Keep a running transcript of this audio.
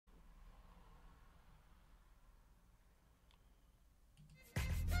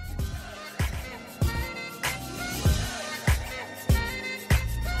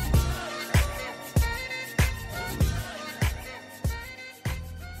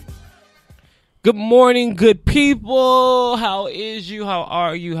Good morning, good people. How is you? How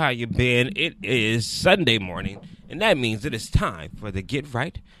are you? How you been? It is Sunday morning, and that means it is time for the Get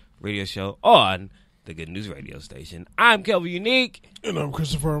Right radio show on the Good News radio station. I'm Kelvin Unique. And I'm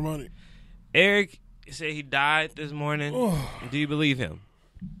Christopher Armani. Eric said he died this morning. Do you believe him?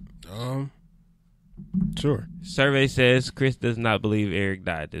 Sure. Survey says Chris does not believe Eric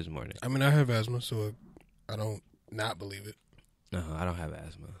died this morning. I mean, I have asthma, so I don't not believe it. No, I don't have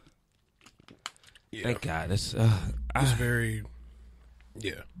asthma. Yeah. Thank God. It's very,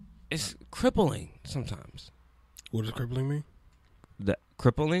 yeah. It's crippling sometimes. What does crippling mean? The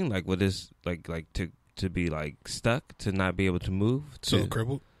crippling, like what is like to be like stuck, to not be able to move. So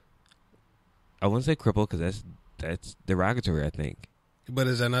crippled? I wouldn't say crippled because that's derogatory, I think. But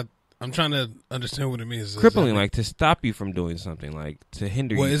is that not? I'm trying to understand what it means. Crippling, like to stop you from doing something, like to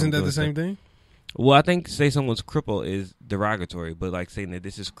hinder you. Well, isn't from that the same thing? Well, I think say someone's crippled is derogatory, but like saying that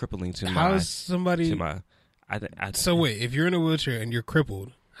this is crippling to how is somebody? To my, so wait, if you're in a wheelchair and you're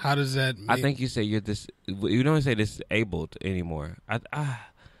crippled, how does that? I think you say you're this. You don't say disabled anymore.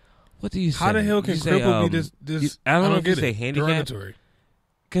 What do you say? How the hell can crippled be this? I don't know if you get say it. handicapped. Derogatory.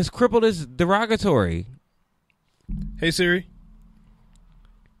 Because crippled is derogatory. Hey Siri,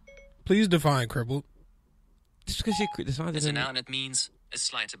 please define crippled. Just because as a noun, it means a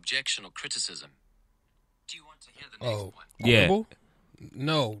slight objection or criticism. Do you want to hear the next one? Yeah. Crippled?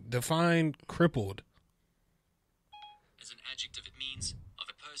 No, define crippled. As an adjective, it means of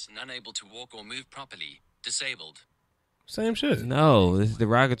a person unable to walk or move properly, disabled. Same shit. No, this is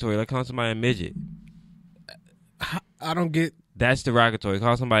derogatory. Like calling somebody a midget. I don't get. That's derogatory.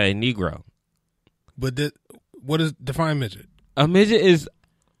 Call somebody a Negro. But what is define midget? A midget is.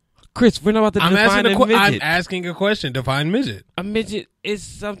 Chris, we're not about to define a midget. I'm asking a question. Define midget. A midget is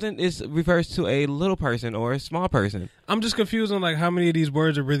something. It refers to a little person or a small person. I'm just confused on like how many of these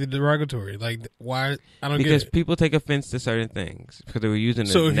words are really derogatory. Like why? I don't get it. Because people take offense to certain things because they were using.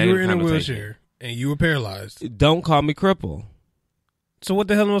 So if you were in a wheelchair and you were paralyzed, don't call me cripple. So what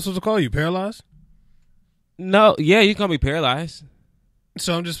the hell am I supposed to call you? Paralyzed? No, yeah, you call me paralyzed.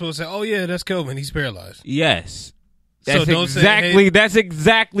 So I'm just supposed to say, "Oh yeah, that's Kelvin. He's paralyzed." Yes. That's That's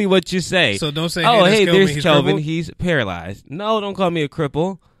exactly what you say. So don't say, "Oh, hey, Kelvin, there's Kelvin. He's paralyzed." No, don't call me a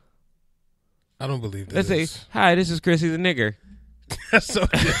cripple. I don't believe that. Let's say, "Hi, this is Chris. He's a nigger." That's so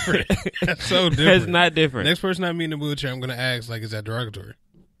different. That's so different. That's not different. Next person I meet in a wheelchair, I'm going to ask, like, is that derogatory?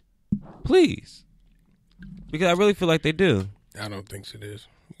 Please, because I really feel like they do. I don't think it is.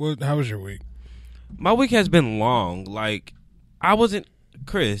 How was your week? My week has been long. Like, I wasn't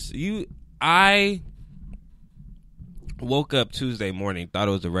Chris. I woke up Tuesday morning, thought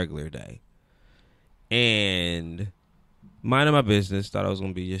it was a regular day, and minding my business, thought I was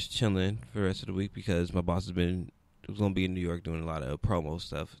going to be just chilling for the rest of the week because my boss was going to be in New York doing a lot of promo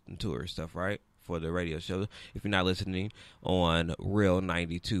stuff and tour stuff, right, for the radio show. If you're not listening on Real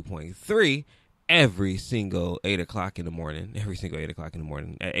 92.3 every single 8 o'clock in the morning,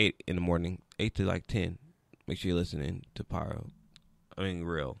 at 8 in the morning, 8 to like 10, make sure you're listening to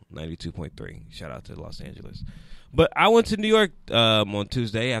Real 92.3. Shout out to Los Angeles. But I went to New York on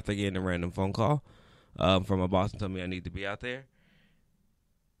Tuesday after getting a random phone call from my boss and told me I need to be out there.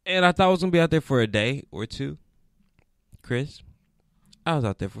 And I thought I was going to be out there for a day or two. Chris, I was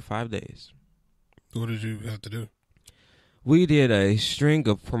out there for 5 days. What did you have to do? We did a string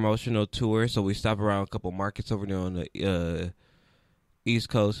of promotional tours. So we stopped around a couple markets over there on the East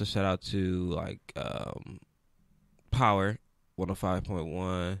Coast. So shout out to like Power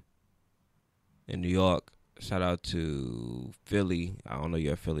 105.1 in New York. Shout out to Philly. I don't know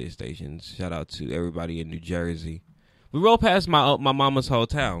your affiliate stations. Shout out to everybody in New Jersey. We rolled past my mama's whole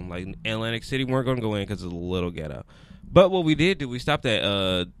town. Like Atlantic City, we weren't going to go in because it's a little ghetto. But what we did, we stopped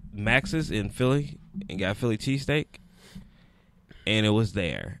at Max's in Philly and got Philly cheesesteak. And it was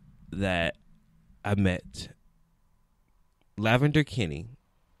there that I met Lavender Kenny,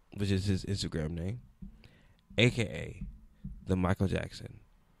 which is his Instagram name, a.k.a. the Michael Jackson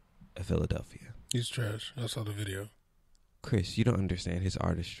of Philadelphia. He's trash. I saw the video. Chris, you don't understand his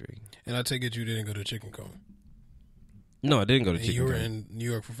artistry. And I take it you didn't go to Chicken Cone. No, I didn't go to Chicken Cone. You were in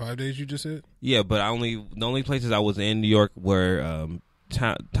New York for 5 days, you just said? Yeah, but the only places I was in New York were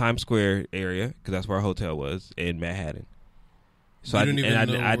Times Square area, because that's where our hotel was, in Manhattan. So I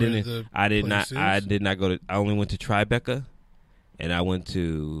did not go to. I only went to Tribeca, and I went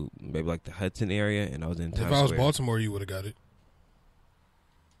to maybe like the Hudson area, and I was in Times Square. If I was Baltimore, you would have got it.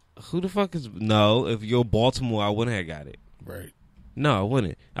 Who the fuck is no? If you're Baltimore, I wouldn't have got it. Right. No, I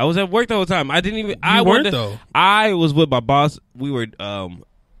wouldn't. I was at work the whole time. I didn't even. You weren't though. I was with my boss. We were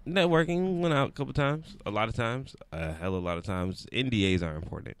networking. Went out a couple times. A lot of times. A hell of a lot of times. NDAs are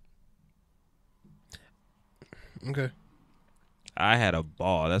important. Okay. I had a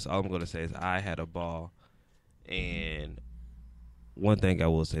ball. That's all I'm going to say is I had a ball. And one thing I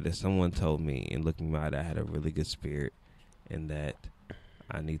will say that someone told me in looking at it, I had a really good spirit and that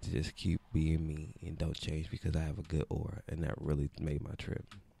I need to just keep being me and don't change because I have a good aura. And that really made my trip.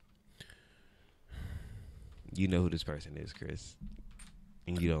 You know who this person is, Chris.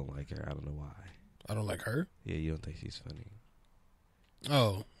 And you don't like her. I don't know why. I don't like her? Yeah, you don't think she's funny.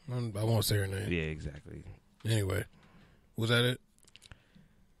 Oh, I won't say her name. Yeah, exactly. Anyway, was that it?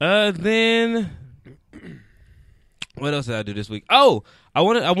 Then what else did I do this week? Oh, I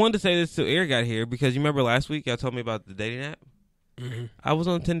wanted to say this till Eric got here because you remember last week y'all told me about the dating app. Mm-hmm. I was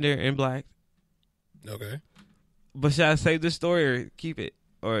on Tinder in black. Okay. But should I save this story or keep it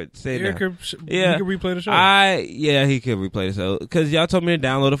or say it now? He could replay the show. He could replay the show because y'all told me to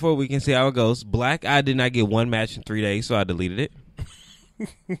download it for a week and see how it goes. Black, I did not get one match in 3 days, so I deleted it.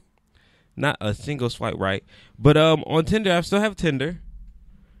 Not a single swipe right. But on Tinder, I still have Tinder,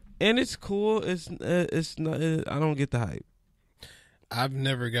 and it's cool. It's not. I don't get the hype. I've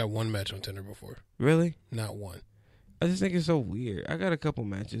never got one match on Tinder before. Really? Not one. I just think it's so weird. I got a couple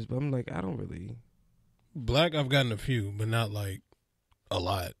matches, but I'm like, I don't really. Black, I've gotten a few, but not like a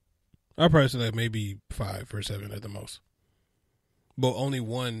lot. I probably say like maybe 5 or 7 at the most. But only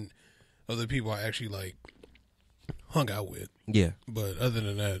one of the people I actually like hung out with. Yeah. But other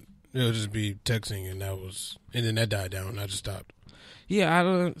than that, it'll just be texting, and then that died down. And I just stopped. Yeah, I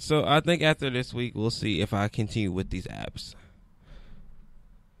don't. So I think after this week, we'll see if I continue with these apps.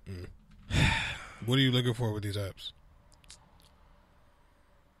 What are you looking for with these apps?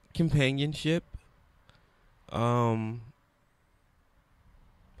 Companionship. I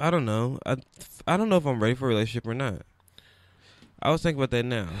don't know. I don't know if I'm ready for a relationship or not. I was thinking about that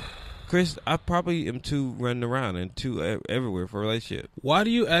now. Chris, I probably am too running around and too everywhere for a relationship. Why do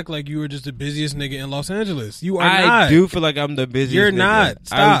you act like you were just the busiest nigga in Los Angeles? You are not. I do feel like I'm the busiest You're nigga. not.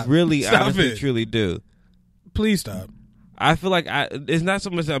 Stop. I really, Stop honestly, it. truly do. Please stop. I feel like it's not so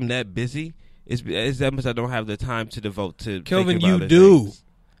much that I'm that busy. It's that much I don't have the time to devote to Kelvin, thinking about you other do. things.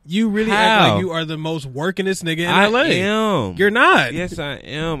 You really act like you are the most workingest nigga in LA. I am. You're not. Yes, I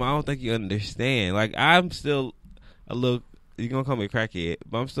am. I don't think you understand. Like, I'm still a little... You're going to call me a crackhead,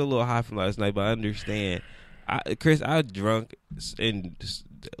 but I'm still a little high from last night, but I understand. Chris, I drunk and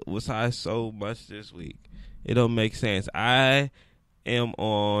was high so much this week. It don't make sense. I am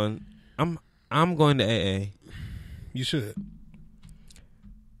on... I'm going to AA. You should.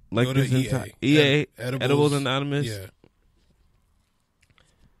 Like go to this EA. Edibles Anonymous. Yeah.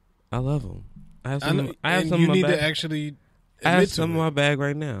 I love them. I have some in you my need bag. to actually I have admit to some it. in my bag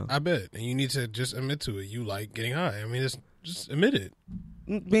right now. I bet. And you need to just admit to it. You like getting high. I mean, just admit it.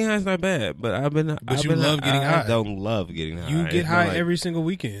 Being high is not bad, but I've been. Love getting high. I don't love getting high. You get high every single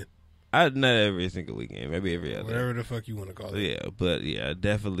weekend. Not every single weekend. Maybe every other. Whatever the fuck you want to call it. Yeah, but yeah,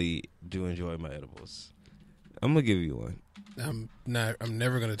 definitely do enjoy my edibles. I'm gonna give you one. I'm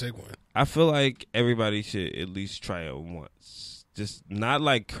never gonna take one. I feel like everybody should at least try it once. Just not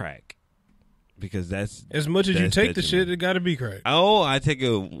like crack. Because that's as much as you take the shit, it got to be crack. Oh, I take it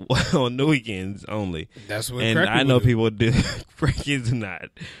on the weekends only. That's what. And crack I know do. people do. Crack is not.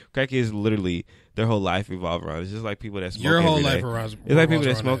 Crack is literally their whole life revolve around. It's just like people that smoke. Your whole every life day. around. It's like people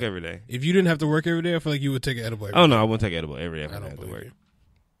that smoke every day. If you didn't have to work every day, I feel like you would take an edible. Every day. No, I wouldn't take edible every day. If I don't believe work.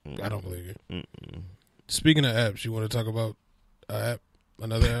 you. I don't believe you. Mm-mm. Speaking of apps, you want to talk about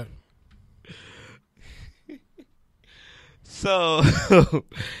another app? So,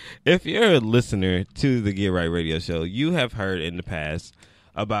 if you're a listener to the Get Right Radio Show, you have heard in the past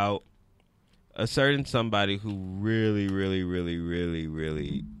about a certain somebody who really, really, really, really,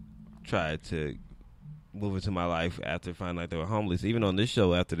 really tried to move into my life after finding out they were homeless. Even on this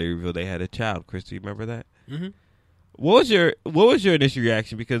show, after they revealed they had a child. Chris, do you remember that? Mm-hmm. What was your initial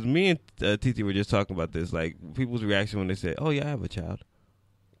reaction? Because me and Titi were just talking about this, like people's reaction when they said, "Oh yeah, I have a child."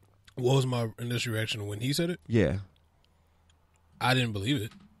 What was my initial reaction when he said it? Yeah. I didn't believe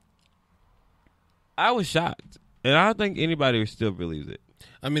it. I was shocked. And I don't think anybody still believes it.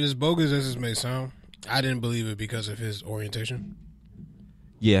 I mean, as bogus as this may sound, I didn't believe it because of his orientation.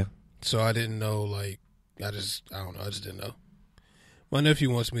 Yeah. So I didn't know, I don't know. I just didn't know. My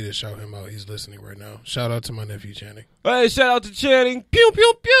nephew wants me to shout him out. He's listening right now. Shout out to my nephew, Channing. Hey, shout out to Channing. Pew,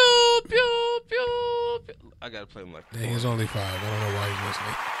 pew, pew, pew, pew, pew. I got to play him like that. Yeah, he's only 5. I don't know why he's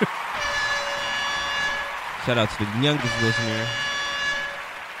listening. Shout out to the youngest listener.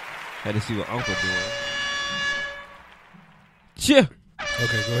 Had to see what Uncle doing. Yeah.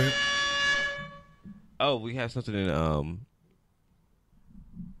 Okay, go ahead. Oh, we have something in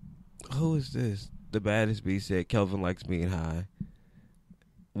who is this? The baddest bee said Kelvin likes being high.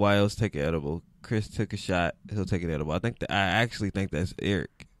 Why else take an edible? Chris took a shot, he'll take an edible. I actually think that's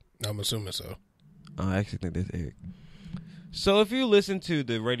Eric. I'm assuming so. I actually think that's Eric. So if you listen to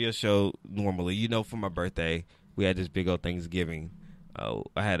the radio show normally, you know for my birthday, we had this big old Thanksgiving. I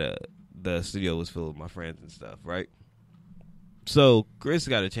had the studio was filled with my friends and stuff, right? So Chris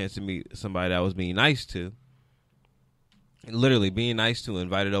got a chance to meet somebody that I was being nice to. Literally being nice to,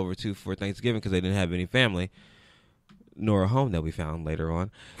 invited over to for Thanksgiving because they didn't have any family, nor a home that we found later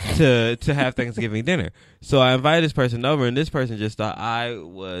on to have Thanksgiving dinner. So I invited this person over, and this person just thought I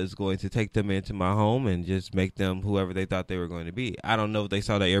was going to take them into my home and just make them whoever they thought they were going to be. I don't know if they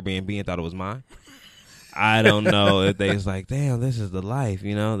saw the Airbnb and thought it was mine. I don't know if they was like, damn, this is the life,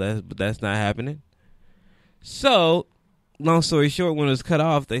 but that's not happening. So long story short, when it was cut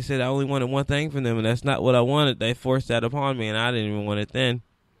off, they said I only wanted one thing from them, and that's not what I wanted. They forced that upon me, and I didn't even want it then.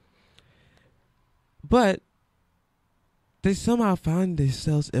 But they somehow found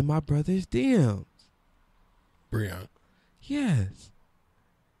themselves in my brother's DMs. Breon. Yes.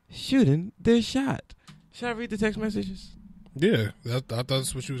 Shooting their shot. Should I read the text messages? Yeah, I thought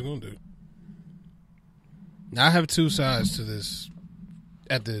that's what you was going to do. Now, I have two sides to this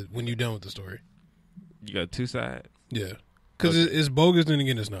when you're done with the story. You got two sides? Yeah. Because it's bogus, then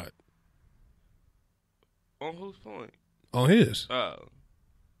again, it's not. On whose point? On his. Oh.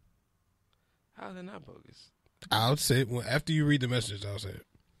 How is it not bogus? I'll say it. After you read the message, I'll say it.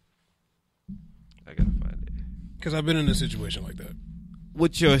 I gotta find it. Because I've been in a situation like that.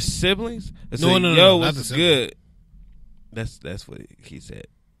 With your siblings? No, yo, not what's the good? That's what he said.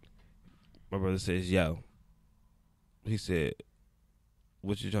 My brother says, yo. He said,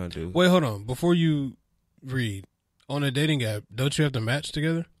 what you trying to do? Wait, hold on. Before you read, on a dating app, don't you have to match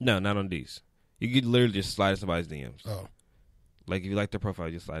together? No, not on these. You could literally just slide in somebody's DMs. Oh. Like, if you like their profile,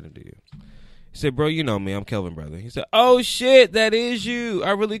 you just slide in DMs. He said, bro, you know me. I'm Kelvin, brother. He said, oh, shit, that is you.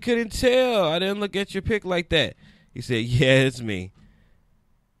 I really couldn't tell. I didn't look at your pic like that. He said, yeah, it's me.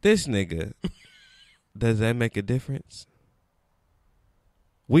 This nigga, does that make a difference?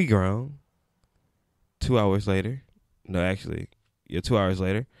 We grown. 2 hours later. No, actually, 2 hours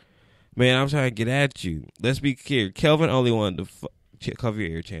later. Man, I'm trying to get at you. Let's be clear. Kelvin only wanted to cover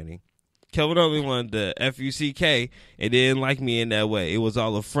your ear, Channing. Kelvin only wanted the FUCK and didn't like me in that way. It was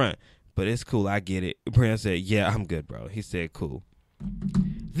all a front. But it's cool. I get it. Brand said, yeah, I'm good, bro. He said, cool.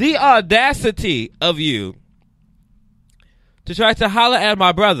 The audacity of you to try to holler at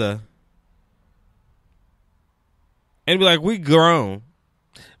my brother and be like, we grown.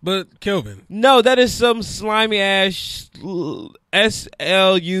 But, Kelvin. No, that is some slimy ass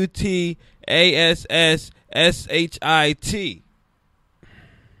SLUTASSSHIT.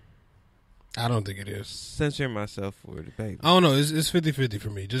 I don't think it is. Censor myself for the baby. I don't know. It's 50-50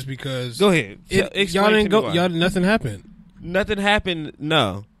 for me. Just because. Go ahead. Y'all didn't go. Y'all nothing happened. Nothing happened.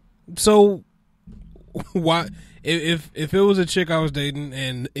 No. So why? If it was a chick I was dating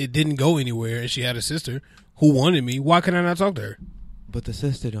and it didn't go anywhere, and she had a sister who wanted me, why could I not talk to her? But the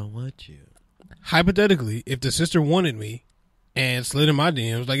sister don't want you. Hypothetically, if the sister wanted me and slid in my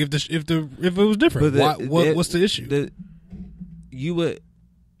DMs, like if it was different, what's the issue?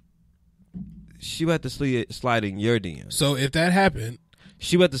 She would have to slide in your DMs. So if that happened,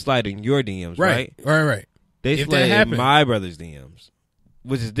 she would have to slide in your DMs, right? Right. They if slid that in happened, my brother's DMs,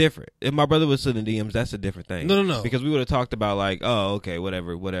 which is different. If my brother was sliding DMs, that's a different thing. No. Because we would have talked about like, oh, okay,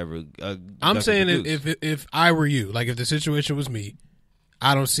 whatever. I'm saying if I were you, like if the situation was me,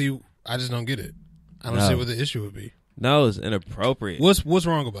 I just don't get it. I don't see what the issue would be. No, it's inappropriate. What's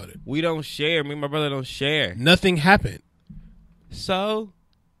wrong about it? We don't share. Me and my brother don't share. Nothing happened. So,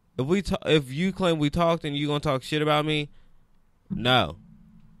 if you claim we talked and you gonna talk shit about me, no.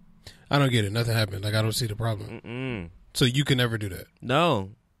 I don't get it. Nothing happened. Like I don't see the problem. Mm-mm. So you can never do that. No.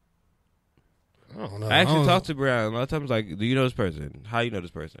 I don't know. I actually talked to Brown a lot of times. Like, do you know this person? How you know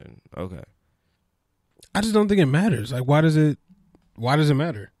this person? Okay. I just don't think it matters. Like, why does it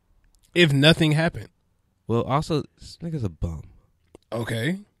matter if nothing happened? Well, also, this nigga's a bum.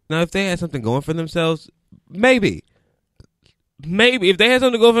 Okay. Now, if they had something going for themselves, maybe if they had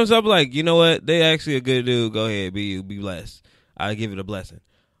something going for themselves, like, you know what, they actually a good dude. Go ahead, be you, be blessed. I give it a blessing.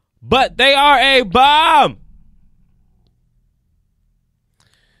 But they are a bum.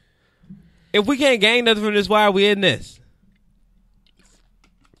 If we can't gain nothing from this, why are we in this?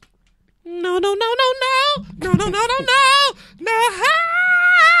 No. I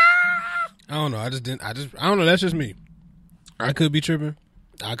don't know. I don't know. That's just me. I could be tripping.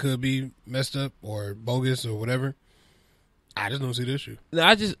 I could be messed up or bogus or whatever. I just don't see the issue.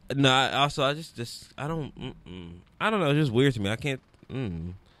 I don't know. It's just weird to me. I can't.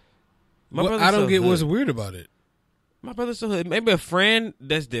 I don't get what's weird about it. My brother's so hood. Maybe a friend,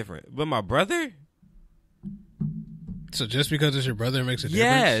 that's different. But my brother? So just because it's your brother makes a difference?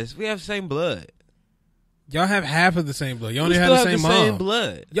 Yes, we have the same blood. Y'all have half of the same blood. You We only still have the have same the mom. same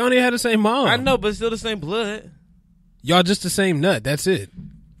blood. Y'all only had the same mom. I know, but it's still the same blood. Y'all just the same nut. That's it.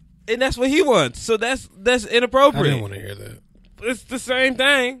 And that's what he wants. So that's I inappropriate. didn't want to hear that. It's the same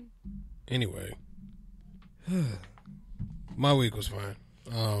thing. Anyway, my week was fine.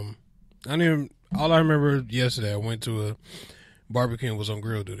 I didn't even. All I remember yesterday, I went to a barbecue and was on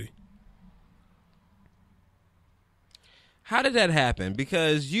grill duty. How did that happen?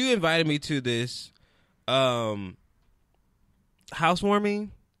 Because you invited me to this housewarming.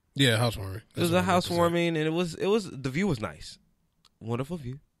 Yeah, housewarming. It was a housewarming, and it was the view was nice, wonderful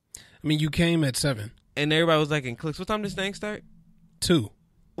view. I mean, you came at 7. And everybody was like in clicks. What time did this thing start? 2.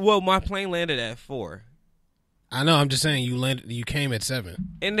 Well, my plane landed at 4. I know. I'm just saying you came at 7,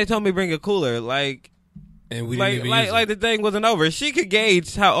 And they told me bring a cooler, and we didn't even use it. like the thing wasn't over. She could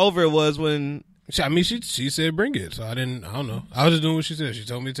gauge how over it was when. I mean, she said bring it, so I don't know. I was just doing what she said. She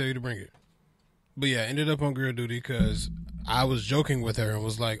told me to tell you to bring it. But yeah, I ended up on grill duty because I was joking with her and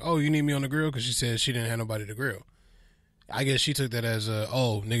was like, "Oh, you need me on the grill?" Because she said she didn't have nobody to grill. I guess she took that as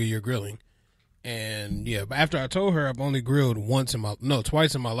 "Oh, nigga, you're grilling." And yeah, but after I told her I've only grilled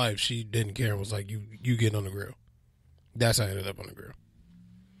twice in my life, she didn't care and was like, "You get on the grill." That's how I ended up on the grill.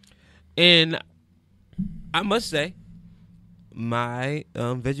 And I must say, my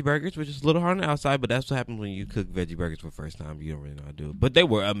veggie burgers, which is a little hard on the outside, but that's what happens when you cook veggie burgers for the first time. You don't really know how to do it. But they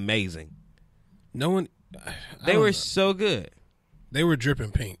were amazing. They were so good. They were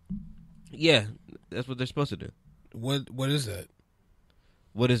dripping pink. Yeah, that's what they're supposed to do. What is that?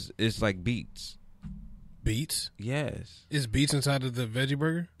 It's like beets. Beets? Yes. Is beets inside of the veggie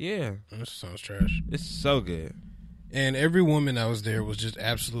burger? Yeah. That sounds trash. It's so good. And every woman that was there was just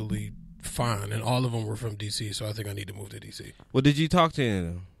absolutely fine, and all of them were from D.C., so I think I need to move to D.C. Well, did you talk to any of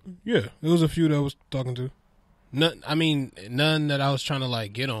them? Yeah, there was a few that I was talking to. None that I was trying to,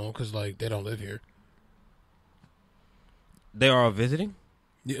 get on, because, they don't live here. They are all visiting?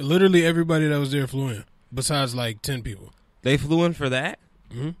 Yeah, literally everybody that was there flew in, besides, 10 people. They flew in for that?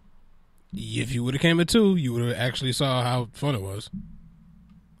 Mm-hmm. If you would have came at 2, you would have actually saw how fun it was.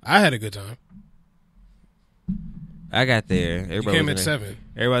 I had a good time. I got there. Everybody came at 7.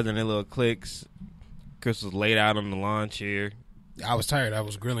 Everybody's in their little cliques. Chris was laid out on the lawn chair. I was tired. I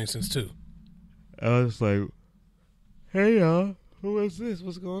was grilling since 2. I was like, hey, y'all. Who is this?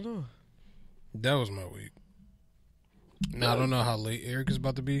 What's going on? That was my week. Now, I don't know how late Eric is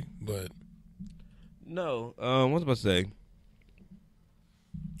about to be, but... No. What was I about to say?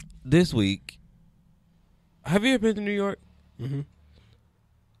 This week, have you ever been to New York? Mm-hmm.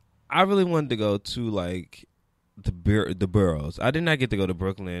 I really wanted to go to, the boroughs. I did not get to go to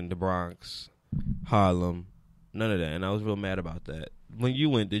Brooklyn, the Bronx, Harlem, none of that, and I was real mad about that. When you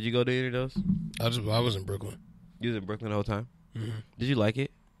went, did you go to any of those? I was in Brooklyn. You was in Brooklyn the whole time? Mm-hmm. Did you like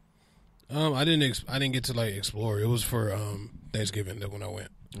it? I didn't get to explore. It was for Thanksgiving that when I went.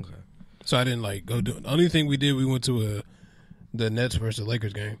 Okay. So I didn't go do it. The only thing we did, we went to the Nets versus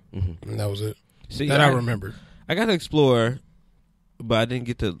Lakers game, and that was it. See, I remember. I got to explore, but I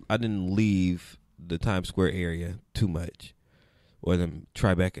didn't leave the Times Square area too much, or the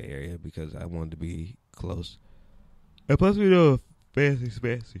Tribeca area, because I wanted to be close. And plus, we know fancy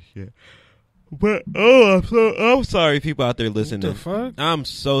shit. But I'm sorry, people out there listening. What the fuck? I'm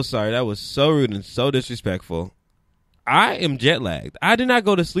so sorry. That was so rude and so disrespectful. I am jet lagged. I did not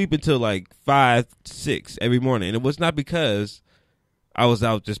go to sleep until 5, 6 every morning, and it was not because I was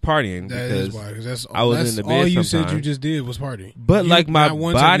out just partying. That because is why. Because that's I was in the bed. All you sometime. said you just did was party. But my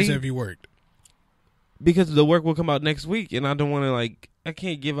body, have you worked? Because the work will come out next week, and I don't want to I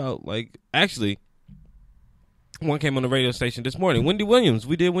can't give out actually. One came on the radio station this morning. Wendy Williams.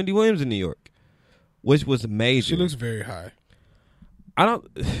 We did Wendy Williams in New York, which was amazing. She looks very high. I don't.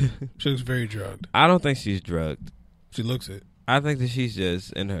 She looks very drugged. I don't think she's drugged. She looks it. I think that she's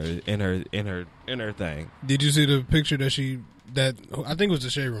just in her thing. Did you see the picture that I think it was the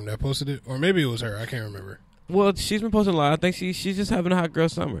Shade Room that posted it, or maybe it was her? I can't remember. Well, she's been posting a lot. I think she's just having a hot girl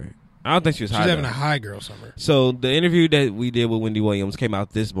summer. I don't think she was hot. She's having a high girl summer. So the interview that we did with Wendy Williams came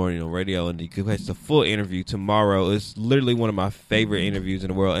out this morning on radio, and you can catch the full interview tomorrow. It's literally one of my favorite interviews in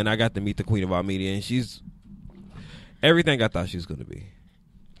the world, and I got to meet the queen of all media, and she's everything I thought she was going to be.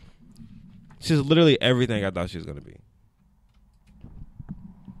 She's literally everything I thought she was going to be.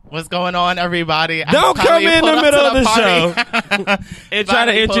 What's going on, everybody? Don't come in the middle of the show and try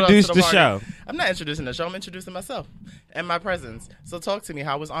to introduce the show. I'm not introducing the show. I'm introducing myself and my presence. So talk to me.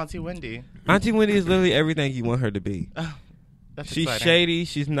 How was Auntie Wendy? Auntie Wendy is literally everything you want her to be. That's She's exciting. shady.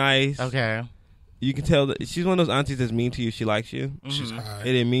 She's nice. Okay. You can tell that she's one of those aunties that's mean to you if she likes you. She's high. It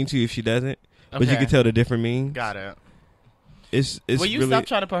ain't mean to you if she doesn't. But you Okay. can tell the different means. Got it. It's Will you really, stop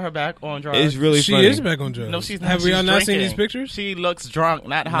trying to put her back on drugs? it's really She funny. is back on drugs. No, she's not. Have we She's all not seen drinking. these pictures? She looks drunk,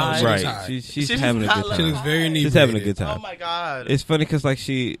 not high. she's Right. high. She's She's having a not good looking She time. looks very inebriated. She's having a good Oh time. my god. It's funny because like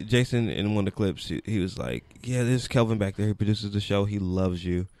Jason in one of the clips, he was like, "Yeah, there's Kelvin back there. He produces the show. He loves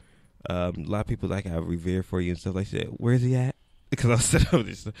you. A lot of people like I revere for you and stuff like that. Where's he at? Because I was sitting over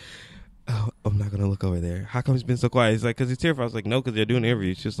there. Oh, I'm not gonna look over there. How come he's been so quiet? He's like, because he's terrified. I was like, no, because they're doing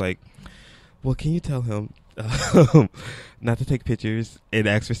interviews. She's like, well, can you tell him not to take pictures and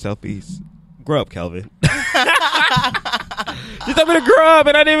ask for selfies? Grow up, Kelvin. She told me to grow up,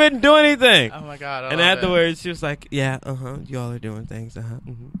 and I didn't even do anything. Oh my god. I And love afterwards, she was like, yeah, y'all are doing things,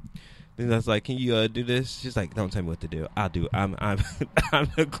 Then I was like, can you do this? She's like, don't tell me what to do. I'll do. I'm I'm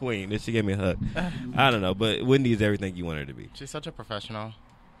the queen. And she gave me a hug. I don't know, but Wendy is everything you want her to be. She's such a professional.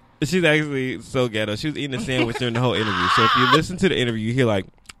 She's actually so ghetto. She was eating a sandwich during the whole interview. So if you listen to the interview, you hear like,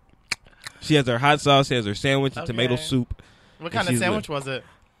 she has her hot sauce, she has her sandwich, and tomato Okay. soup. What kind of she's sandwich was it?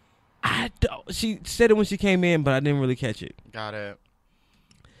 I don't. She said it when she came in, but I didn't really catch it. Got it.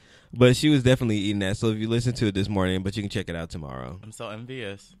 But she was definitely eating that. So if you listen to it this morning, but you can check it out tomorrow. I'm so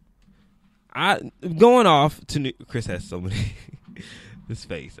envious. Going off to Chris has so many. His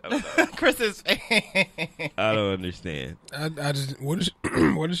face. I don't know. Chris's face. I don't understand. I just what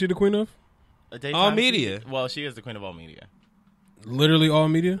is she the queen of? All media. Well, she is the queen of all media. Literally all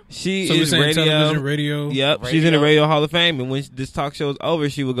media. She So we're is saying radio. television, radio. Yep, she's in the Radio Hall of Fame, and when this talk show is over,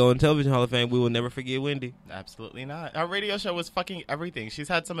 she will go in Television Hall of Fame. We will never forget Wendy. Absolutely not. Our radio show was fucking everything. She's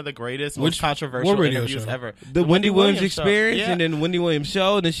had some of the greatest, Which- most controversial what radio interviews show? ever. The Wendy Williams Show. Experience, Yeah. and then Wendy Williams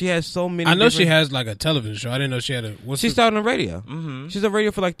Show, and then she has so many. I know she different- has like a television show. I didn't know she had a. What's She the- started on radio. Mm-hmm. She's on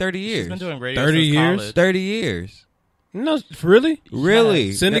radio for like 30 years. She's been doing radio 30 since years? college. 30 years. No, really?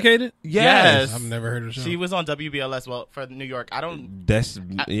 Really? Syndicated? Yes. I've never heard of the show. She was on WBLS. Well, for New York, I don't. That's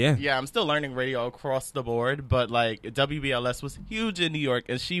yeah. Yeah, I'm still learning radio across the board, but like WBLS was huge in New York,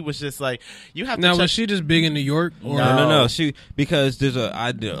 and she was just like, you have to. Now check- was she just big in New York? Or No. She because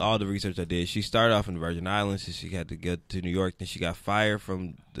I did all the research I did. She started off in the Virgin Islands, and she had to get to New York. Then she got fired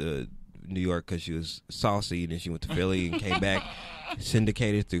from the New York because she was saucy. Then she went to Philly and came back,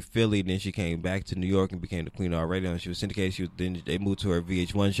 syndicated through Philly. Then she came back to New York and became the queen of our radio. And she was syndicated. Then they moved to her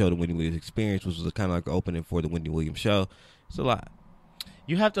VH1 show, the Wendy Williams Experience, which was kind of like an opening for the Wendy Williams show. It's a lot.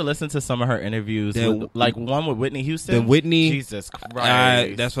 You have to listen to some of her interviews, like one with Whitney Houston. The Whitney, Jesus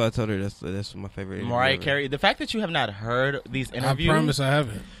Christ. that's what I told her. That's my favorite. interview Mariah ever. Carey. The fact that you have not heard these I interviews. promise I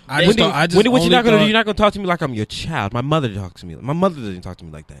haven't. Wendy, Wendy, what you only not gonna do? thought- You're not gonna talk to me like I'm your child. My mother talks to me. My mother doesn't talk to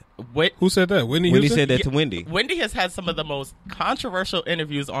me like that. Who said that? Whitney Wendy Houston? said that to Wendy. Wendy has had some of the most controversial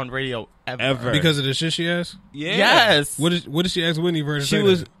interviews on radio ever. Because of the shit she asked? Yeah. Yes. What did she ask Whitney versus She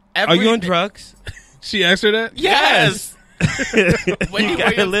was. Are you on drugs? She asked her that? Yes. Wendy You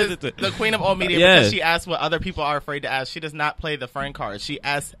gotta Williams listen is to it. the queen of all media Yes. because she asks what other people are afraid to ask. She does not play the friend card. She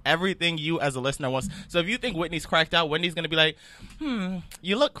asks everything you as a listener wants. So if you think Whitney's cracked out, Wendy's going to be like,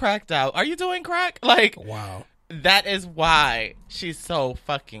 you look cracked out. Are you doing crack? Like, Wow. that is why she's so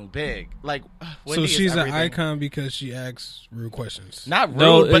fucking big. Like, Wendy So is she's an everything. icon because she asks rude questions. Not rude,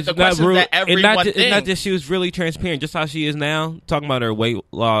 No, but it's the not questions rude. that everyone It's thinks. not just she was really transparent, just how she is now, talking about her weight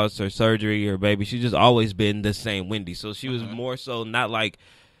loss or surgery or baby. She's just always been the same Wendy. So she was more so not like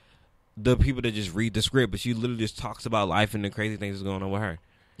the people that just read the script, but she literally just talks about life and the crazy things that's going on with her.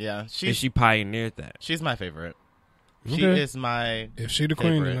 Yeah, And she's she pioneered that. she's my favorite. She Okay. is my If she the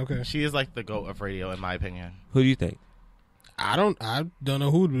queen, favorite. then okay. She is like the GOAT of radio, in my opinion. Who do you think? I don't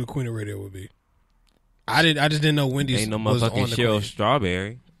know who the queen of radio would be. I just didn't know Wendy Ain't no was on motherfucking the Cheryl queen.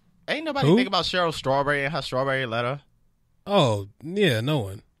 Strawberry. Ain't nobody Who? think about Cheryl Strawberry and her strawberry letter. Oh, yeah, no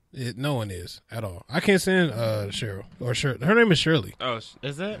one. No one is at all. I can't stand Cheryl or Shirley. Her name is Shirley. Oh,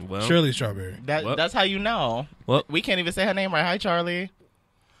 Is it? well. Shirley Strawberry. Well. That's how you know. Well. We can't even say her name right. Hi, Charlie.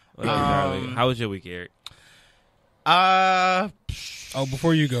 Charlie. How was your week, Eric? Oh,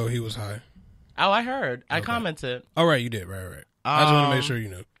 before you go, he was high. I heard. I commented. Oh, right, you did. Right. I just want to make sure you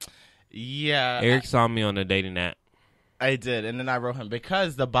know. Yeah, Eric saw me on the dating app. I did, and then I wrote him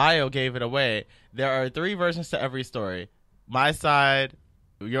because the bio gave it away. There are 3 versions to every story: my side,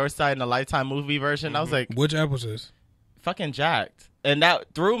 your side, and a Lifetime movie version. I was like, Which app was this? fucking jacked, and that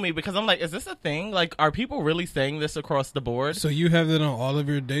threw me because I'm like, is this a thing? Like, are people really saying this across the board? So you have that on all of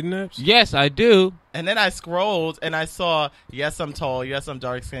your dating apps? Yes, I do. And then I scrolled and I saw, yes, I'm tall, yes, I'm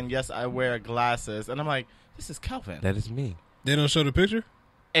dark skinned, yes, I wear glasses, and I'm like, this is Kelvin. That is me. They don't show the picture?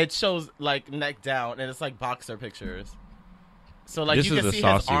 It shows like neck down, and it's like boxer pictures. So like This you is can a see his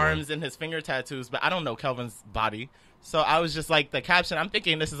saucy arms one. and his finger tattoos, but I don't know Kelvin's body. So I was just like, the caption, I'm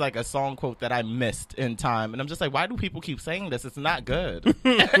thinking this is like a song quote that I missed in time. And I'm just like, why do people keep saying this? It's not good.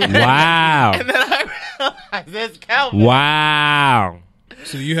 Wow. And then I realized it's Kelvin. Wow.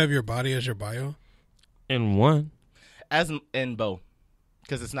 So you have your body as your bio? In one. As in both.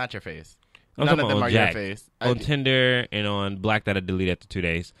 Because it's not your face. I'm None talking of them about are on your Jack. face. On Tinder and on Black that I deleted after 2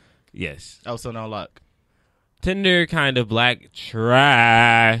 days. Yes. Oh, so no luck. Tinder kind of black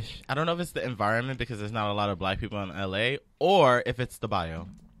trash. I don't know if it's the environment because there's not a lot of black people in LA, or if it's the bio.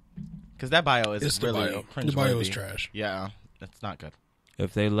 Because that bio is It's the really bio. cringeworthy. The bio is trash. Yeah, that's not good.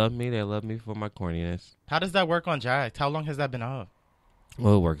 If they love me, they love me for my corniness. How does that work on Jack? How long has that been up?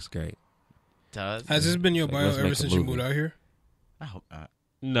 Well, it works great. Does? Has this been your Like, bio let's ever make a since you movie. moved out here? I hope not.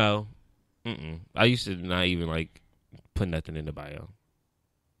 No. I used to not even like put nothing in the bio.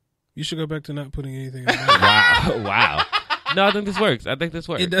 You should go back to not putting anything in the bio. Wow. No, I think this works. I think this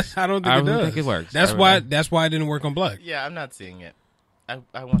works. It does, I don't think I it really does. think it works. That's I why. really- That's why it didn't work on Black. Yeah, I'm not seeing it.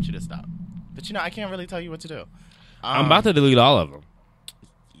 I want you to stop. But you know, I can't really tell you what to do. I'm about to delete all of them.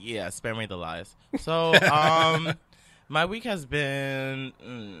 Yeah, spare me the lies. So, my week has been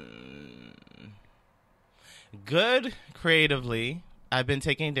good creatively. I've been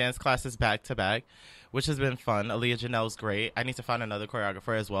taking dance classes back to back, which has been fun. Aaliyah Janelle's great. I need to find another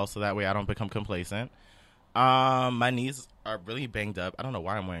choreographer as well, so that way I don't become complacent. My knees are really banged up. I don't know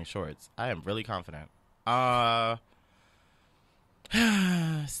why I'm wearing shorts. I am really confident.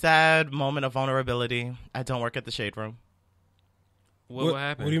 Sad moment of vulnerability. I don't work at the Shade Room. What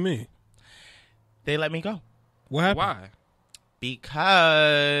happened? What do you mean? They let me go. What happened? Why?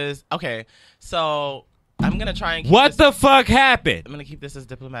 Because, okay, so I'm going to try and keep What this, the fuck happened? I'm going to keep this as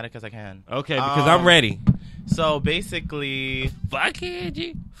diplomatic as I can. Okay, because I'm ready. So basically, Fuck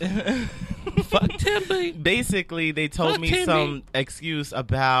Angie. Fuck Timby. basically they told Fuck me Timmy. some excuse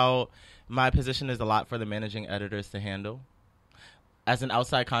about my position is a lot for the managing editors to handle. As an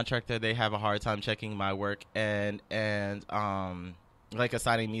outside contractor, they have a hard time checking my work and like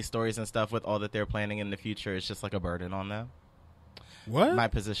assigning me stories and stuff with all that they're planning in the future. It's just like a burden on them. What? My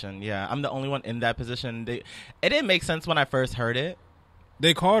position, yeah. I'm the only one in that position. It didn't make sense when I first heard it.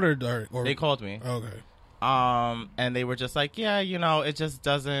 They called her or They called me. Okay. And they were just like, yeah, you know, it just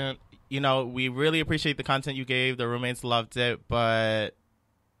doesn't, you know, we really appreciate the content you gave. The roommates loved it, but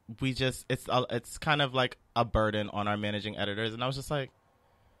we just, it's kind of like a burden on our managing editors. And I was just like,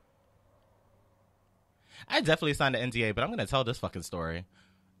 I definitely signed an NDA, but I'm going to tell this fucking story.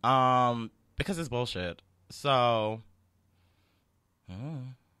 Because it's bullshit. So,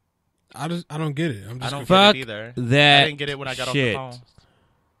 I don't get it. I'm I just don't confused. Fuck get it either. that I didn't get it when I got shit. off the phone.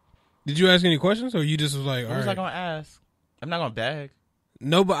 Did you ask any questions or you just was like, What all was I right. going to ask? I'm not going to beg.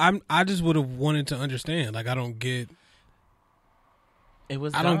 No, but I just would have wanted to understand. Like I don't get. It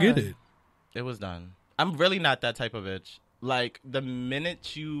was I don't get done. it. It was done. I'm really not that type of bitch. Like, the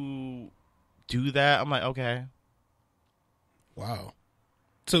minute you do that, I'm like, okay. Wow.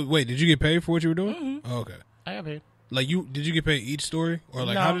 So wait, did you get paid for what you were doing? Mm-hmm. Oh, okay. I got paid. Like did you get paid each story or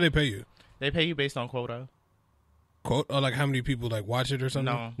like No. how did they pay you? They pay you based on quota. Quote or like how many people like watch it or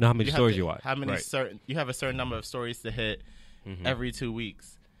something? No. Know how many have stories to- you watch. How many Right. you have a certain number of stories to hit Mhm. every 2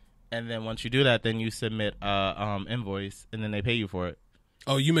 weeks. And then once you do that, then you submit invoice, and then they pay you for it.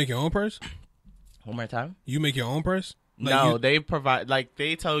 Oh, you make your own price? One more time? You make your own price? Like No, you- they provide, like,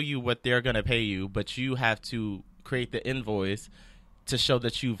 they tell you what they're going to pay you, but you have to create the invoice to show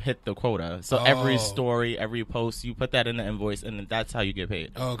that you've hit the quota. So every Oh. story, every post, you put that in the invoice, and then that's how you get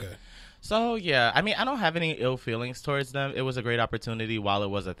paid. Oh, okay. So, yeah, I mean, I don't have any ill feelings towards them. It was a great opportunity while it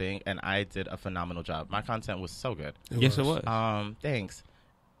was a thing, and I did a phenomenal job. My content was so good. Yes, it was. Thanks.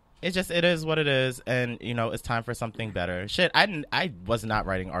 It is what it is, and, you know, it's time for something better. Shit, I was not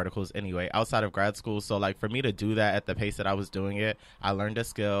writing articles anyway, outside of grad school, so, like, for me to do that at the pace that I was doing it, I learned a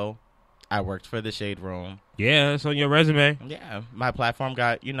skill. I worked for the Shade Room. Yeah, it's on your resume. Yeah, my platform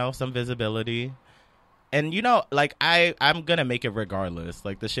got, you know, some visibility. And, you know, like, I'm going to make it regardless.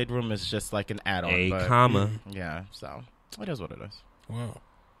 Like, the Shade Room is just, like, an add-on. A but, comma. Yeah, so it is what it is. Wow.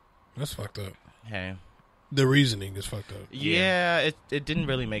 That's fucked up. Hey. The reasoning is fucked up. Yeah, it didn't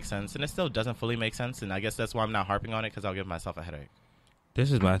really make sense. And it still doesn't fully make sense. And I guess that's why I'm not harping on it, because I'll give myself a headache.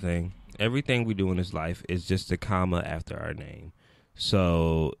 This is my thing. Everything we do in this life is just a comma after our name.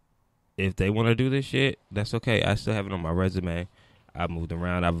 So if they want to do this shit, that's okay. I still have it on my resume. I've moved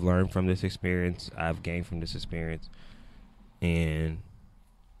around. I've learned from this experience. I've gained from this experience. And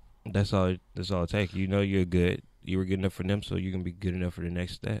that's all it takes. You know you're good. You were good enough for them, so you can be good enough for the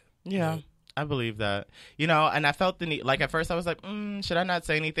next step. Yeah, I believe that. You know, and I felt the need, like, at first I was like, should I not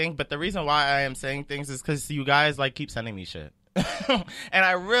say anything? But the reason why I am saying things is because you guys, like, keep sending me shit. And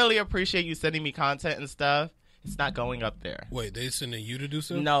I really appreciate you sending me content and stuff. It's not going up there. Wait, they sending you to do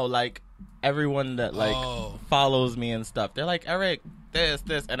stuff? No, like everyone that like follows me and stuff. They're like, Eric, this,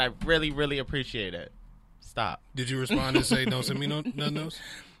 and I really, really appreciate it. Stop. Did you respond and say, don't send me none else?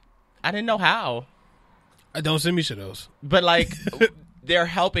 I didn't know how. Don't send me shit else. But like, they're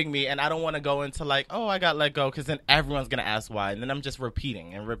helping me, and I don't want to go into like, oh, I got let go, because then everyone's gonna ask why, and then I'm just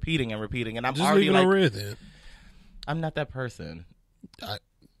repeating, and I'm just already leave it like, on red then. I'm not that person.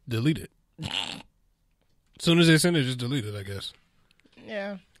 Delete it. As soon as they send it, just delete it, I guess.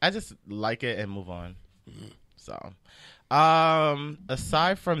 Yeah, I just like it and move on. So,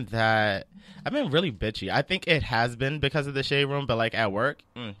 aside from that, I've been really bitchy. I think it has been because of the shade room, but like at work,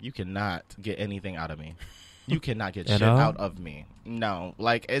 you cannot get anything out of me. You cannot get shit out of me. No,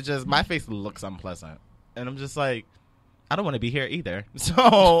 like it's just my face looks unpleasant, and I'm just like, I don't want to be here either.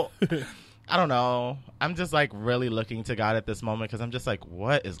 So. I don't know. I'm just like really looking to God at this moment because I'm just like,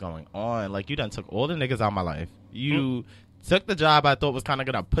 what is going on? Like, you done took all the niggas out of my life. You took the job I thought was kind of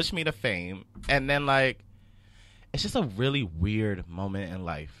going to push me to fame. And then, like, it's just a really weird moment in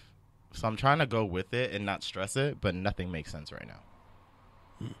life. So I'm trying to go with it and not stress it, but nothing makes sense right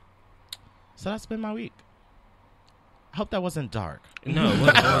now. So that's been my week. I hope that wasn't dark. No,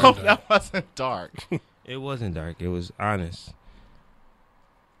 it I hope that wasn't dark. It wasn't dark. It was honest.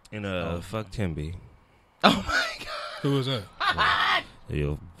 And fuck Timby. Oh my God. Who was that?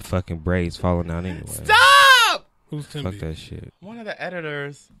 Your fucking braids falling out anyway. Stop! Who's Timby? Fuck that shit. One of the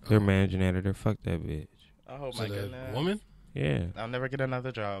editors. Their managing editor. Fuck that bitch. Oh So my that goodness. woman? Yeah. I'll never get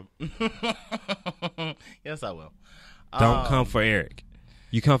another job. Yes, I will. Don't come for Eric.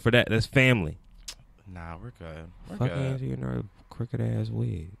 You come for that. That's family. Nah, we're good. We're Fuck good. Angie and her crooked ass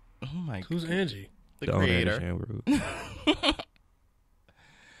wig. Oh my Who's God. Angie? The Don't creator. understand rude.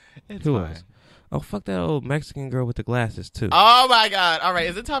 It's Who fine. else? Oh, fuck that old Mexican girl with the glasses too. Oh my God. All right.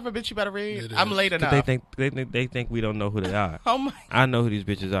 Is it time for bitch you better read? It I'm is. late 'Cause enough. they think we don't know who they are. Oh my I know who these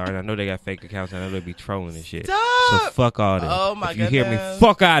bitches are, and I know they got fake accounts, and I know they be trolling and shit. Stop. So fuck all that. Oh my If you hear me, goodness.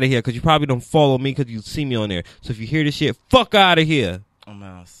 fuck out of here, because you probably don't follow me because you see me on there. So if you hear this shit, fuck out of here. Oh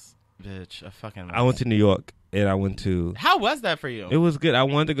mouse. Bitch. A fucking mouse. I went to New York, and I went to. How was that for you? It was good. I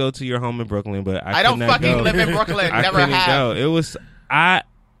wanted to go to your home in Brooklyn, but I don't could not fucking go. live in Brooklyn. I Never couldn't have. go. It was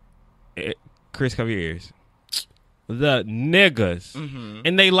Chris, cover your ears. The niggas,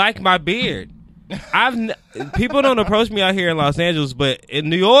 and they like my beard. People don't approach me out here in Los Angeles, but in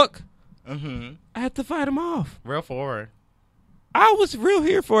New York, I had to fight them off. Real forward. I was real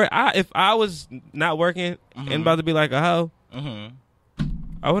here for it. If I was not working and about to be like a hoe,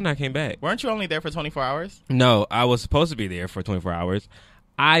 I would not came back. Weren't you only there for 24 hours? No, I was supposed to be there for 24 hours.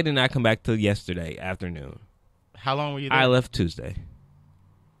 I did not come back till yesterday afternoon. How long were you there? I left Tuesday.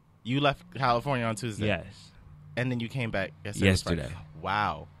 You left California on Tuesday. Yes. And then you came back yesterday. Yesterday.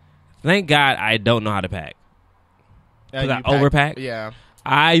 Wow. Thank God I don't know how to pack. And I you overpacked? Yeah.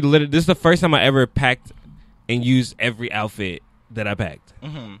 This is the first time I ever packed and used every outfit that I packed.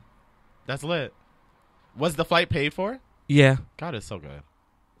 That's lit. Was the flight paid for? Yeah. God is so good.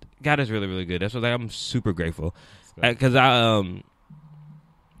 God is really, really good. That's what I'm super grateful. That's good. Because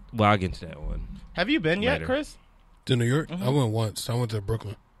well, I'll get into that one. Have you been yet, Later. Chris? To New York? I went once. I went to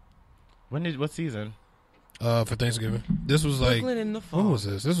Brooklyn. What season? For Thanksgiving. This was like, Brooklyn in the fall. what was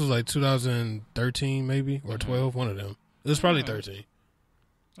this? This was like 2013 maybe, or 12, one of them. It was probably 13.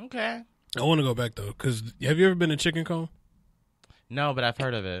 Okay. I want to go back though, because have you ever been to Chicken Cone? No, but I've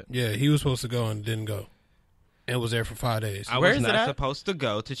heard of it. Yeah, he was supposed to go and didn't go. And was there for 5 days. I Where was is it not at? supposed to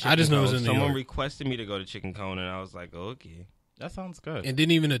go to Chicken I just know Cone. it's in New Someone York. requested me to go to Chicken Cone, and I was like, okay. That sounds good. And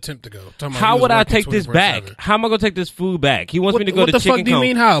didn't even attempt to go. Talking about he How was would I working take this back? 24/7. How am I going to take this food back? He wants me to go what to the Chicken fuck do you Cone.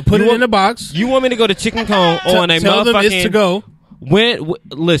 mean how? Put You it want- in the box. You want me to go to Chicken Cone on a Tell them it's to motherfucking... go.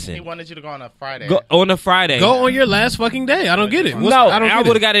 Listen. He wanted you to go on a Friday. Go on a Friday. Go on your last fucking day. I don't get it. No, I don't I get would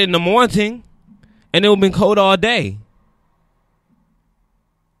have it. got it in the morning, and it would have been cold all day.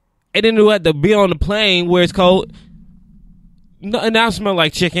 And then it would have to be on the plane where it's cold. No, and now I smell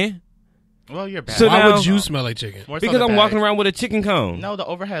like chicken Well, you're bad. So Why now- would you smell like chicken? More so because the I'm walking bags. around with a chicken cone. No, the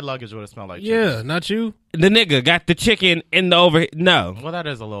overhead luggage would have smelled like chicken. Yeah, not you. The nigga got the chicken in the over. No, Well, that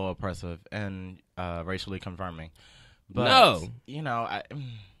is a little oppressive and racially confirming. But, No. you know,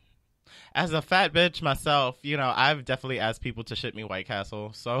 as a fat bitch myself, you know, I've definitely asked people to ship me White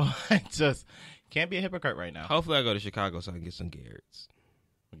Castle. So I just can't be a hypocrite right now. hopefully I go to Chicago so I can get some Garrett's.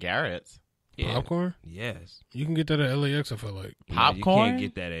 Garrett's. Yeah. Popcorn? Yes. You can get that at LAX, I feel like. No, Popcorn? you can't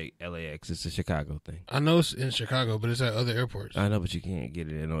get that at LAX. It's a Chicago thing. I know it's in Chicago, but it's at other airports. I know, but you can't get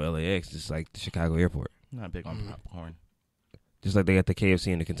it at no LAX. It's like the Chicago airport. I'm not big on popcorn. Just like they got the KFC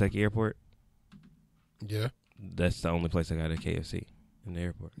in the Kentucky airport. Yeah. That's the only place I got a KFC in the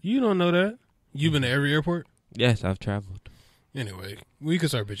airport. You don't know that. You've been to every airport? Yes, I've traveled. Anyway, we could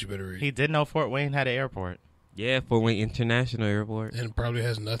start Bitch You Better Read. He did know Fort Wayne had an airport. Yeah, Fort Wayne International Airport. And it probably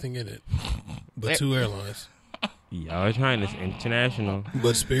has nothing in it but 2 airlines. Y'all are trying this international.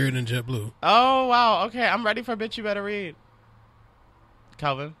 But Spirit and JetBlue. Oh, wow. Okay, I'm ready for Bitch You Better Read.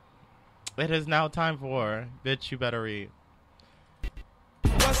 Kelvin, it is now time for Bitch You Better Read.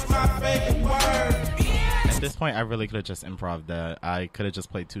 What's my favorite word? At this point, I really could have just improv that. I could have just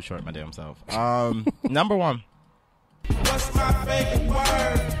played Too Short my damn self. Number 1. What's my favorite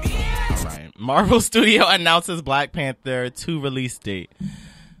word? All right. Marvel Studio announces Black Panther 2 release date.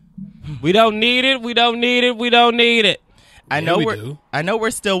 We don't need it. We don't need it. We don't need it. I know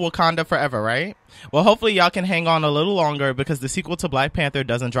we're still Wakanda forever, right? Well, hopefully y'all can hang on a little longer because the sequel to Black Panther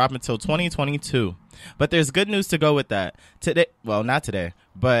doesn't drop until 2022. But there's good news to go with that. Today, well, not today,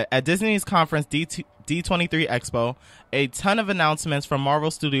 but at Disney's conference D23 Expo, a ton of announcements from Marvel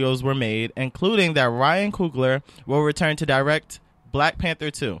Studios were made, including that Ryan Coogler will return to direct Black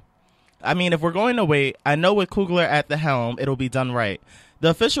Panther 2. I mean, if we're going to wait, I know with Coogler at the helm, it'll be done right. The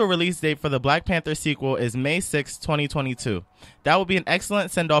official release date for the Black Panther sequel is May 6, 2022. That will be an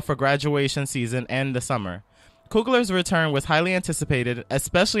excellent send-off for graduation season and the summer. Coogler's return was highly anticipated,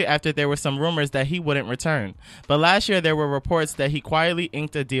 especially after there were some rumors that he wouldn't return. But last year there were reports that he quietly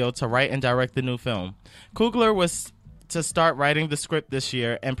inked a deal to write and direct the new film. Coogler was to start writing the script this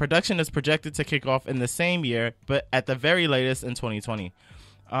year, and production is projected to kick off in the same year, but at the very latest in 2020.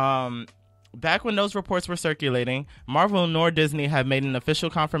 Back when those reports were circulating, Marvel nor Disney had made an official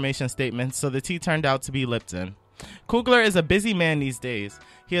confirmation statement, so the tea turned out to be Lipton. Coogler is a busy man these days.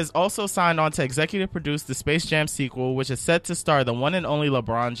 He has also signed on to executive produce the Space Jam sequel, which is set to star the one and only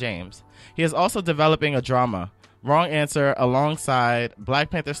LeBron James. He is also developing a drama, Wrong Answer, alongside Black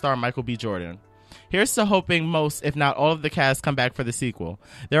Panther star Michael B. Jordan. Here's to hoping most, if not all, of the cast come back for the sequel.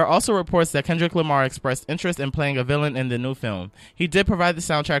 There are also reports that Kendrick Lamar expressed interest in playing a villain in the new film. He did provide the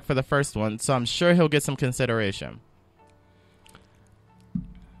soundtrack for the first one, so I'm sure he'll get some consideration.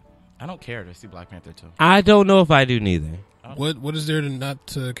 I don't care to see Black Panther 2. I don't know if I do neither. What is there to not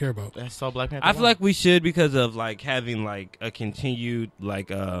to care about? I saw Black Panther I feel 1. like we should because of like having like a continued like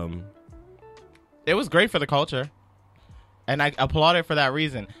It was great for the culture, and I applaud it for that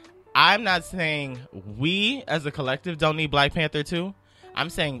reason. I'm not saying we as a collective don't need Black Panther 2. I'm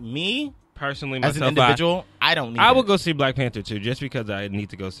saying me personally as myself, an individual, I don't need I it. would go see Black Panther 2 just because I need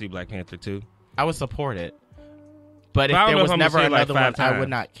to go see Black Panther 2. I would support it. But if I don't there know was if I'm gonna never see it, like, another one, 5 I would times.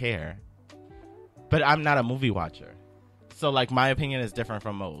 not care. But I'm not a movie watcher. So, like, my opinion is different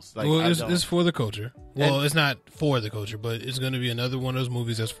from most. Like, Well, I it's don't- for the culture. Well, it's not for the culture, but it's going to be another one of those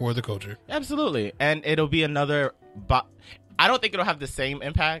movies that's for the culture. Absolutely. And it'll be another... I don't think it'll have the same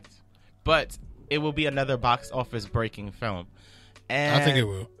impact, but it will be another box office breaking film. And I think it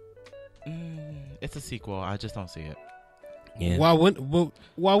will. It's a sequel. I just don't see it. Yeah. Why wouldn't Hold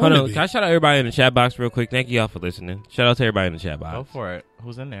it on, be? can I shout out everybody in the chat box real quick? Thank you all for listening. Shout out to everybody in the chat Go box. for it.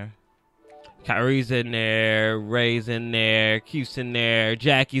 Who's in there? Kyrie's in there, Ray's in there, Q's in there,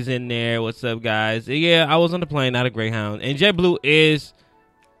 Jackie's in there. What's up, guys? Yeah, I was on the plane, not a Greyhound. And JetBlue is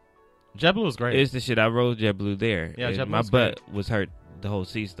great. the shit. I rode JetBlue there. Yeah, And JetBlue's my butt was hurt the whole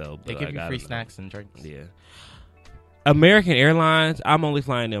seats though. They but give I you got free it. snacks and drinks. Yeah. American Airlines, I'm only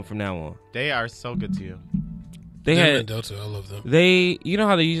flying them from now on. They are so good to you. They Them had and Delta, I love them. you know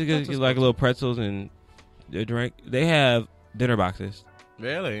how they usually get like little pretzels and a drink. They have dinner boxes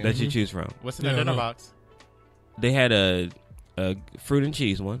Really? that you choose from. What's in Yeah, the I dinner know. box? They had a fruit and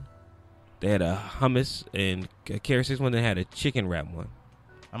cheese one. They had a hummus and a carrot sticks one. They had a chicken wrap one.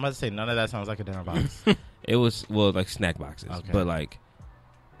 I'm about to say none of that sounds like a dinner box. It was like snack boxes, Okay. but like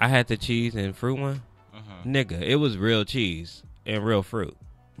I had the cheese and fruit one. Nigga, it was real cheese and real fruit.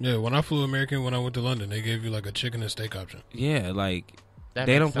 Yeah, when I flew American, when I went to London, they gave you like a chicken and steak option. Yeah, like That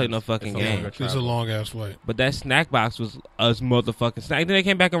they makes don't play sense. no fucking It's a game. longer It's a travel. long ass flight. But that snack box was us motherfucking snack. Then they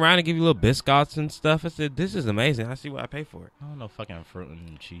came back around and give you little biscuits and stuff. I said, this is amazing. I see what I pay for it. I don't know fucking fruit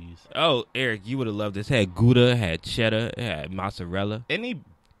and cheese. Oh, Eric, you would have loved this. It had Gouda, had cheddar, it had mozzarella.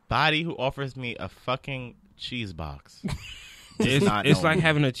 Anybody who offers me a fucking cheese box. It's not like knowing.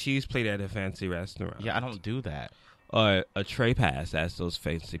 having a cheese plate at a fancy restaurant. Yeah, I don't do that. Or a tray pass, as those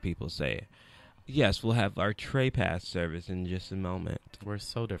fancy people say. Yes, we'll have our tray pass service in just a moment. We're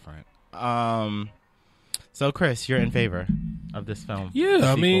so different. So Chris, you're in favor of this film? Yeah,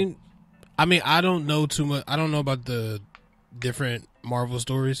 I Sequel. mean, I don't know too much. I don't know about the different Marvel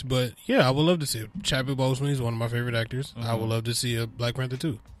stories, but yeah, I would love to see it. Chadwick Boseman is one of my favorite actors. I would love to see a Black Panther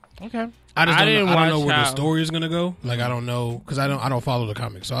too. Okay. I just I don't, didn't know, I don't know watch where the how- story is gonna go. Like I don't know because I don't follow the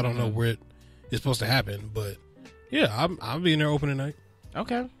comics, so I don't know where it is supposed to happen. But Yeah, I'll be in there opening night.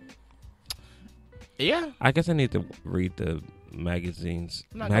 Okay. Yeah. I guess I need to read the magazines.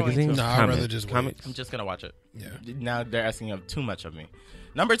 I'm not going Magazines? to. No, I'd Comics. rather just wait. Comics? I'm just going to watch it. Yeah. Now they're asking of too much of me.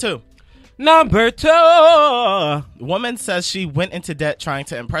 Number 2. Number 2. Woman says she went into debt trying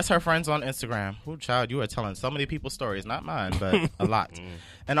to impress her friends on Instagram. Oh, child, you are telling so many people's stories. Not mine, but a lot.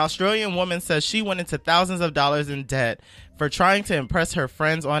 An Australian woman says she went into thousands of dollars in debt for trying to impress her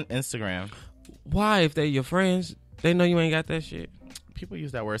friends on Instagram. Why? If they're your friends, they know you ain't got that shit. People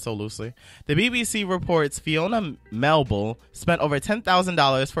use that word so loosely. The BBC reports Fiona Melville spent over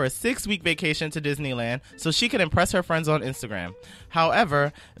 $10,000 for a 6-week vacation to Disneyland so she could impress her friends on Instagram.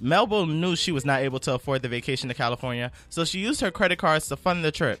 However, Melville knew she was not able to afford the vacation to California, so she used her credit cards to fund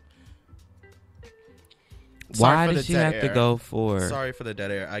the trip. Why did she have to go for... Sorry for the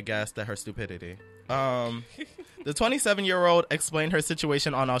dead air. I guessed at her stupidity. The 27-year-old explained her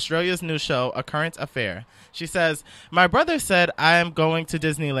situation on Australia's new show, A Current Affair. She says, "My brother said I am going to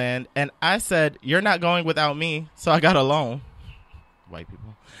Disneyland, and I said, you're not going without me, so I got a loan." White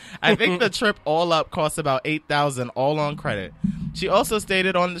people. "I think the trip all up cost about $8,000 all on credit." She also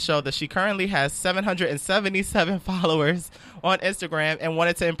stated on the show that she currently has 777 followers on Instagram and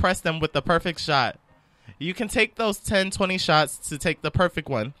wanted to impress them with the perfect shot. You can take those 10, 20 shots to take the perfect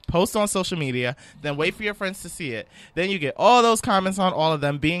one, post on social media, then wait for your friends to see it. Then you get all those comments on all of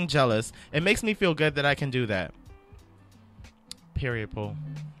them being jealous. It makes me feel good that I can do that. Period, Paul.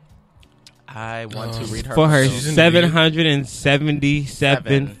 I want to read her. For her She's an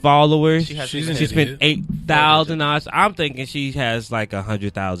 777 followers, She has She's even- an she spent idiot. $8,000. I'm thinking she has like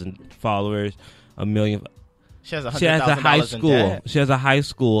 100,000 followers, a million. She has She has a high $100,000 in school. debt. She has a high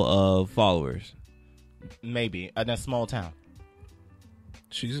school of followers. Maybe in a small town.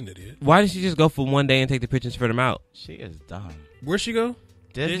 She's an idiot. Why did she just go for one day and take the pictures for them out? She is dumb. Where'd she go?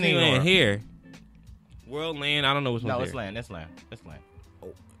 Disney Disneyland World. here. World Land. I don't know what's No, there. it's land. It's land. It's land.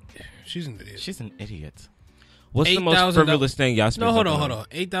 She's an idiot. She's an idiot. What's the most $8,000 frivolous thing y'all spent? No, hold something on.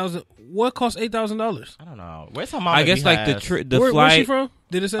 8,000. What cost $8,000? I don't know. Where's her mom? I guess like the Where's flight. she from?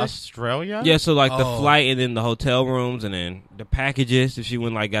 Did it say? Australia? Yeah, so like the Oh. flight and then the hotel rooms and then the packages. If she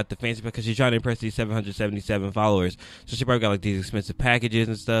went like got the fancy because she's trying to impress these 777 followers, so she probably got like these expensive packages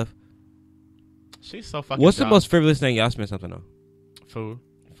and stuff. She's so fucking What's the dumb. most frivolous thing y'all spent something on? Food.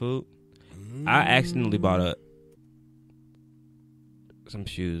 Food. I accidentally bought some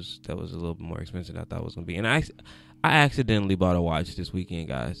shoes that was a little bit more expensive than I thought it was gonna be, and I accidentally bought a watch this weekend,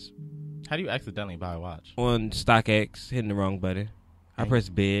 guys. How do you accidentally buy a watch? On StockX, hitting the wrong button. I Dang.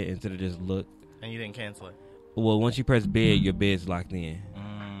 pressed bid instead of just look. And you didn't cancel it? Well, once you press bid, your bid's locked in.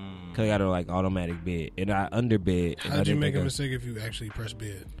 Cause I got a like automatic bid, and I underbid. How'd you make a mistake if you actually press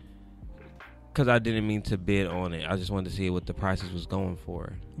bid? Cause I didn't mean to bid on it. I just wanted to see what the prices was going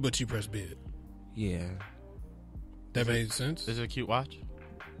for. But you press bid. Yeah, That made sense. Is it a cute watch?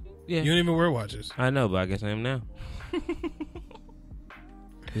 yeah. You don't even wear watches. I know, but I guess I am now.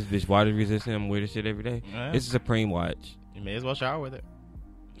 This bitch water resistant. I'm wearing this shit every day. Yeah. It's a Supreme watch. You may as well shower with it.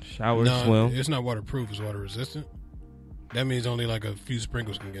 Shower, No, swim. it's not waterproof. It's water resistant. That means only like a few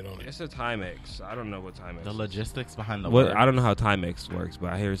sprinkles can get on it. It's a Timex. I don't know what Timex. The is. logistics behind the What word. I don't know how Timex works,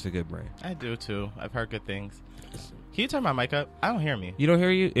 but I hear it's a good brand. I do too. I've heard good things. Can you turn my mic up? I don't hear me. You don't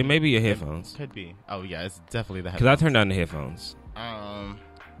hear you? It may be your headphones. Could be. Oh yeah, it's definitely the Cause I headphones. turned down the headphones. I'm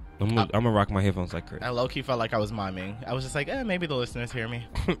gonna rock my headphones like Chris. I low key felt like I was miming. I was just like, maybe the listeners hear me.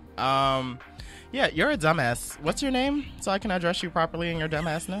 Yeah, you're a dumbass. What's your name so I can address you properly in your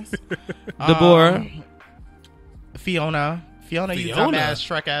dumbassness? Deborah. Fiona, you Fiona? dumbass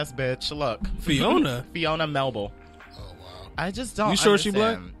Shrek ass bitch. Look, Fiona. Fiona Melville. Oh wow. I just don't. You sure she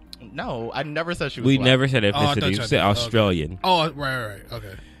understand. No, I never said she was. We black. never said I thought ethnicity. y'all We did. said Okay. Australian. Oh right.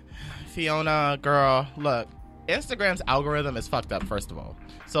 Okay. Fiona, girl, look. Instagram's algorithm is fucked up. First of all,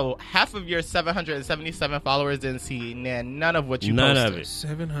 so half of your 777 followers didn't see none of what you None posted. of it.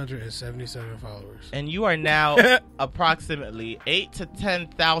 777 followers. And you are now approximately $8,000 to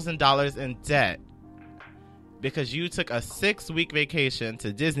 $10,000 in debt because you took a 6-week vacation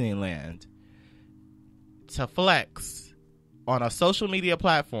to Disneyland to flex on a social media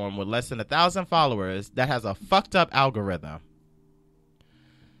platform with less than 1,000 followers that has a fucked up algorithm.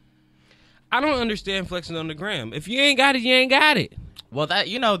 I don't understand flexing on the gram. If you ain't got it, you ain't got it. Well, that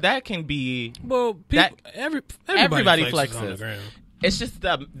that can be. Well, That- everybody everybody flexes on the flexes. gram. It's just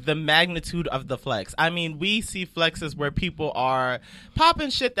the magnitude of the flex. I mean, we see flexes where people are popping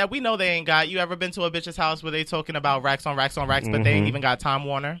shit that we know they ain't got. You ever been to a bitch's house where they talking about racks on racks on racks, but they ain't even got Time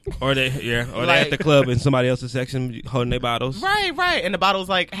Warner? Or they they at Like- the club in somebody else's section holding their bottles. Right. And the bottle's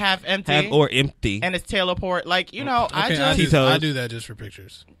like half empty. Have or empty. and it's Taylor Port. Like, you know, Okay, Tito's. I do that just for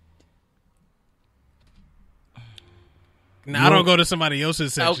pictures. Now, I don't go to somebody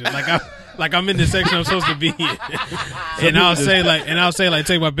else's section. Like I'm in the section I'm supposed to be in. and I'll say like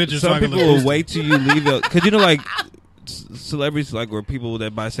take my picture. Some so I can people look will wait till you leave because like celebrities like where people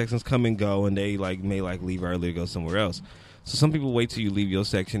that buy sections come and go and they like may like leave early to go somewhere else. So some people wait till you leave your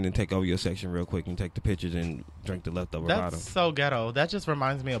section and take over your section real quick and take the pictures and drink the leftover bottom. That's so ghetto. That just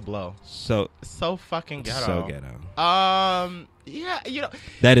reminds me of Blow. So fucking ghetto. So ghetto. Yeah, you know.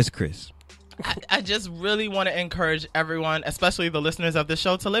 That is Chris. I just really want to encourage everyone, especially the listeners of the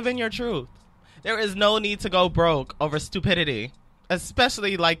show, to live in your truth. There is no need to go broke over stupidity,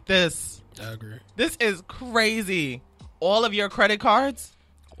 especially like this. I agree. This is crazy. All of your credit cards?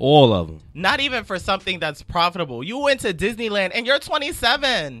 All of them. Not even for something that's profitable. You went to Disneyland and you're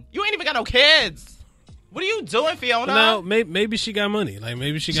 27. You ain't even got no kids. What are you doing, Fiona? No, maybe she got money. Like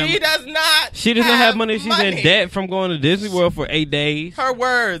maybe she got. She does not. She doesn't have money. She's in debt from going to Disney World for 8 days. Her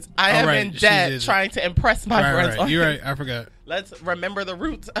words. I am in debt trying to impress my friends. Right. You're right. I forgot. Let's remember the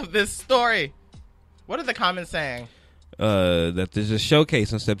roots of this story. What are the comments saying? That there's a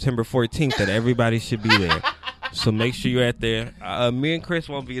showcase on September 14th that everybody should be there. So make sure you're at there. Me and Chris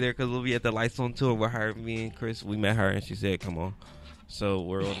won't be there because we'll be at the Lights on tour with her. Me and Chris, we met her and she said, "Come on." So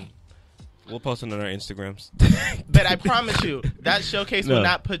we'll post it on our Instagrams. But I promise you, that showcase will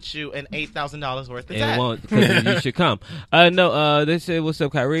not put you in $8,000 worth of debt. It won't, because you should come. They said, "What's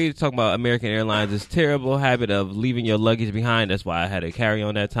up, Kyrie?" Talking about American Airlines. This terrible habit of leaving your luggage behind. That's why I had a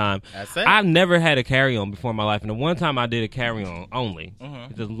carry-on that time. That's it. I've never had a carry-on before in my life. And the one time I did a carry-on only,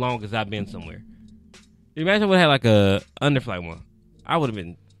 it's as long as I've been somewhere. Imagine if I had like a underflight one. I would have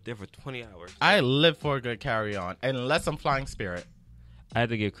been there for 20 hours. I live for a good carry-on, unless I'm flying Spirit. I had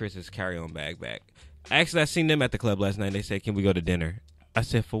to give Chris his carry-on bag back. Actually, I seen them at the club last night. They said, "Can we go to dinner?" I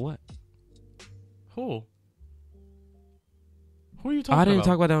said, "For what?" Who are you talking about? I didn't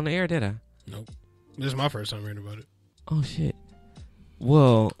talk about that on the air, did I? Nope. This is my first time reading about it. Oh, shit.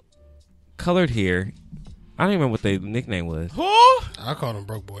 Well, Colored Hair, I don't even remember what their nickname was. Who? I called him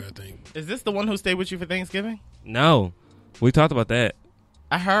Broke Boy, I think. Is this the one who stayed with you for Thanksgiving? No. We talked about that.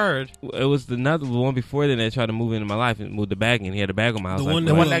 I heard. It was the one before then that tried to move into my life and move the bag in. He had a bag on my house. The one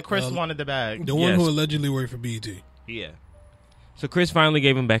that Chris wanted the bag. The one who allegedly worked for BET. Yeah. So Chris finally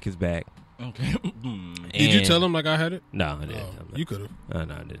gave him back his bag. Okay. Did you tell him like I had it? No, I didn't tell him that. You could have.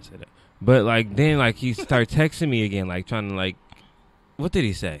 No, I didn't say that. But like then like he started texting me again, like trying to like, what did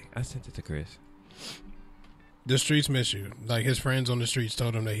he say? I sent it to Chris. The streets miss you. Like his friends on the streets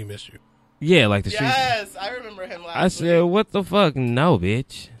told him that he missed you. Yeah, like the streets. Yes, I remember him last I said, "What the fuck? No,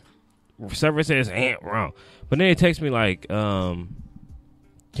 bitch." Server says ain't wrong. But then he texted me like, "Can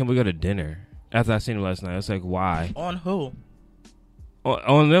we go to dinner?" After I seen him last night, I was like, "Why?" On who?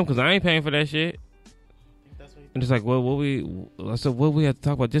 On them, because I ain't paying for that shit. And it's like, well, I said, what we have to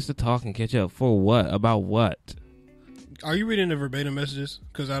talk about? Just to talk and catch up. For what? About what? Are you reading the verbatim messages?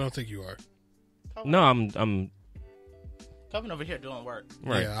 Because I don't think you are. No, I'm Kelvin over here doing work.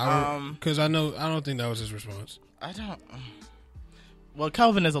 right. Yeah, because I don't think that was his response. I don't. Well,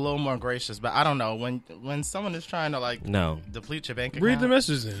 Kelvin is a little more gracious, but I don't know when someone is trying to like deplete your bank account. Read the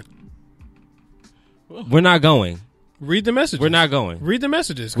messages then. We're not going. Read the messages. We're not going. Read the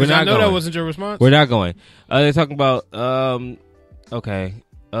messages. Because I know that wasn't your response. We're not going. They're talking about okay.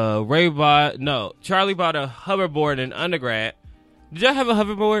 Charlie bought a hoverboard in undergrad. Did y'all have a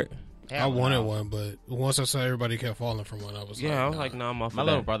hoverboard? I wanted one, but once I saw everybody kept falling from one, I was like, no, I'm off. My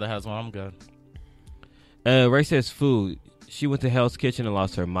little brother has one. I'm good. Ray says food. She went to Hell's Kitchen and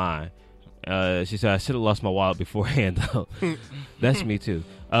lost her mind. She said, "I should have lost my wallet beforehand, though." That's me, too.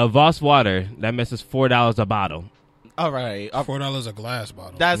 Voss water, that messes $4 a bottle. All right. $4 a glass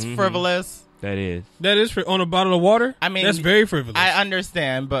bottle. That's frivolous. That is. That is on a bottle of water? I mean, that's very frivolous. I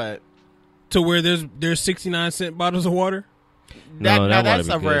understand, but... To where there's 69-cent bottles of water? That's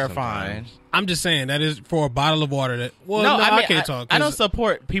a rare find. I'm just saying, that is for a bottle of water that... Well, no, I can't talk. I don't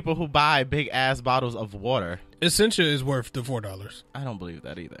support people who buy big-ass bottles of water. Essentia is worth the $4. I don't believe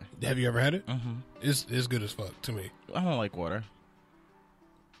that either. Have you ever had it? Mm-hmm. It's good as fuck to me. I don't like water.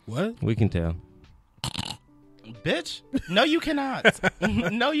 What? We can tell. Bitch. No, you cannot.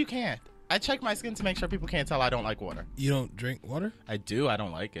 No, you can't. I check my skin to make sure people can't tell I don't like water. You don't drink water? I do. I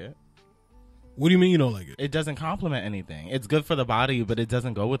don't like it. What do you mean you don't like it? It doesn't complement anything. It's good for the body, but it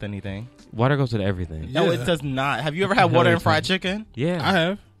doesn't go with anything. Water goes with everything. Yeah. No, it does not. Have you ever had water and fried chicken? Yeah. I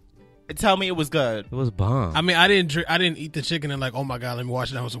have. Tell me it was good. It was bomb. I mean, I didn't eat the chicken and like, oh my god, let me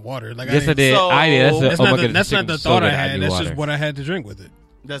wash it down with some water. Like, yes, I did. So, I did. That's not the thought I had. That's just what I had to drink with it.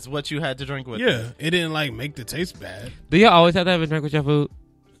 That's what you had to drink with. Yeah, it didn't like make the taste bad. Do you always have to have a drink with your food?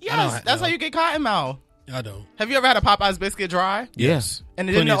 Yes, that's how you get cotton mouth. I don't. Have you ever had a Popeyes biscuit dry? Yes. And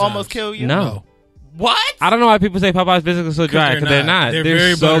it didn't almost kill you? No. What? I don't know why people say Popeye's biscuits are so dry because they're not. They're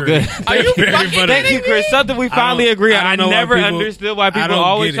very so buttery. good. Are you Very fucking buttery. Thank you, Chris. Something we finally agree on. I I don't know why never people- understood why I people don't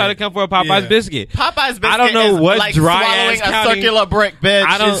always get try it. to come for a Popeye's Yeah. biscuit. Popeye's biscuit I don't know is what like dry swallowing ass a county- circular brick, bitch.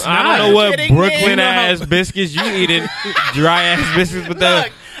 I don't know Are what you kidding me? Brooklyn ass biscuits you eating. Dry ass biscuits, but the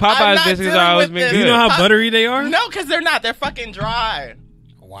Look, I'm Popeye's not biscuits dealing are always with been this. good. You know how buttery they are? No, because they're not. They're fucking dry.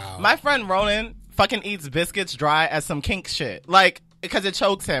 Wow. My friend Ronan fucking eats biscuits dry as some kink shit. Like, because it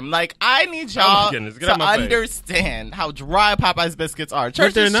chokes him. Like, I need y'all goodness, get to out my face. understand how dry Popeye's biscuits are.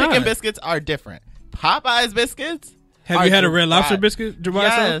 they're Church's not. chicken biscuits are different. Popeye's biscuits Have are you had a Red dry. Lobster biscuit? By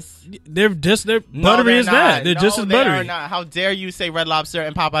Yes. itself? They're No, buttery they're as not. that. They're No, just as they buttery. are not. How dare you say Red Lobster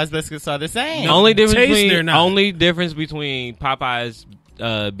and Popeye's biscuits are the same? No. Only difference Taste, they're between not. only difference between Popeye's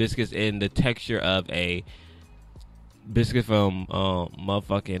biscuits and the texture of a biscuit from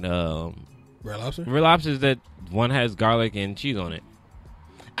motherfucking Red Lobster? Red Lobster is that one has garlic and cheese on it.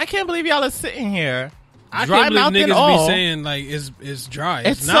 I can't believe y'all are sitting here. I dry can't believe mouthed and niggas all. be saying like it's dry.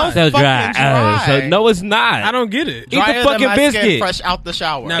 It's It's, so not. So fucking dry. dry. So no, it's not. I don't get it. Eat the Drier than fucking my skin biscuit. fresh out the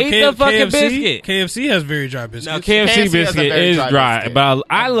shower. Now, Eat the fucking KFC, biscuit. KFC has very dry biscuits. No, KFC KFC has a biscuit very is dry dry, biscuit. but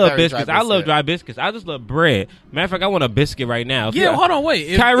I A love very dry biscuits. I love biscuit. dry biscuits. I just love bread. Matter of fact, I want a biscuit right now. If Yeah, you- hold on, wait.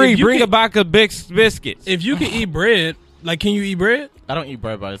 If, Kyrie, if you bring can, a box of biscuits. If you can eat bread, like, can you eat bread? I don't eat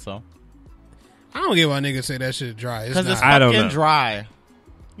bread by itself. I don't get why niggas say that shit dry. It's Because it's not. I don't fucking know. dry.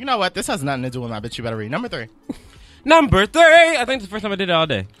 You know what? This has nothing to do with my bitch. You better read. Number 3. Number 3. I think it's the first time I did it all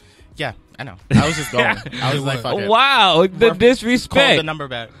day. Yeah, I know. I was just going. I was like, fuck it. Wow, the Worth- Call the disrespect. number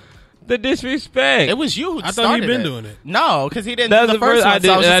back. The disrespect. It was you who I started thought you'd been it. doing it. No, because he didn't That do was the first I one. did,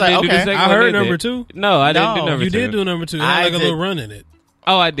 So I was just I like, didn't do the okay. second I one heard either. number 2. No, I didn't do No, number You 2. did do number 2. It I had like a little did. run in it.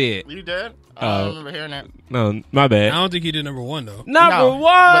 Oh, I did. You did? I Oh. don't remember hearing that. No, my I bad. don't think he did number 1 though. Number No,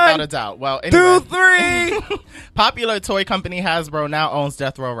 without a 1, doubt. Well, 2, anyway. 3. Popular toy company Hasbro now owns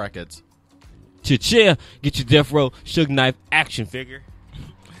Death Row Records. Chill. Get your Death Row Suge Knife action figure.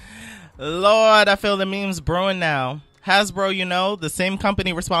 Lord, I feel the memes brewing now. Hasbro, you know, the same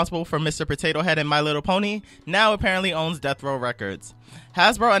company responsible for Mr. Potato Head and My Little Pony, now apparently owns Death Row Records.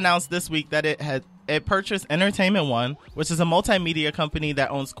 Hasbro announced this week that it purchased Entertainment One, which is a multimedia company that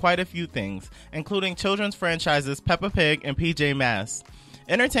owns quite a few things, including children's franchises Peppa Pig and PJ Masks.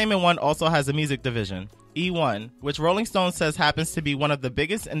 Entertainment One also has a music division, E1, which Rolling Stone says happens to be one of the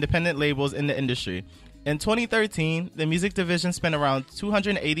biggest independent labels in the industry. In 2013, the music division spent around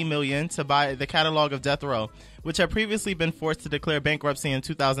 $280 million to buy the catalog of Death Row, which had previously been forced to declare bankruptcy in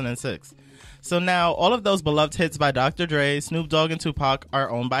 2006. So now, all of those beloved hits by Dr. Dre, Snoop Dogg, and Tupac are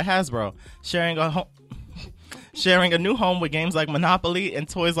owned by Hasbro, sharing a new home with games like Monopoly and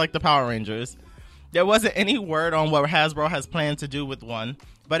toys like the Power Rangers. There wasn't any word on what Hasbro has planned to do with One,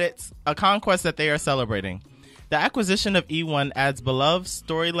 but it's a conquest that they are celebrating. The acquisition of E1 adds beloved,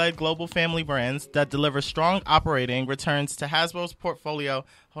 story-led global family brands that deliver strong operating returns to Hasbro's portfolio.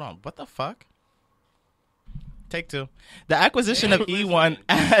 Hold on, what the fuck? Take 2. The acquisition of E1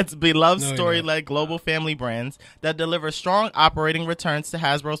 adds beloved, story-led global family brands that deliver strong operating returns to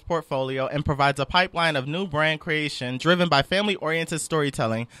Hasbro's portfolio and provides a pipeline of new brand creation driven by family-oriented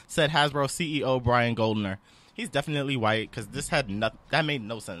storytelling, said Hasbro CEO Brian Goldner. He's definitely white because that made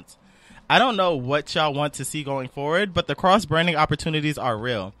no sense. I don't know what y'all want to see going forward, but the cross-branding opportunities are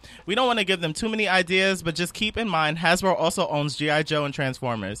real. We don't want to give them too many ideas, but just keep in mind Hasbro also owns G.I. Joe and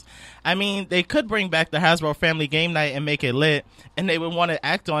Transformers. I mean, they could bring back the Hasbro Family Game Night and make it lit, and they would want to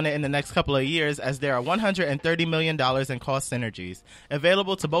act on it in the next couple of years as there are $130 million in cost synergies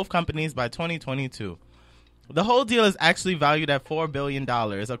available to both companies by 2022. The whole deal is actually valued at $4 billion,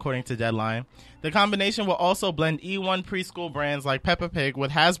 according to Deadline. The combination will also blend E1 preschool brands like Peppa Pig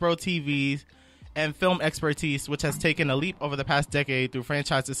with Hasbro TVs and film expertise, which has taken a leap over the past decade through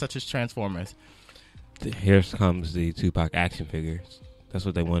franchises such as Transformers. Here comes the Tupac action figures. That's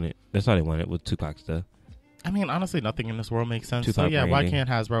what they wanted. That's all they wanted with Tupac stuff. I mean, honestly, nothing in this world makes sense. Tupac So yeah, why branding. can't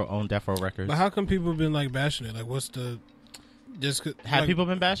Hasbro own Death Row Records? But how come people been like bashing it? Like, what's the Have like, people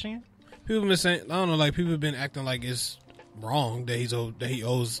been bashing it? People been saying, I don't know, like people have been acting like it's wrong that he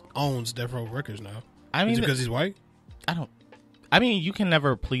owns Death Row Records now. I mean, because he's white. I mean, you can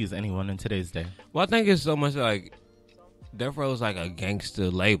never please anyone in today's day. Well, I think it's so much like Death Row is like a gangster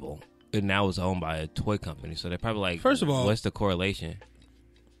label, and now it's owned by a toy company. So they're probably like, First of all, what's the correlation?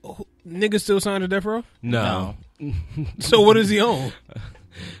 Niggas still signed to Death Row. No. So what does he own?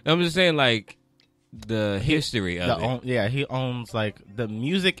 I'm just saying, like the history of it. He owns like the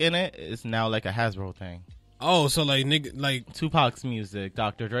music in it is now like a Hasbro thing. Oh, so like nigga, like Tupac's music,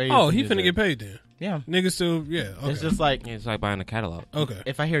 Dr. Dre's he music. finna get paid then. Yeah. Niggas still, yeah. Okay. It's just like, Yeah, it's like buying a catalog. okay.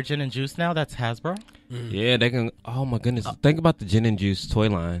 if I hear Gin and Juice now, that's Hasbro. Yeah, they can. Oh my goodness! Think about the gin and juice toy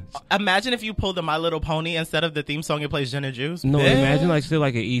lines. Imagine if you pulled the My Little Pony instead of the theme song, it plays Gin and Juice. No, Bitch. imagine like still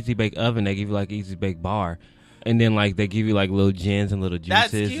like an easy bake oven. They give you like easy bake bar, and then like they give you like little gins and little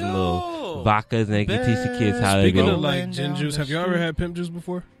That's juices cute. and little vodkas, and they can teach the kids how to Speaking go. of like Rolling gin down juice, the have y'all ever had pimp juice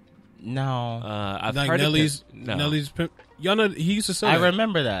before? No. I've Like heard of Nelly's, it. No. Nelly's pimp. Y'all know he used to sell I that.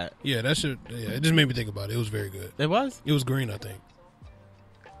 remember that. Yeah, that shit. Yeah, it just made me think about it. It was very good. It was? It was green, I think.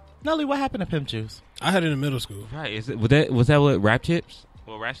 Nelly, what happened to Pimp Juice? I had it in middle school. Right? Is it was that what Rap Chips?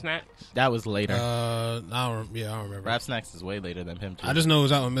 Well, Rap Snacks. That was later. I don't remember. Rap Snacks is way later than Pimp Juice. I just know it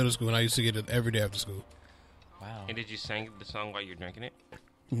was out in middle school, and I used to get it every day after school. Wow. And did you sing the song while you're drinking it?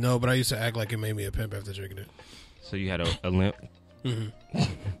 No, but I used to act like it made me a pimp after drinking it. So you had a limp.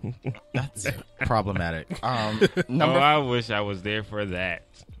 That's problematic. No, I wish I was there for that.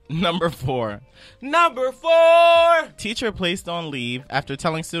 Number 4. Number 4. Teacher placed on leave after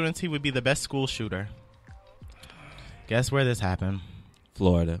telling students he would be the best school shooter. Guess where this happened?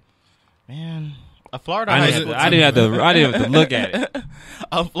 Florida. Man, a Florida I high didn't, school have, I didn't have to look at it.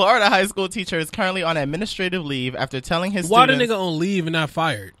 A Florida high school teacher is currently on administrative leave after telling his Why the students... nigga on leave and not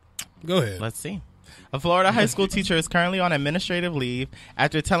fired? Go ahead. Let's see. A Florida high school teacher is currently on administrative leave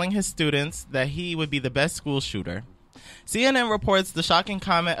after telling his students that he would be the best school shooter. CNN reports the shocking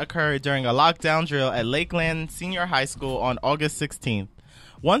comment occurred during a lockdown drill at Lakeland Senior High School on August 16th.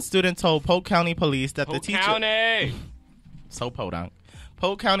 One student told Polk County Police that the teacher... County. So podunk.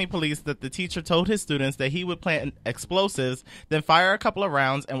 Polk County Police that the teacher told his students that he would plant explosives, then fire a couple of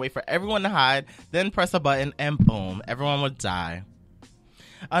rounds and wait for everyone to hide, then press a button and boom, everyone would die.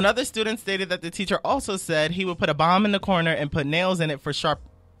 Another student stated that the teacher also said he would put a bomb in the corner and put nails in it for sharp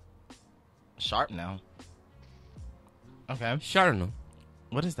now. Okay. Sharpened.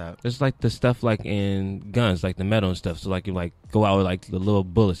 What is that? It's like the stuff like in guns, like the metal and stuff. So like you like go out with like the little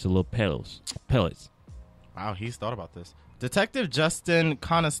bullets, the little pellets. Wow, he's thought about this. Detective Justin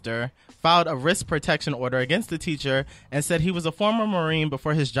Conister filed a risk protection order against the teacher and said he was a former Marine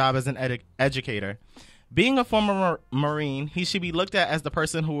before his job as an educator. Being a former Marine, he should be looked at as the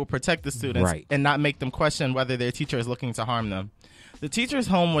person who will protect the students Right. and not make them question whether their teacher is looking to harm them. The teacher's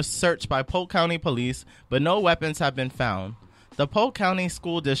home was searched by Polk County Police, but no weapons have been found. The Polk County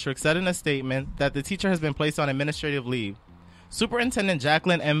School District said in a statement that the teacher has been placed on administrative leave. Superintendent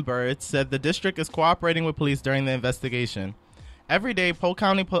Jacqueline M. Bird said the district is cooperating with police during the investigation. Every day, Polk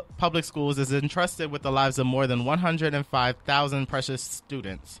County Public Schools is entrusted with the lives of more than 105,000 precious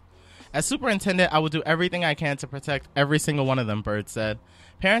students. As superintendent, I will do everything I can to protect every single one of them, Bird said.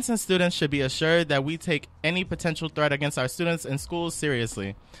 Parents and students should be assured that we take any potential threat against our students and schools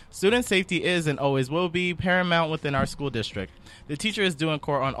seriously. Student safety is and always will be paramount within our school district. The teacher is due in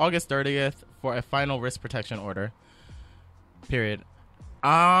court on August 30th for a final risk protection order. Period.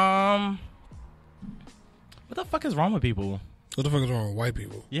 What the fuck is wrong with people? What the fuck is wrong with white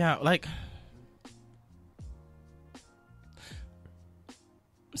people? Yeah, like...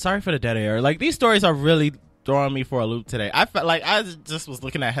 Sorry for the dead air. Like, these stories are really throwing me for a loop today. I felt like I just was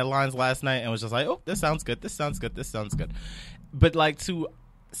looking at headlines last night and was just like, oh, this sounds good. This sounds good. This sounds good. But, like, to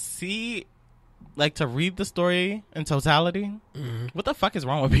see... Like, to read the story in totality, what the fuck is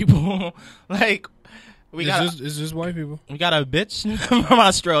wrong with people? Like... It's just white people. We got a bitch from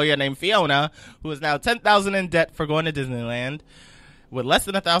Australia named Fiona who is now $10,000 in debt for going to Disneyland with less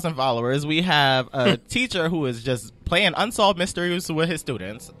than 1,000 followers. We have a teacher who is just playing unsolved mysteries with his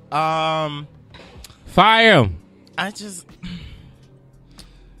students. Fire him. I just,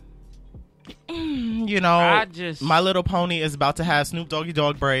 you know, My Little Pony is about to have Snoop Doggy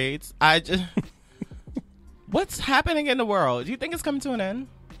Dogg braids. What's happening in the world? Do you think it's coming to an end?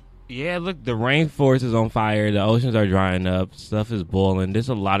 Yeah, look, the rainforest is on fire. The oceans are drying up. Stuff is boiling. There's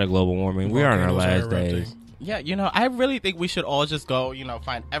a lot of global warming. We are in our last days. Yeah, you know, I really think we should all just go, you know,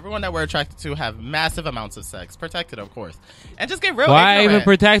 find everyone that we're attracted to, have massive amounts of sex. Protected, of course. And just get real Why ignorant. even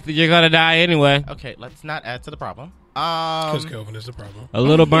protected? You're going to die anyway. Okay, let's not add to the problem. Because Kelvin is the problem. A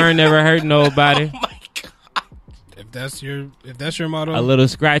little burn never hurt nobody. Oh, my God. If that's your motto. A little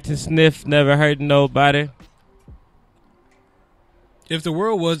scratch and sniff never hurt nobody. If the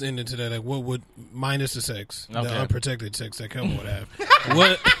world was ending today, like what would, minus the sex, the unprotected sex that Kelvin would have,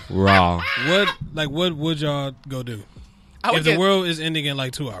 what would y'all go do? If the world is ending in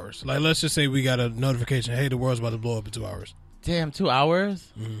like 2 hours, like let's just say we got a notification, hey, the world's about to blow up in 2 hours. Damn, 2 hours?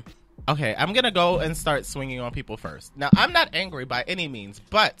 Mm-hmm. Okay, I'm going to go and start swinging on people first. Now, I'm not angry by any means,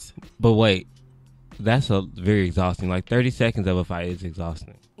 but wait. that's a very exhausting. Like 30 seconds of a fight is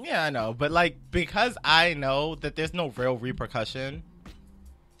exhausting. Yeah, I know. But, like, because I know that there's no real repercussion,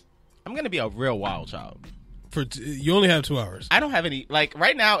 I'm going to be a real wild child. You only have 2 hours. I don't have any, like,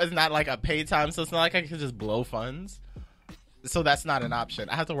 right now it's not like a paid time, so it's not like I can just blow funds. So that's not an option.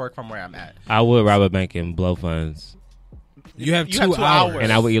 I have to work from where I'm at. I would rob a bank and blow funds. You have 2 hours.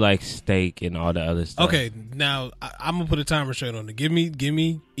 And I would eat like steak and all the other stuff. Okay, now I'm gonna put a timer straight on it. Give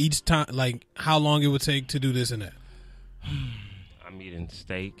me each time, like how long it would take to do this and that. I'm eating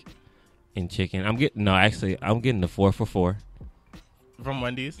steak and chicken. I'm getting the 4 for 4. From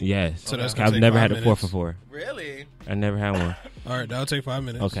Wendy's? Yes. So that's gonna I've take never 5 had a 4 minutes. for 4. Really? I never had one. All right, that'll take 5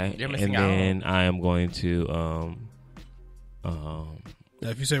 minutes. Okay. You're missing and out. then I am going to Now,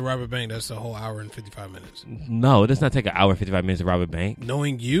 if you say rob a bank, that's a whole hour and 55 minutes. no, it does not take an hour and 55 minutes to rob a bank.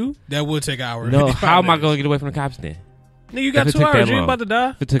 Knowing you, that would take an hour. And No, 55 how am I minutes. going to get away from the cops then? Nigga, you got If it 2 took that hours. You ain't long. about to die.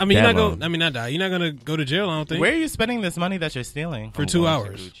 If it took I mean, you're that not long. going. I mean, not die. You're not gonna go to jail. I don't think. Where are you spending this money that you're stealing? For I'm 2 going to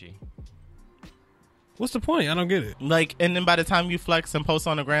hours. Gucci. What's the point? I don't get it. Like, and then by the time you flex and post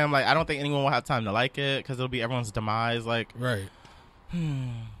on the gram, like, I don't think anyone will have time to like it because it'll be everyone's demise. Like, Right.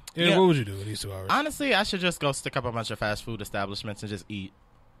 Yeah. What would you do in these 2 hours? honestly, I should just go stick up a bunch of fast food establishments and just eat.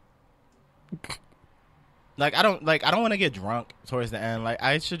 Like, I don't want to get drunk towards the end. Like,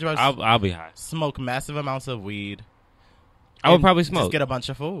 I should just I'll be high. smoke massive amounts of weed. I would and probably Just smoke. get a bunch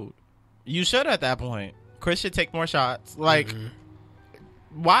of food. You should at that point. Chris should take more shots. Like,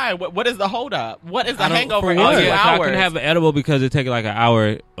 why? What is the hold up? What is the I don't- hangover for in what? 2 yeah, so I hours? can have an edible because it takes like an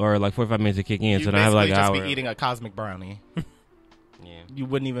hour or like 45 minutes to kick in. You So then I have like basically an just hour. be eating a cosmic brownie. Yeah. You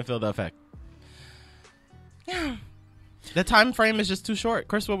wouldn't even feel the effect. Yeah. The time frame is just too short.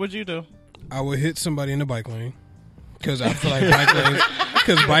 Chris, what would you do? I would hit somebody in the bike lane because I feel like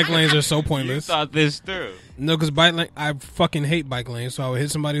bike lanes are so You pointless. thought this through. No, because bike lane, I fucking hate bike lanes. So I would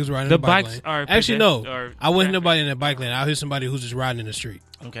hit somebody who's riding The the bike bikes lane. are Actually, pedest- no, are I wouldn't hit traffic. nobody in the bike lane. I'll hit somebody who's just riding in the street.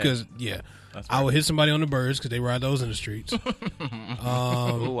 Okay. Because That's I would hit somebody on the birds because they ride those in the streets.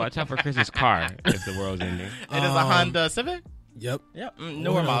 Ooh, watch out for Chris's car if the world's ending. It is a Honda Civic? Yep. Yep.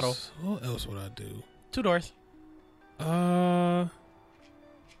 Newer model. What else would I do? 2 doors.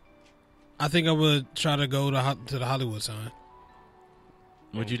 I think I would try to go to the Hollywood sign.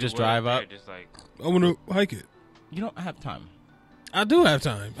 Would you just drive up? Just like, I want to hike it. You don't have time. I do have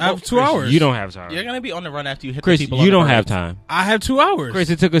time. I Well, have 2 Chris, hours. You don't have time. You're going to be on the run after you hit Chris, the people you on the don't have birds. time. I have 2 hours. Chris,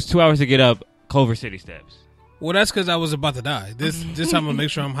 it took us 2 hours to get up Culver City steps. Well, that's because I was about to die. This time I'm gonna make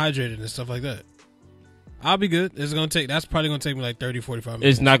sure I'm hydrated and stuff like that. I'll be good. That's probably gonna take me like 30, 45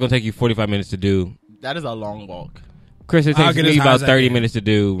 minutes. It's not going to take you 45 minutes to do. That is a long walk. Chris, it I'll takes get me as high about as I 30 can. minutes to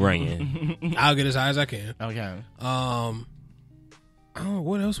do running. I'll get as high as I can. Okay. I don't know,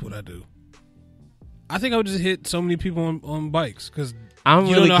 what else would I do? I think I would just hit so many people on bikes because I'm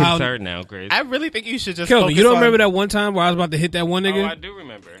You really don't know how- concerned now, Chris. I really think you should just Kelvin, focus you don't on- remember that one time where I was about to hit that one nigga? Oh, I do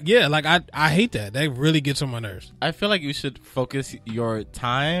remember. Yeah, like I hate that. That really gets on my nerves. I feel like you should focus your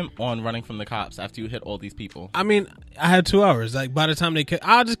time on running from the cops after you hit all these people. I mean, I had 2 hours. Like by the time they catch,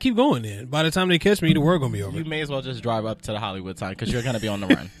 I'll just keep going. Then by the time they catch me, the work gonna be over. You may as well just drive up to the Hollywood sign because you're going to be on the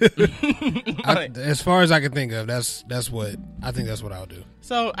run. As far as I can think of, that's what I think. That's what I'll do.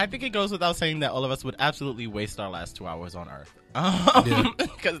 So I think it goes without saying that all of us would absolutely waste our last 2 hours on Earth.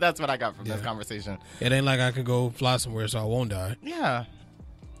 Because that's what I got from this Yeah. conversation. It ain't like I can go fly somewhere so I won't die. Yeah.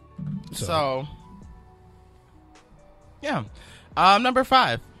 So, So, yeah. Number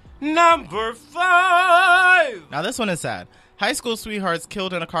 5. Number 5. Now this one is sad. High school sweethearts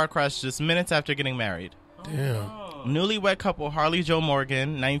killed in a car crash just minutes after getting married. damn. Newlywed couple Harley Jo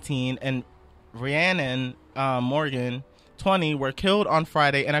Morgan, 19, and Rhiannon Morgan, 20, were killed on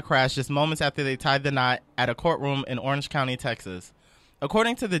Friday in a crash just moments after they tied the knot at a courtroom in Orange County, Texas.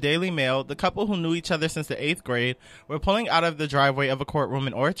 According to the Daily Mail, the couple, who knew each other since the 8th grade, were pulling out of the driveway of a courtroom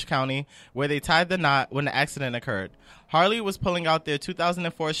in Orange County where they tied the knot when the accident occurred. Harley was pulling out their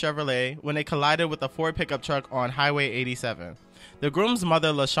 2004 Chevrolet when they collided with a Ford pickup truck on Highway 87. The groom's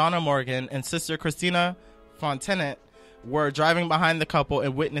mother, LaShawna Morgan, and sister Christina Fontenot were driving behind the couple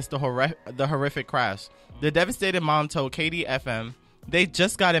and witnessed the horrific crash. The devastated mom told KDFM they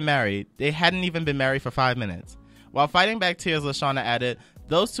just gotten married. They hadn't even been married for 5 minutes. While fighting back tears, LaShawna added,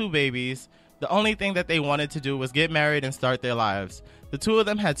 "Those two babies, the only thing that they wanted to do was get married and start their lives. The two of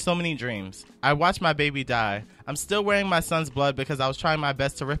them had so many dreams. I watched my baby die. I'm still wearing my son's blood because I was trying my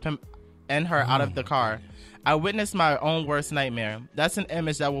best to rip him and her out of the car. I witnessed my own worst nightmare. That's an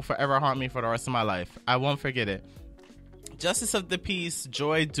image that will forever haunt me for the rest of my life. I won't forget it." Justice of the Peace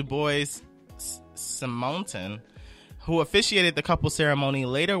Joy DuBois Simonton, who officiated the couple ceremony,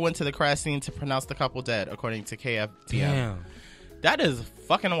 later went to the crash scene to pronounce the couple dead, according to KFDM. Damn. That is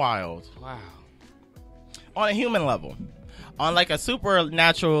fucking wild. Wow. on a human level. On like a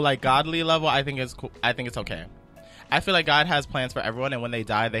supernatural, like godly level, I think it's cool. I think it's okay. I feel like God has plans for everyone, and when they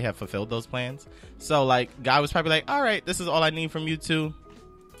die, they have fulfilled those plans. So like God was probably like, all right, this is all I need from you two.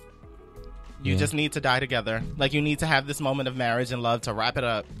 You just need to die together. Like you need to have this moment of marriage and love to wrap it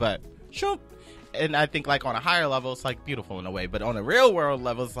up. But shoot. And I think like on a higher level, it's like beautiful in a way. But on a real world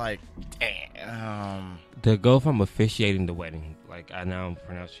level, it's like, damn. To go from officiating the wedding, like I now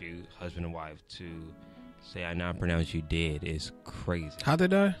pronounce you husband and wife, to say I now pronounce you dead is crazy. How'd they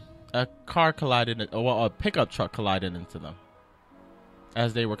die? A car collided, well, a pickup truck collided into them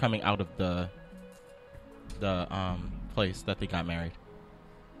as they were coming out of the place that they got married.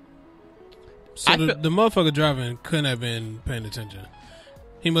 So the motherfucker driving couldn't have been paying attention.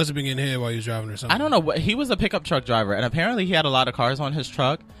 He must have been getting hit while he was driving or something. I don't know. He was a pickup truck driver, and apparently he had a lot of cars on his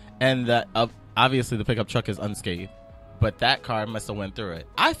truck, and that obviously the pickup truck is unscathed, but that car must have went through it.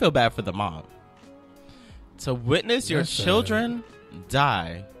 I feel bad for the mom. To witness your children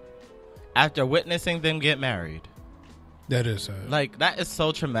die after witnessing them get married. That is sad. Like, that is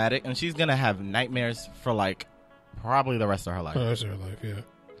so traumatic, and she's going to have nightmares for, like, probably the rest of her life. For the rest of her life, yeah.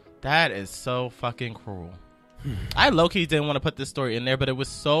 That is so fucking cruel. I low-key didn't want to put this story in there, but it was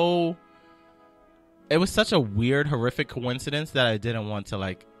such a weird, horrific coincidence that I didn't want to,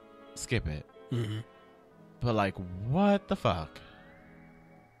 like, skip it. Mm-hmm. But, like, what the fuck?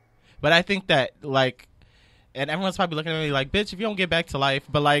 But I think that, like, and everyone's probably looking at me like, bitch, if you don't get back to life.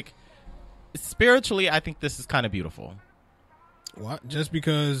 But, like, spiritually, I think this is kind of beautiful. What? Just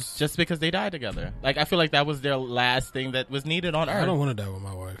because they died together. Like, I feel like that was their last thing that was needed on Earth. I don't want to die with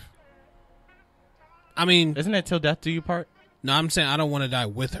my wife. I mean, isn't it till death do you part? No, I'm saying I don't want to die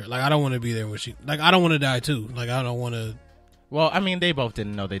with her. Like, I don't want to be there when she. Like, I don't want to die too. Like, I don't want to. Well, I mean, they both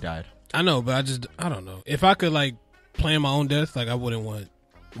didn't know they died. I know, but I don't know. If I could like plan my own death, like I wouldn't want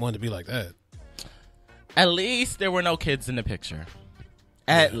it to be like that. At least there were no kids in the picture.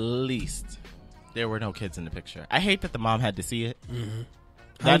 At least there were no kids in the picture. I hate that the mom had to see it.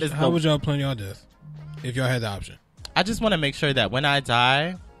 Mm-hmm. How would y'all plan your death if y'all had the option? I just want to make sure that when I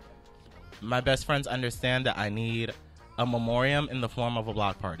die, my best friends understand that I need a memoriam in the form of a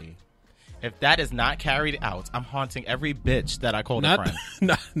block party. If that is not carried out, I'm haunting every bitch that I called a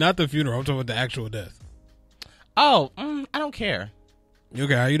friend. Not the funeral. I'm talking about the actual death. Oh, I don't care. You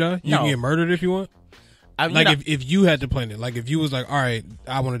okay? How you die? You can get murdered if you want. Like if you had to plan it, like if you was like, all right,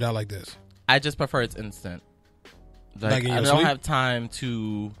 I want to die like this. I just prefer it's instant. Like I don't have time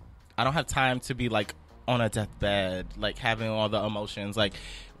to be like on a deathbed, like having all the emotions. Like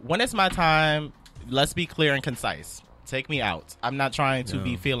when it's my time, let's be clear and concise. Take me out. I'm not trying to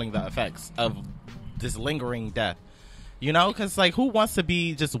be feeling the effects of this lingering death. You know, because like who wants to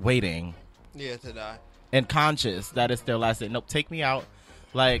be just waiting? Yeah, to die. And conscious that it's their last day. Nope, take me out.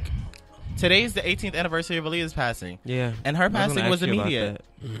 Like today's the 18th anniversary of Aaliyah's passing. Yeah. And her passing was immediate.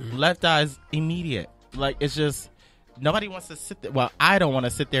 Mm-hmm. Left eye's immediate. Like it's just nobody wants to sit there. Well, I don't want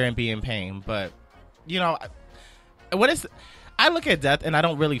to sit there and be in pain, but you know, I look at death and I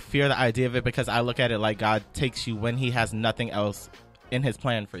don't really fear the idea of it because I look at it like God takes you when he has nothing else in his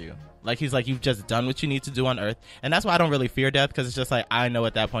plan for you. Like he's like, you've just done what you need to do on earth. And that's why I don't really fear death, because it's just like, I know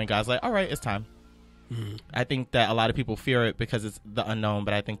at that point God's like, all right, it's time. Mm-hmm. I think that a lot of people fear it because it's the unknown,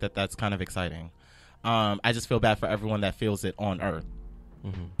 but I think that that's kind of exciting. I just feel bad for everyone that feels it on earth.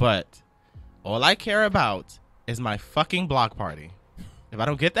 Mm-hmm. But all I care about is my fucking block party. If I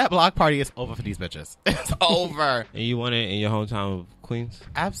don't get that block party, it's over for these bitches. It's over. And you want it in your hometown of Queens?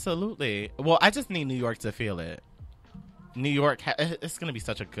 Absolutely. Well, I just need New York to feel it. New York, it's going to be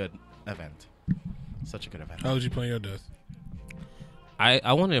such a good event. Such a good event. How would you plan your death?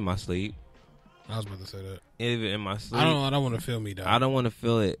 I want it in my sleep. I was about to say that. Even in my sleep. I don't want to feel me die. I don't want to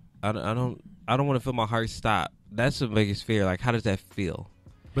feel it. I don't want to feel my heart stop. That's what makes us fear. Like, how does that feel?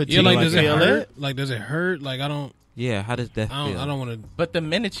 But yeah, like, does it hurt? Like, does it hurt? Like, I don't. Yeah, how does death feel? I don't want to. But the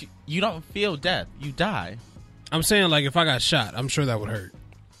minute you don't feel death, you die. I'm saying, like, if I got shot, I'm sure that would hurt.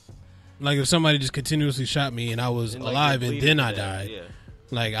 Like, if somebody just continuously shot me and I was alive and then I died,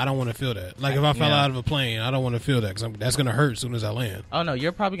 like, I don't want to feel that. Like, if I fell out of a plane, I don't want to feel that because that's going to hurt as soon as I land. Oh, no,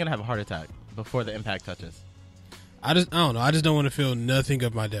 you're probably going to have a heart attack before the impact touches. I don't know. I just don't want to feel nothing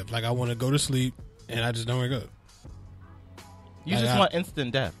of my death. Like, I want to go to sleep and I just don't wake up. You just want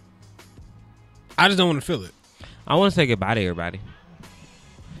instant death. I just don't want to feel it. I want to say goodbye to everybody.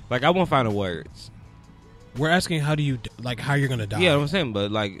 Like, I won't find the words. We're asking how you're going to die. Yeah, I'm saying,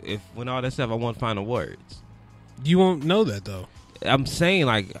 but like, if when all that stuff, I won't find the words. You won't know that, though. I'm saying,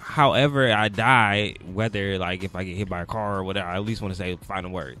 like, however I die, whether, like, if I get hit by a car or whatever, I at least want to say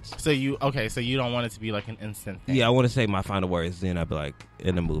final words. So you don't want it to be like an instant thing. Yeah, I want to say my final words, then I'd be like,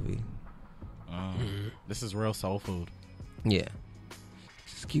 in the movie. This is real soul food. Yeah.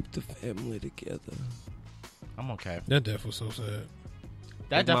 Just keep the family together. I'm okay. That death was so sad.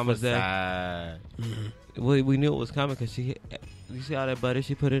 That death Mama's was dead. sad. We knew it was coming because you see all that butter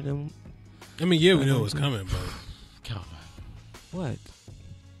she put in them? I mean, yeah, we knew it was coming, but Kelvin. What?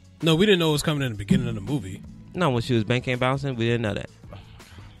 no, we didn't know it was coming in the beginning of the movie. No, when she was banking and bouncing, we didn't know that.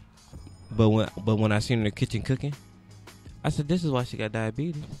 But when I seen her in the kitchen cooking, I said, this is why she got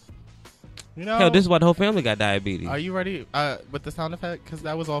diabetes. You know, Hell, this is why the whole family got diabetes. are you ready with the sound effect? Because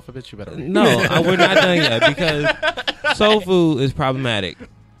that was all for bitch. You better. No, we're not done yet because soul food is problematic.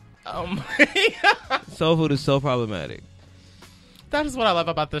 Soul food is so problematic. That is what I love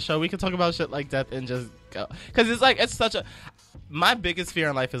about this show. We can talk about shit like death and just go. Because it's such a... My biggest fear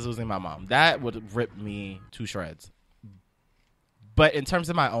in life is losing my mom. That would rip me to shreds. But in terms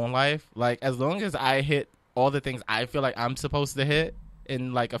of my own life, like, as long as I hit all the things I feel like I'm supposed to hit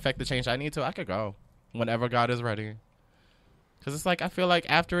and, like, affect the change I need to, I could go whenever God is ready. Because it's like, I feel like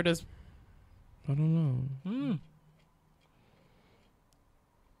after it is... I don't know.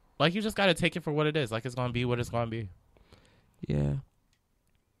 Like, you just got to take it for what it is. Like, it's going to be what it's going to be. Yeah.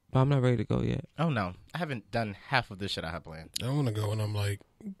 But I'm not ready to go yet. Oh, no. I haven't done half of this shit I have planned. I want to go when I'm like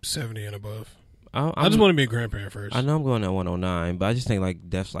 70 and above. I I just want to be a grandparent first. I know I'm going at 109, but I just think like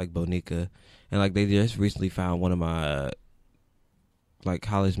deaths like Bonica, and like they just recently found one of my like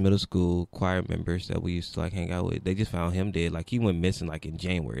college middle school choir members that we used to like hang out with. They just found him dead. Like he went missing like in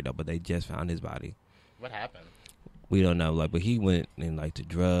January though, but they just found his body. What happened? We don't know. Like, but he went in like to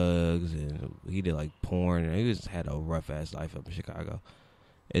drugs and he did like porn and he just had a rough ass life up in Chicago.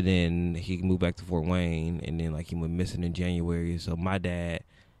 And then he moved back to Fort Wayne, and then like he went missing in January. So my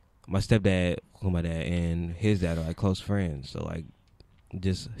stepdad, my dad, and his dad are like close friends. So like,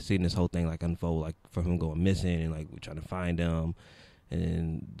 just seeing this whole thing like unfold, like from him going missing and like we're trying to find him and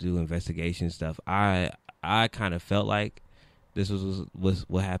then do investigation stuff. I kind of felt like this was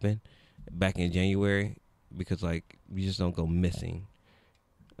what happened back in January because like you just don't go missing,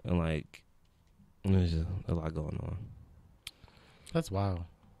 and like there's just a lot going on. That's wild.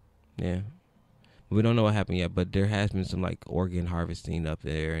 Yeah. We don't know what happened yet, but there has been some like organ harvesting up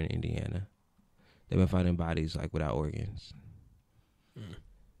there in Indiana. They've been finding bodies like without organs.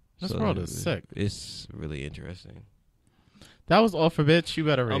 This world is sick. It's really interesting. That was all for bitch. You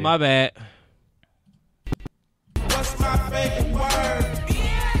better read. Oh, my bad. What's my favorite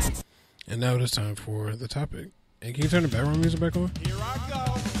word? And now it is time for the topic. Hey, can you turn the background music back on? Here I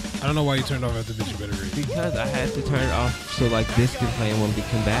go. I don't know why you turned off after bitch. You better read. Because I had to turn it off so like this can play and won't be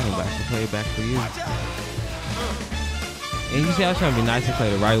combating, but I can play it back for you. And you see, I was trying to be nice and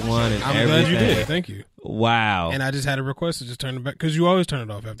play the right one and I'm everything. glad you did. Thank you. Wow. And I just had a request to just turn it back because you always turn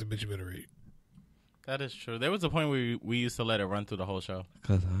it off after bitch. You better read. That is true. There was a point where we used to let it run through the whole show.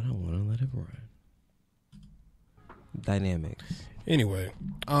 Because I don't want to let it run. Dynamics. Anyway,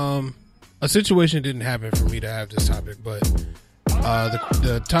 a situation didn't happen for me to have this topic, but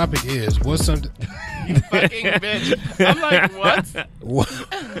the topic is what's something. You fucking bitch. I'm like,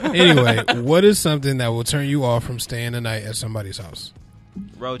 what? Anyway, what is something that will turn you off from staying the night at somebody's house?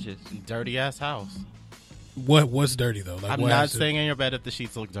 Roaches. Dirty ass house. What's dirty though? Like, I'm what not has to- staying in your bed if the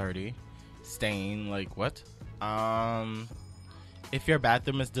sheets look dirty. Stain, like what? If your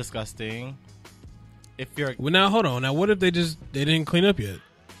bathroom is disgusting. If you're, Well, now hold on. Now, what if they didn't clean up yet?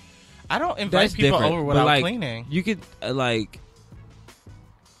 I don't invite That's people different. over But, without like, cleaning. You could like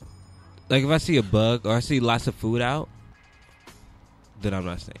if I see a bug or I see lots of food out, then I'm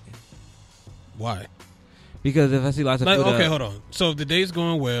not staying. Why? Because if I see lots of Like, food okay, out, hold on. So if the day's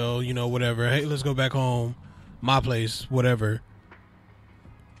going well, whatever. Hey, let's go back home, my place, whatever.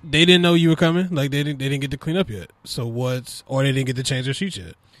 They didn't know you were coming. Like they didn't get to clean up yet. So or they didn't get to change their sheets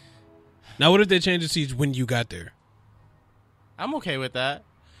yet. Now, what if they change the sheets when you got there? I'm okay with that.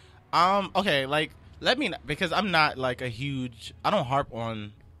 Okay, like let me because I'm not like I don't harp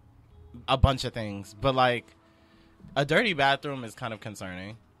on a bunch of things, but like a dirty bathroom is kind of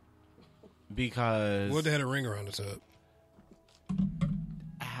concerning because What if they had a ring around the tub?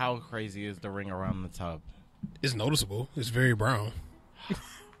 how crazy is the ring around the tub? It's noticeable. It's very brown.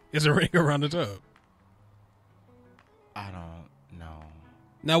 It's a ring around the tub. I don't know.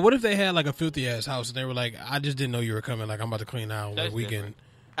 Now, what if they had like a filthy ass house and they were like, I just didn't know you were coming. Like, I'm about to clean out That's like weekend. different.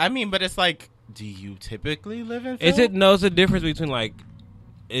 I mean, but it's like, do you typically live in? is filth? it no? It's a difference between like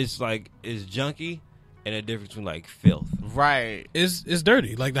it's junky and a difference between like filth. right? It's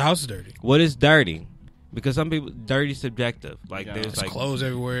dirty. Like the house is dirty. What is dirty? Because some people dirty subjective. Like Yeah. there's It's like clothes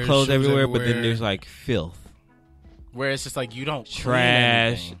everywhere. clothes shoes everywhere, but then there's like filth, Where it's just like you don't clean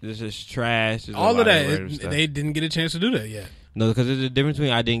trash. anything. There's just trash. There's a all lot of that. random stuff. They didn't get a chance to do that yet. No, because there's a difference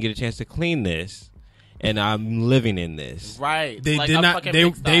between I didn't get a chance to clean this and I'm living in this. Right. They like did a not. fucking They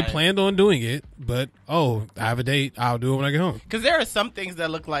pigsty. planned on doing it, but I have a date. I'll do it when I get home. Because there are some things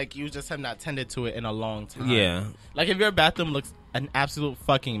that look like you just have not tended to it in a long time. Yeah. Like if your bathroom looks an absolute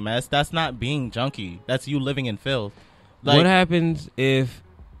fucking mess, that's not being junky. That's you living in filth. Like, What happens if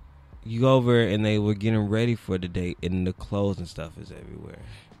you go over and they were getting ready for the date and the clothes and stuff is everywhere?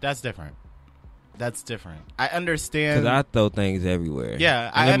 That's different. That's different. I understand. Because I throw things everywhere. Yeah,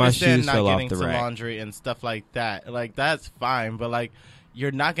 And I then my understand shoes not fell off getting the to rack. laundry and stuff like that. Like that's fine, but like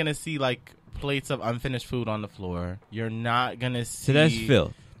you're not gonna see like plates of unfinished food on the floor. You're not gonna see. So that's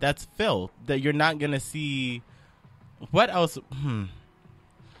filth. That's filth. That you're not gonna see. What else?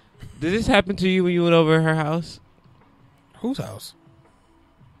 Did this happen to you when you went over her house? Whose house?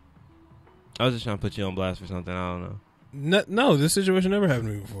 I was just trying to put you on blast for something. I don't know. No, this situation never happened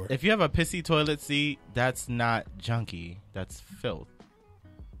to me before. If you have a pissy toilet seat, that's not junky. That's filth.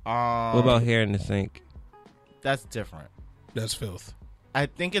 What about hair in the sink? That's different. That's filth. I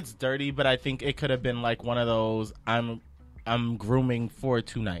think it's dirty, but I think it could have been like one of those I'm grooming for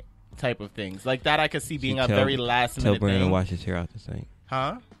tonight type of things. Like that I could see being a very last Tell minute Brandon thing. to wash his hair out the sink.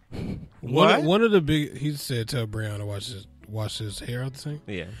 Huh? What? One of the big. He said, "Tell Brianna to wash his hair out the sink."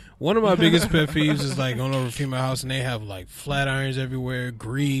 Yeah. One of my biggest pet peeves is like going over to a female house and they have like flat irons everywhere,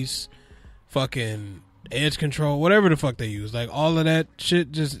 grease, fucking edge control, whatever the fuck they use. Like all of that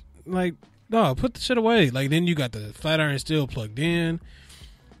shit, just like no, put the shit away. Like then you got the flat iron still plugged in.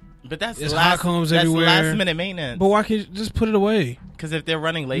 But that's It's last, hot combs that's everywhere. last minute maintenance. But why can't you just put it away? Because if they're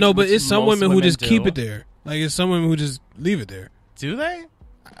running late, No, but which it's some most women who just do, keep it there. Like it's some women who just leave it there. Do they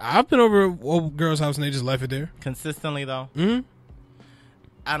I've been over a old girl's house and they just left it there. consistently though? Hmm.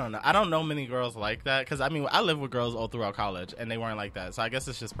 I don't know. I don't know many girls like that because I mean I lived with girls all throughout college and they weren't like that. So I guess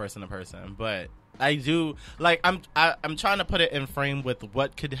it's just person to person. But I do like I'm trying to put it in frame with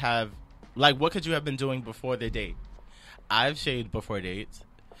what could you have been doing before the date? I've shaved before dates,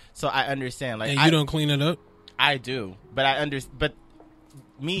 so I understand. Like And you don't clean it up. I do, but but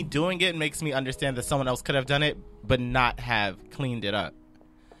me doing it makes me understand that someone else could have done it, but not have cleaned it up.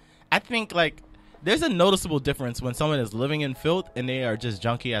 I think like there's a noticeable difference when someone is living in filth and they are just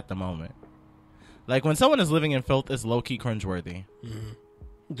junky at the moment. Like when someone is living in filth, it's low key cringeworthy.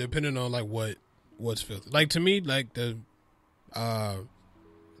 Mm-hmm. Depending on like what's filthy. Like to me, like the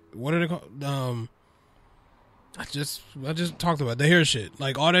what are they called? I just talked about the hair shit.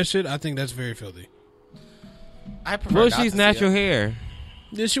 Like all that shit, I think that's very filthy. I prefer. Well, not she's to see natural it. hair.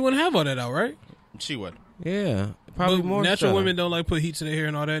 Then she wouldn't have all that out, right? She would. Yeah. Probably But more natural so. women don't like put heat to their hair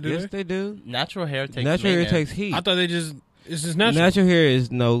and all that, do Yes, they? they do. Natural hair takes. Natural hair maintenance. takes heat. I thought it's just natural. Natural hair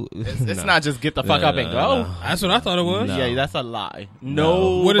is no. It's no. not just get the fuck No, up and no, go. no. That's what I thought it was. No. Yeah, that's a lie. No.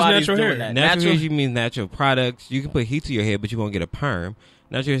 No. What is natural hair? That. Natural hair, you mean natural products. You can put heat to your hair, but you won't get a perm.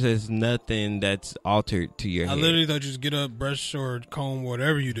 Natural hair says nothing that's altered to your I hair. literally thought you just get up, brush or comb,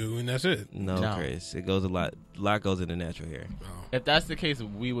 whatever you do, and that's it. No, No. Chris. It goes a lot. A lot goes into natural hair. If that's the case,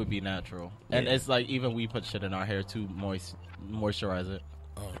 we would be natural. And Yeah. it's like even we put shit in our hair to moisturize it.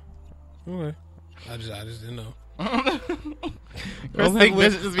 Okay. I just didn't know. Chris I'm think happy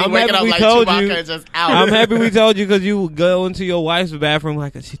bitches just be I'm waking happy up we like told Chewbacca you. and just out. I'm happy we told you because you go into your wife's bathroom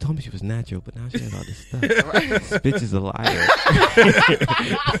like she told me she was natural, but now she has all this stuff. This bitch is a liar.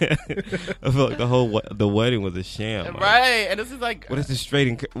 I feel like the wedding was a sham. Like, Right, and this is like what is the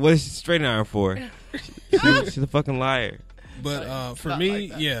straight iron for? She's a fucking liar. But for not me, like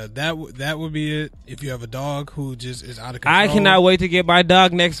that. yeah, that would be it. If you have a dog who just is out of control, I cannot wait to get my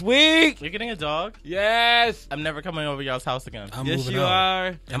dog next week. You're getting a dog? Yes. I'm never coming over y'all's house again. I'm Yes, moving you out.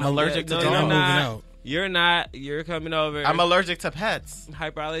 are. I'm allergic to No, And you're I'm dogs. moving not. out. You're not. You're coming over. I'm allergic to pets.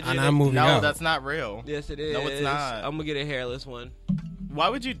 hyperallergenic. And I'm moving No, out. that's not real. Yes, it is. No, it's not. I'm gonna get a hairless one. Why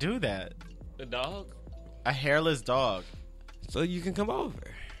would you do that? A dog. A hairless dog. So you can come over.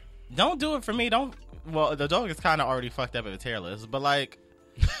 Don't do it for me. Don't. Well, the dog is kind of already fucked up if it's hairless, but like,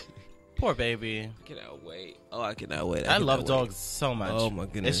 poor baby. I cannot wait. Oh, I cannot wait. I cannot love wait. dogs so much. Oh my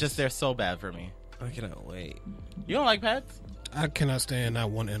goodness. It's just they're so bad for me. I cannot wait. You don't like pets? I cannot stand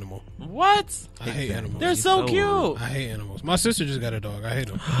not one animal. What? I hate animals. They're so so cute. I hate animals. My sister just got a dog. I hate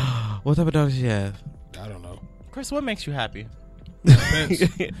them. What type of dog does she have? I don't know. Chris, what makes you happy? Pets,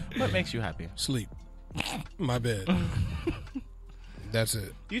 What makes you happy? sleep. My bed. That's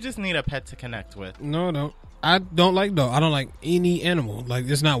it. You just need a pet to connect with. No, I don't. I don't like dog. I don't like any animal. Like,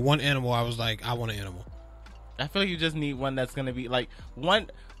 there's not one animal I was like, I want an animal. I feel like you just need one that's gonna be like one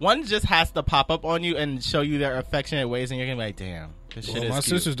just has to pop up on you and show you their affectionate ways, and you're gonna be like, damn, this shit Well, is my cute.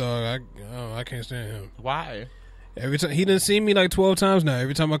 sister's dog, I can't stand him. Why? Every time he done seen me like 12 times now.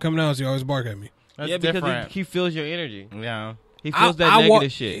 Every time I come down, he always bark at me. That's yeah, because different. he feels your energy. Yeah. He feels that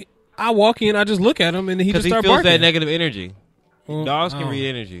negative shit. I walk in, I just look at him, and he just Because he start feels barking. that negative energy. Well, Dogs can oh. read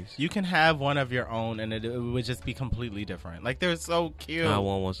energies. You can have one of your own, and it would just be completely different. Like, they're so cute. I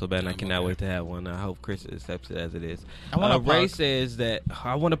want one so bad, and I cannot wait to have one. I hope Chris accepts it as it is. I want a Ray pug. says that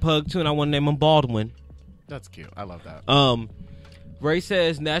I want a pug too, and I want to name him Baldwin. That's cute. I love that. Ray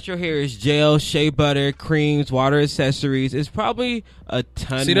says natural hair is gel, shea butter, creams, water accessories. It's probably a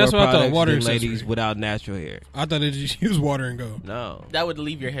ton See, more that's what I thought, products water than ladies accessory. without natural hair. I thought they just use water and go. No. That would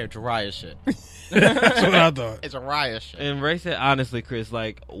leave your hair dry as shit. That's what I thought. It's dry as shit. And Ray said, honestly, Chris,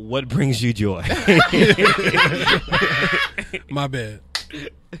 like, what brings you joy? My bad.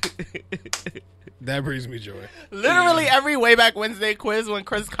 That brings me joy. Literally every Way Back Wednesday quiz, when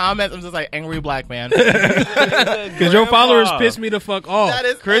Chris comments, I'm just like, angry black man. Because your followers piss me the fuck off. That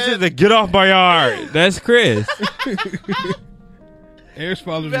is Chris it. is a get off my yard. That's Chris. Eric's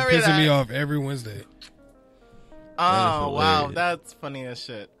followers are Very pissing me nice. off every Wednesday. Oh, wow. hilarious. That's funny as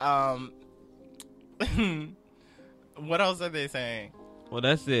shit. What else are they saying? Well,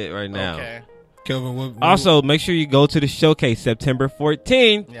 that's it right now. Okay. Kelvin, what Also, make sure you go to the showcase September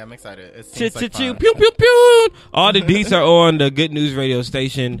 14th. Yeah, I'm excited. It seems like Pew, fun. pew, pew, pew. All the deets are on the Good News Radio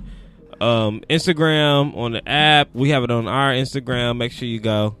Station Instagram, on the app. We have it on our Instagram. Make sure you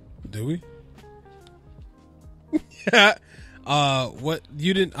go. do we? What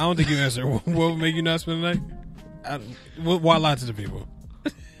you didn't? I don't think you answered. What would make you not spend the night? Why lie to the people?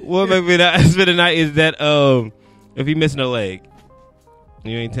 What make me not spend the night is that if he missing a leg,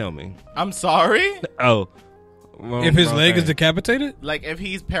 you ain't tell me. I'm sorry? Oh, If his wrong leg is thing. decapitated? Like, if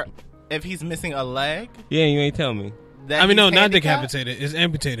he's missing a leg? Yeah, you ain't tell me. That I mean, no, he's not handicapped? decapitated. It's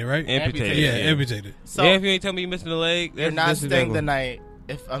amputated, right? Amputated. Yeah, amputated. So, Yeah, if you ain't tell me you missing a leg, you're that's not staying the disrespectful. night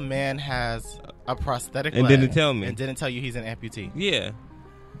if a man has a prosthetic And leg didn't tell me. and didn't tell you he's an amputee. Yeah.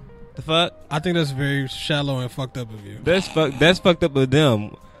 The fuck? I think that's very shallow and fucked up of you. That's fucked up with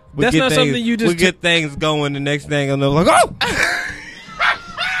them. We That's get not things, something you just we get things going. The next thing I know, like, oh,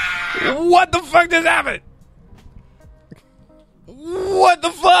 what the fuck just happened? What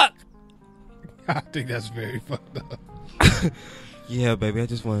the fuck? I think that's very fucked up. Yeah, baby, I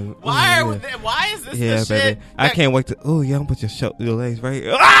just want. Why ooh, why is this yeah, the baby, shit? I can't wait to. Oh, yeah, I'm put your legs right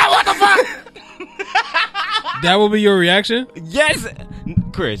here. Ah, what the fuck? That will be your reaction? Yes,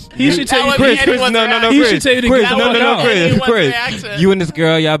 Chris. He should tell you. That would be Chris, anyone's no, reaction. He Chris. should tell you to Chris, get the no, fuck no, out. Chris, Anyone's Chris. reaction. You and this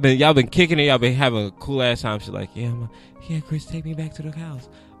girl, y'all been kicking it. Y'all been having a cool ass time. She's like, yeah, Chris, take me back to the house.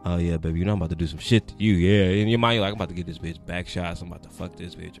 Oh yeah, baby, you know I'm about to do some shit to you. Yeah, in your mind, you're like, I'm about to get this bitch back shots. I'm about to fuck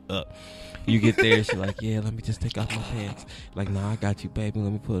this bitch up. You get there, she's like, yeah, let me just take off my pants. Like, nah, I got you, baby.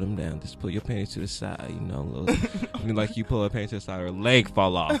 Let me pull them down. Just put your panties to the side, you know. I mean, like you pull her panties to the side, her leg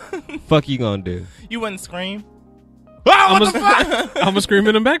fall off. Fuck you gonna do? You wouldn't scream? Oh, what the fuck? I'm going to scream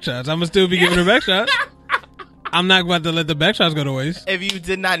in them back shots. I'm going to still be giving her back shots. I'm not about to let the back shots go to waste. If you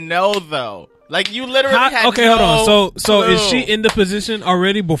did not know, though. Like, you literally had Okay, no hold on. So is clue. she in the position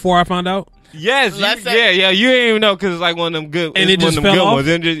already before I found out? Yes, Let's say- yeah. You didn't even know because it's like one of them good. And it's it one just of them fell good off? ones.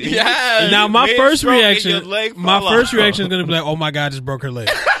 And just, Yes. Now my first Mid-stroke and reaction, your leg my fall first off. reaction is gonna be like, "Oh my god, just broke her leg."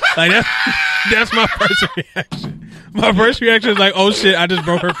 Like that's my first reaction. My first reaction is like, "Oh shit, I just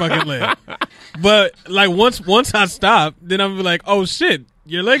broke her fucking leg." But like once I stop, then I'm like, "Oh shit,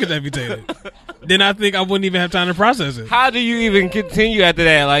 your leg is amputated." Then I think I wouldn't even have time to process it. How do you even continue after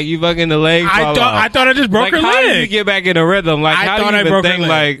that? Like you fucking the leg fall I off. thought I just broke Like, her how do you leg. get back in the rhythm? Like I how thought do you I even broke her think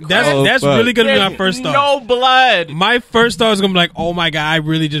leg. like That's fuck. really gonna be my There's first thought. no blood. My first thought is gonna be like, "Oh my god, I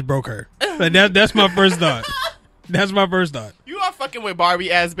really just broke her." Like that's my first thought. That's my first thought. You are fucking with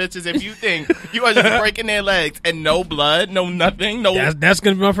Barbie ass bitches if you think you are just breaking their legs and no blood, no nothing, no. That's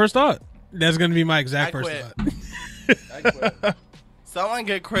gonna be my first thought. That's gonna be my exact I first quit. thought. I quit. Someone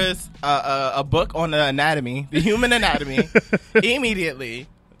get Chris a book on the anatomy, the human anatomy, immediately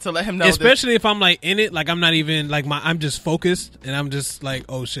to let him know. Especially if I'm like in it, like I'm not even like I'm just focused and I'm just like,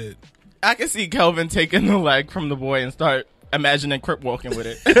 oh shit. I can see Kelvin taking the leg from the boy and start imagining Crip walking with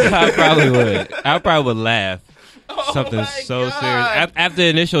it. I probably would. I probably would laugh. Oh Something my so God. serious. After the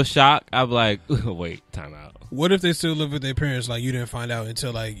initial shock, I'm like, wait, time out. What if they still live with their parents? Like you didn't find out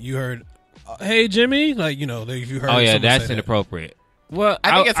until like you heard, "Hey Jimmy," like you know, if you heard. Oh yeah, someone that's say that. inappropropriate. Well,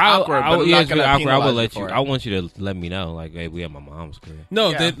 I think it's awkward, but I'm yeah, not it's gonna awkward. I would penalize let you you. for it. I want you to let me know. Like, hey, we at my mom's crib.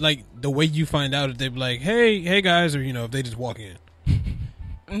 No, Yeah. they like the way you find out. If they be like, "Hey guys," or you know, if they just walk in.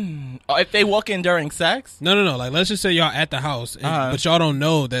 if they walk in during sex? No. Like, let's just say y'all at the house, but y'all don't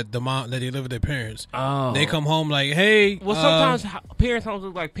know that that they live with their parents. Oh. They come home like, hey. Well, sometimes parents' homes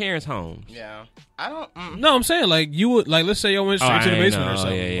look like parents' homes. Yeah. I don't. No, I'm saying like you would like. Let's say y'all went straight to the basement or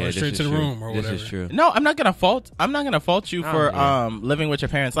something, Yeah, or straight to the room or whatever. This is true. No, I'm not gonna fault you for living with your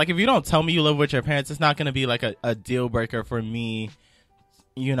parents. Like, if you don't tell me you live with your parents, it's not gonna be like a deal breaker for me.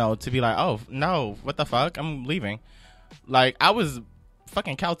 You know, to be like, oh no, what the fuck, I'm leaving. Like, I was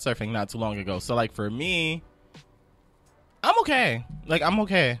fucking couch surfing not too long ago, so like for me, I'm okay. Like, I'm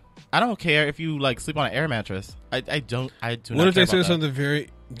okay. I don't care if you like sleep on an air mattress. I do. What if they say something very?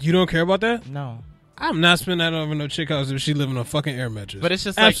 You don't care about that? No. I'm not spending that over no chick house if she live in a fucking air mattress. But it's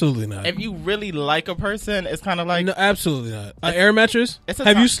just like, absolutely not. If you really like a person, it's kind of like no, absolutely not. An air mattress?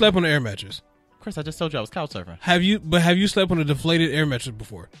 Have you slept on an air mattress? Chris, I just told you I was couch surfing. Have you slept on a deflated air mattress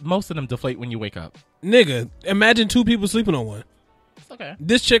before? Most of them deflate when you wake up. Nigga, imagine 2 people sleeping on one. It's okay.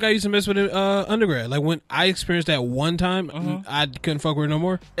 This chick I used to mess with in undergrad. Like, when I experienced that one time, I couldn't fuck with her no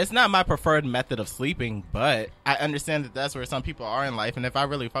more. It's not my preferred method of sleeping, but I understand that that's where some people are in life. And if I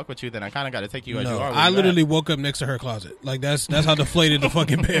really fuck with you, then I kind of got to take you as you are. I literally woke up next to her closet. Like, that's how deflated the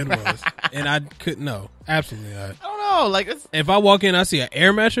fucking bed was. And I couldn't. No, absolutely not. I don't know. Like, if I walk in, I see an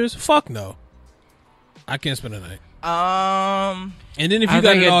air mattress. Fuck no. I can't spend a night. And then if you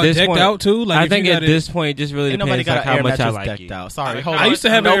got it all decked out too, like, I think at this point, it just really depends on how much I like decked you. Out. Sorry, hold on. I used to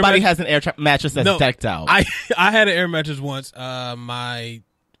have nobody has an air mattress that's decked out. I had an air mattress once.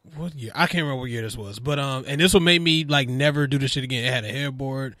 What year? I can't remember what year this was, but and this one made me like never do this shit again. It had a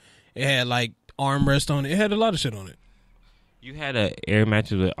headboard. It had like armrest on it. It had a lot of shit on it. You had an air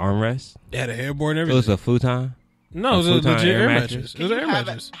mattress with armrest? It had a headboard and It everything. was a futon? No, it was a legit air mattress. It was an air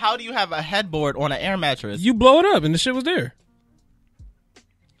mattress. How do you have a headboard on an air mattress? You blow it up and the shit was there.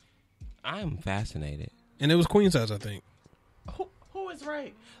 I'm fascinated. And it was queen size, I think. Who is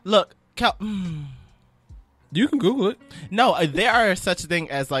right? Look, you can Google it. No, there are such thing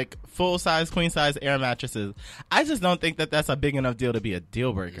as like full size, queen size air mattresses. I just don't think that that's a big enough deal to be a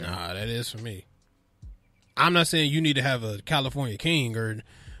deal breaker. Nah, that is for me. I'm not saying you need to have a California king or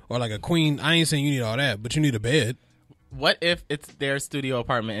like a queen. I ain't saying you need all that, but you need a bed. What if it's their studio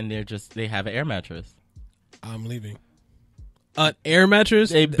apartment and they have an air mattress? I'm leaving. An air mattress?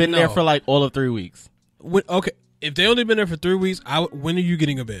 They've been there for like all of 3 weeks. Okay, if they only been there for 3 weeks, when are you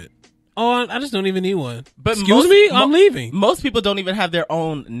getting a bed? Oh, I just don't even need one. But excuse me, I'm leaving. Most people don't even have their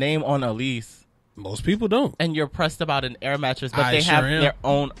own name on a lease. Most people don't. And you're pressed about an air mattress, but they have their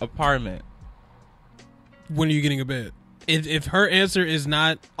own apartment. When are you getting a bed? If her answer is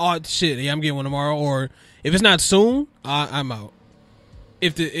not, oh shit, yeah, I'm getting one tomorrow, or if it's not soon, I'm out.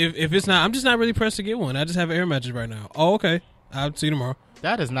 If it's not, I'm just not really pressed to get one. I just have an air mattress right now. Oh, okay. I'll see you tomorrow.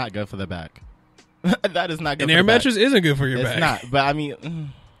 That is not good for the back. That is not good. An air mattress isn't good for your back. It's not. But I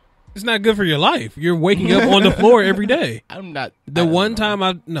mean, it's not good for your life. You're waking up on the floor every day. I'm not. The one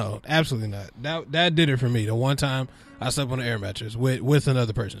time no, absolutely not. That did it for me. The one time I slept on an air mattress with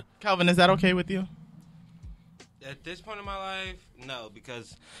another person. Calvin, is that okay with you? At this point in my life, no,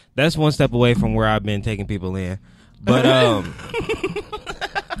 because that's one step away from where I've been taking people in. But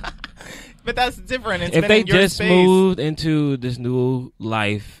but that's different. It's if they just space. moved into this new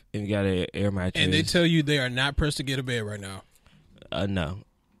life and got an air mattress, and they tell you they are not pressed to get a bed right now, no,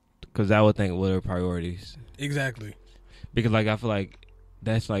 because I would think what are priorities exactly. Because like I feel like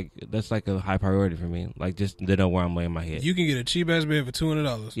that's like a high priority for me. Like just they know where I'm laying my head. You can get a cheap ass bed for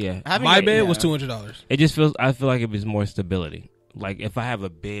 $200. Yeah, my bed was $200. It just feels. I feel like it was more stability. Like if I have a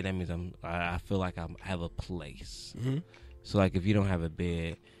bed, that means I feel like I have a place. Mm-hmm. So like if you don't have a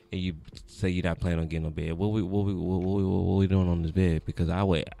bed and you say you're not planning on getting a bed, what we doing on this bed? Because I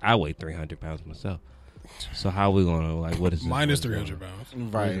weigh 300 pounds myself. So how are we gonna like what is this minus 300 pounds?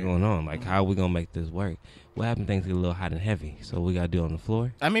 Right. What's going on? Like how are we gonna make this work? What happens? Things get a little hot and heavy. So we gotta do it on the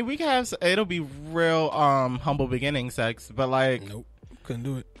floor. I mean, we can have. It'll be real humble beginning sex, but like nope, couldn't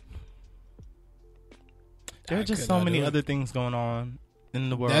do it. There are just so many other things going on in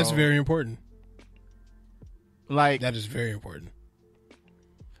the world. That's very important. Like that is very important.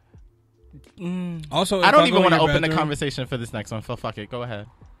 Also, I don't even want to open the conversation for this next one. So fuck it. Go ahead.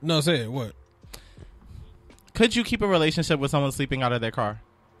 No, say it. What? Could you keep a relationship with someone sleeping out of their car?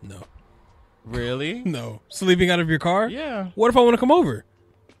 No. Really? No. Sleeping out of your car? Yeah. What if I want to come over?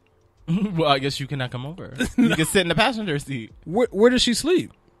 Well, I guess you cannot come over. You can sit in the passenger seat. Where does she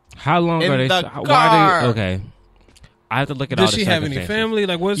sleep? How long in are they? The car. Why okay. I have to look at all the circumstances. Does she have any family?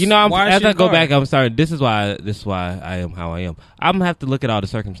 Like what's as I go back, I'm sorry. This is why I am how I am. I'm gonna have to look at all the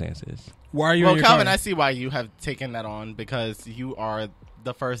circumstances. Why are you? Well, in your Calvin, car? I see why you have taken that on because you are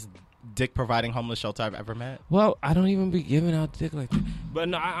the first dick providing homeless shelter I've ever met. Well, I don't even be giving out dick like that. But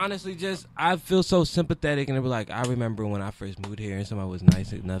no, I honestly I feel so sympathetic, and it was like, I remember when I first moved here and somebody was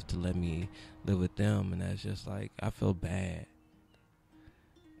nice enough to let me live with them, and that's just like, I feel bad.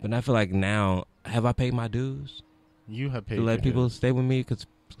 But I feel like now, have I paid my dues? You have paid to let your people dues. stay with me? Because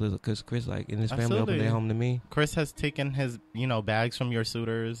Chris, like, and his family Absolutely. opened their home to me. Chris has taken his, bags from your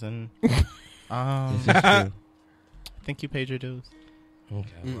suitors, and This is true. I think you paid your dues. Okay.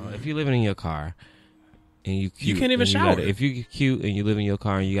 Well, if you're living in your car and you cute, You can't even and shower. if you're cute and you live in your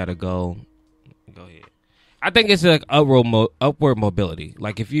car and you gotta go ahead. I think it's like upward mobility.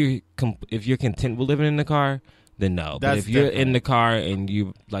 Like if you're content with living in the car, then no. But That's if you're different. in the car and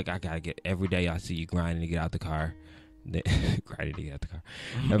you like, I gotta get every day. I see you grinding to get out the car. Grinding to get out the car.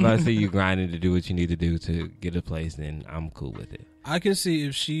 If I see you grinding to do what you need to do to get a place, then I'm cool with it. I can see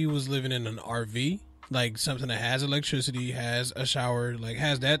if she was living in an RV, like something that has electricity, has a shower, like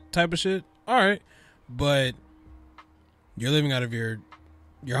has that type of shit. All right, but you're living out of your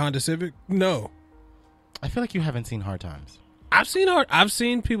Honda Civic. No, I feel like you haven't seen Hard Times. I've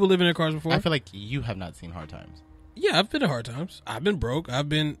seen people living in cars before. I feel like you have not seen Hard Times. Yeah, I've been in hard times. I've been broke.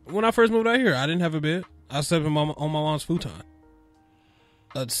 When I first moved out here, I didn't have a bed. I slept on my mom's futon,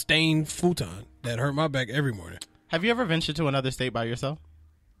 a stained futon that hurt my back every morning. Have you ever ventured to another state by yourself?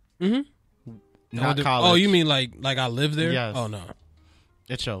 Mm-hmm. Not college. Oh, you mean like I live there? Yes. Oh no.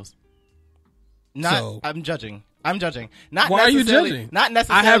 It shows. So- I'm judging. Not Why are you necessarily- judging? Not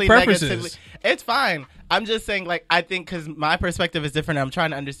necessarily I have preferences. negatively. It's fine. I'm just saying, like, I think because my perspective is different. I'm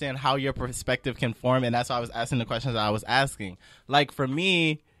trying to understand how your perspective can form, and that's why I was asking the questions I was asking. Like, for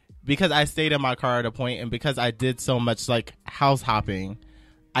me, because I stayed in my car at a point, and because I did so much, like, house hopping,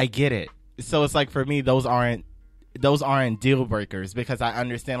 I get it. So it's like, for me, those aren't deal breakers, because I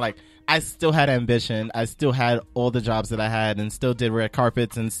understand, like, I still had ambition. I still had all the jobs that I had and still did red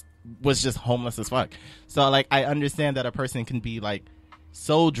carpets and was just homeless as fuck. So, like, I understand that a person can be, like,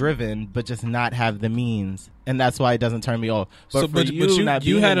 so driven but just not have the means, and that's why it doesn't turn me off. But you not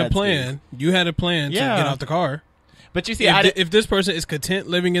you being had in a that plan. space- You had a plan Yeah. to get out the car. But you see, If this person is content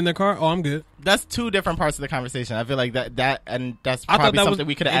living in their car, oh, I'm good. that's two different parts of the conversation. I feel like that and that's I thought probably that was- something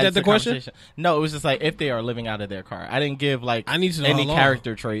we could have is added that to the question? conversation. No, it was just like if they are living out of their car. I didn't give like I need to know any how long.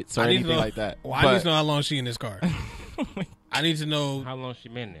 character traits or I need to anything know- like that. Well, I need to know how long she in this car. I need to know. How long she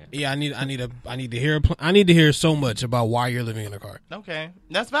been there? Yeah, I need to hear so much about why you're living in a car. Okay,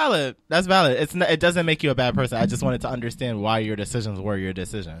 that's valid. That's valid. It doesn't make you a bad person. I just wanted to understand why your decisions were your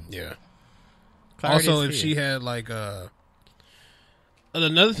decision. Yeah. Clarity Also, is if key. she had like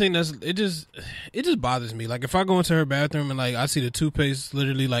another thing it just bothers me. Like if I go into her bathroom and like I see the toothpaste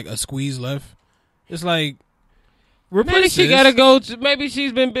literally like a squeeze left, it's like Maybe replace she this. gotta go. Maybe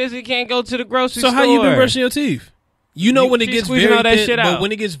she's been busy, can't go to the grocery So store. how you been brushing your teeth? You know when it She's gets squeezing very all that thin, shit but out.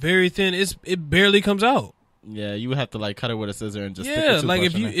 when it gets very thin, it barely comes out. Yeah, you would have to like cut it with a scissor and just stick Yeah, the like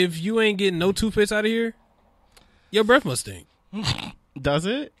toothbrush in if you ain't getting no toothpaste out of here, your breath must stink. there. Does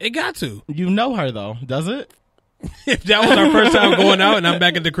it? It got to. You know her though, does it? If that was our first time going out and I'm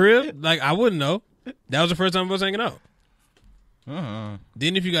back at the crib, like I wouldn't know. That was the first time I was hanging out.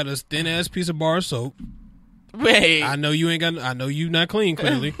 Then if you got a thin ass piece of bar soap, Wait, I know you ain't got. I know you not clean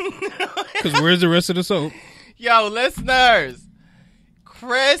clearly. Because where's the rest of the soap? yo, listeners,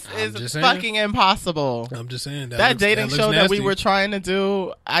 Chris I'm is just saying. fucking impossible. I'm just saying That dating looks show that we nasty. were trying to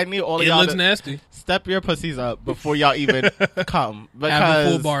do, I need all of It y'all looks to nasty. step your pussies up before y'all even come. Have a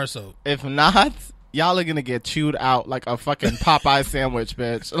Because full bar soap. if not, y'all are gonna get chewed out like a fucking Popeye sandwich,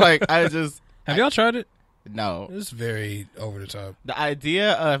 bitch. Like Have y'all tried it? no. It's very over the top. The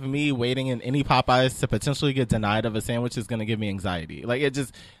idea of me waiting in any Popeyes to potentially get denied of a sandwich is gonna give me anxiety. Like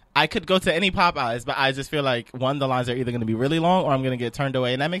I could go to any Popeyes, but I just feel like one, the lines are either gonna be really long or I'm gonna get turned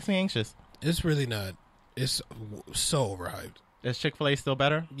away, and that makes me anxious. It's really not. It's so overhyped. Is Chick-fil-A still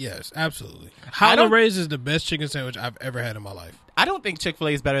better? Yes, absolutely. don't- Highland Raised is the best chicken sandwich I've ever had in my life. I don't think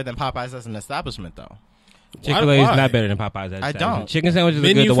Chick-fil-A is better than Popeyes as an establishment, though. Chick-fil-A is Why? not better than Popeyes. I don't. Chicken sandwiches are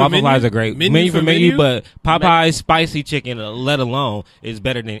Menu good. The for waffle menu? fries are great. Menu Menu for for menu, menu? but Popeyes spicy chicken, let alone, is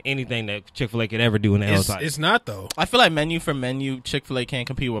better than anything that Chick-fil-A could ever do in the outside. It's not though. I feel like menu for menu, Chick-fil-A can't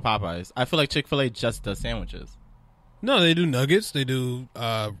compete with Popeyes. I feel like Chick-fil-A just does sandwiches. No, they do nuggets. They do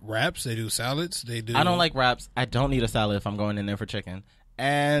wraps. They do salads. They do. I don't like wraps. I don't need a salad if I'm going in there for chicken.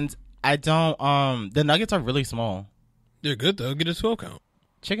 And I don't, the nuggets are really small. They're good though. Get a 12 count.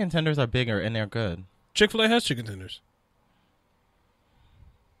 Chicken tenders are bigger and they're good. Chick-fil-A has chicken tenders.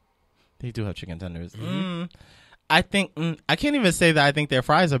 They do have chicken tenders. I think, I can't even say that I think their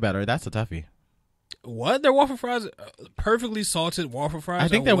fries are better. That's a toughie. What? Their waffle fries, perfectly salted waffle fries. I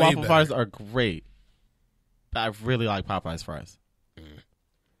think are their way waffle better. fries are great. But I really like Popeyes fries.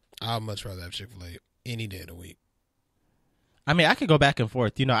 I'd much rather have Chick-fil-A any day of the week. I mean, I could go back and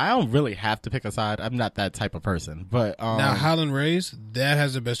forth. You know, I don't really have to pick a side. I'm not that type of person. But now, Highland Ray's, that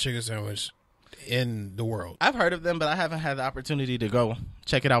has the best chicken sandwich in the world. I've heard of them, but I haven't had the opportunity to go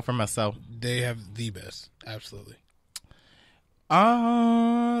check it out for myself. They have the best. Absolutely.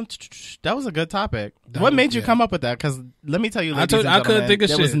 That was a good topic. What made you come up with that? Because let me tell you, I couldn't think of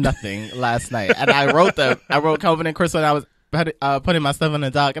there shit. was nothing last night, and I wrote Kelvin and Chris when I was putting my stuff in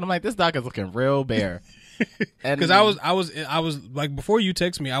the dock, and I'm like, this dock is looking real bare. Because I was like, before you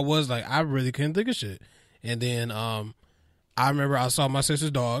text me, I was like, I really couldn't think of shit, and then I remember I saw my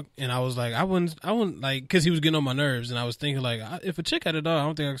sister's dog, and I was like, I wouldn't like, because he was getting on my nerves, and I was thinking like, if a chick had a dog, I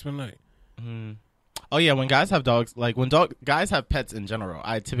don't think I could spend the night. Mm-hmm. Oh yeah, when guys have dogs, like when guys have pets in general,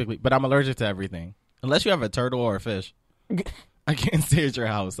 but I'm allergic to everything unless you have a turtle or a fish. I can't stay at your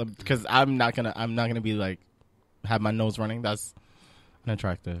house because I'm not gonna be like have my nose running. That's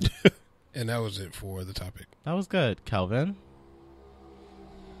unattractive. And that was it for the topic. That was good, Kelvin.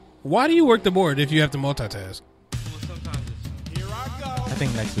 Why do you work the board if you have to multitask? I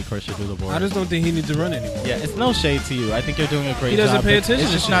think next week Chris should do the board. I just don't think he needs to run anymore. Yeah, it's no shade to you. I think you're doing a great job. He doesn't pay attention.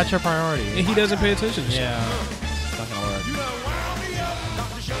 It's just not your priority. And he doesn't pay attention to shit. Yeah, it's not gonna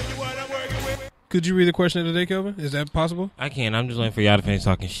work. Could you read the question of the day, Kelvin? Is that possible? I can. I'm just waiting for y'all to finish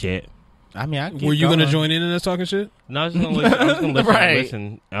talking shit. I mean, were you going to join in us talking shit? No, I was just going to listen. I was going to Right.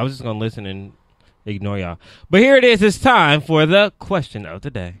 listen. I was just going to listen and ignore y'all. But here it is. It's time for the question of the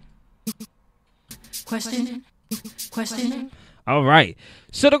day. Question. All right.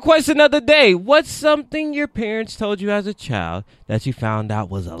 So the question of the day, what's something your parents told you as a child that you found out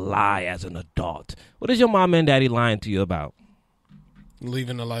was a lie as an adult? What is your mom and daddy lying to you about?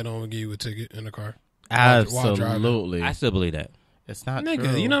 Leaving the light on will give you a ticket in the car. Absolutely. I still believe that. It's not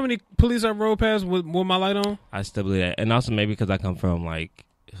Nigga, true. you know how many police I rode past with my light on? I still believe that. And also maybe because I come from like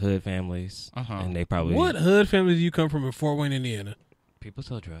hood families and they probably... What hood family do you come from in Fort Wayne, Indiana? People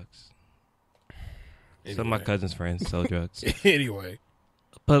sell drugs. Anyway. Some of my cousin's friends sell drugs. Anyway.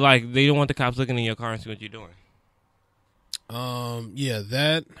 But like they don't want the cops looking in your car and see what you're doing. Yeah,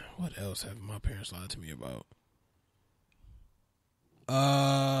 that. What else have my parents lied to me about?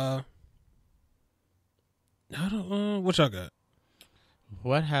 I don't. What y'all got?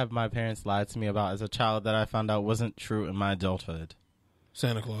 What have my parents lied to me about as a child that I found out wasn't true in my adulthood?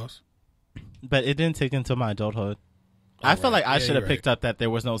 Santa Claus. But it didn't take until my adulthood. I feel like I should have picked up that there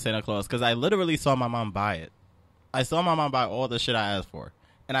was no Santa Claus because I literally saw my mom buy it. I saw my mom buy all the shit I asked for,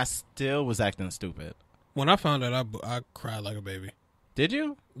 and I still was acting stupid. When I found out, I cried like a baby. Did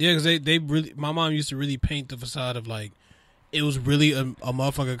you? Yeah, because they really, my mom used to really paint the facade of like, it was really a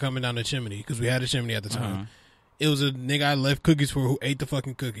motherfucker coming down the chimney because we had a chimney at the time. It was a nigga I left cookies for who ate the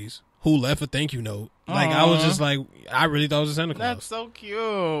fucking cookies, who left a thank you note. Like, I was just like, I really thought it was a Santa Claus. That's so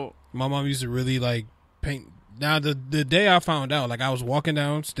cute. My mom used to really like paint. Now the day I found out, like I was walking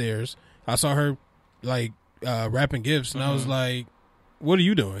downstairs, I saw her like wrapping gifts, and I was like, "What are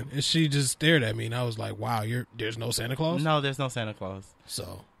you doing?" And she just stared at me, and I was like, "Wow, there's no Santa Claus." No, there's no Santa Claus.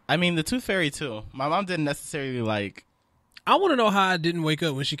 So I mean, the Tooth Fairy too. My mom didn't necessarily like. I want to know how I didn't wake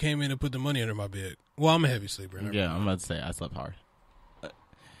up when she came in and put the money under my bed. Well, I'm a heavy sleeper. Yeah, I'm about to say I slept hard.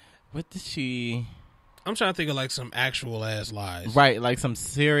 What did she? I'm trying to think of like some actual ass lies. Right, like some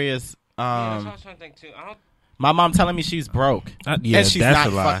serious. Yeah, that's what I was trying to think too. My mom telling me she's broke. Yeah, and she's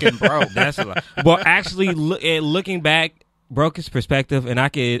that's not a lie. fucking broke. That's a lie. Well, actually, looking back, broke his perspective, and I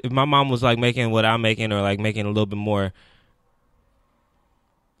could. If my mom was like making what I'm making, or like making a little bit more,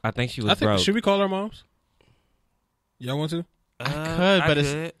 I think she was broke. Should we call our moms? Y'all want to? I could, but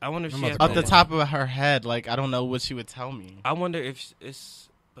it's. I wonder if she about has to Off the one. top of her head, like I don't know what she would tell me. I wonder if it's,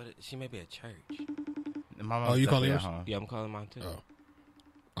 but she may be at church. My mom's Oh, you calling definitely yours? at home. Yeah, I'm calling mine too. Oh.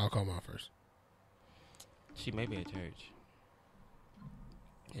 I'll call mom first. She may be at church.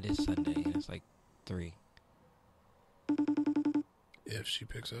 It is Sunday, and it's like 3. If she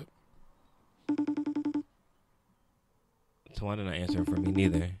picks up. Tawanda not answering for me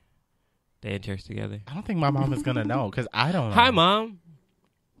neither. They in church together. I don't think my mom is gonna know because I don't know. Hi, Mom.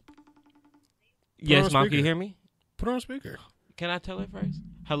 Yes, on Mom, can you speaker. hear me? Put her on speaker. Can I tell her first?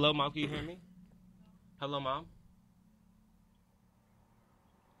 Hello, Mom, can you hear me? Hello, Mom?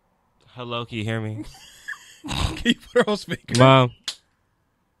 Hello, can you hear me? Can you put her on speaker? Mom.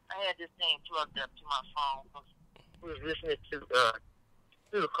 I had this thing plugged up to my phone. We was listening to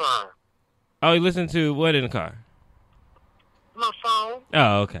the car. Oh, you listen to what in the car? My phone.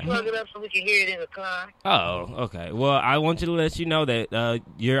 Oh, okay. Plug it up so we can hear it in the car. Oh, okay. Well, I want you to let you know that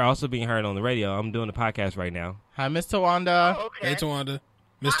you're also being heard on the radio. I'm doing a podcast right now. Hi, Miss Tawanda. Oh, okay. Hey, Tawanda.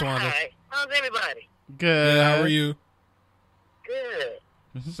 Miss Tawanda. Hi. How's everybody? Good. Good. How are you? Good.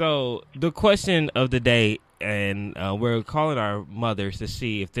 So the question of the day, and we're calling our mothers to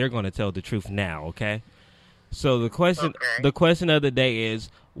see if they're going to tell the truth now. Okay. So the question of the day is: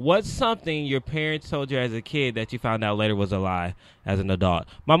 what's something your parents told you as a kid that you found out later was a lie as an adult?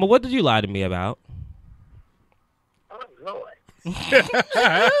 Mama, what did you lie to me about? Oh, Lord. That's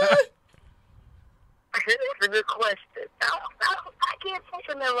a good question. I can't think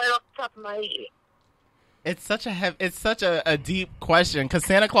of that right off the top of my head. It's such a deep question because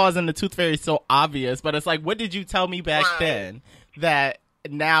Santa Claus and the Tooth Fairy is so obvious, but it's like, what did you tell me back then that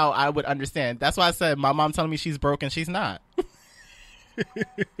now I would understand? That's why I said my mom telling me she's broke and she's not. Well,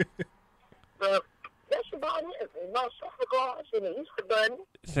 that's about it. About Santa Claus and the Easter Bunny.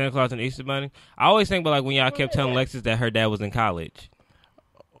 Santa Claus and Easter Bunny. I always think about like when y'all kept telling Lexus that her dad was in college.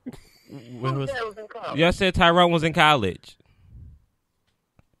 When was That was in college. Y'all said Tyrone was in college.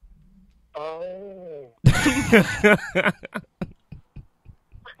 Oh. I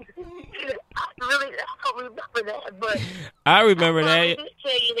don't remember that, but I remember I that. did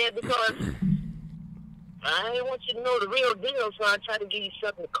tell you that because I didn't want you to know the real deal, so I tried to give you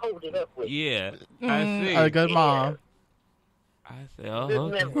something to code it up with. Yeah, I see. a good mom? I said, oh, Good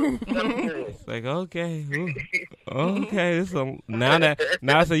okay. memory. Something good. It's like, okay, ooh, okay. So now,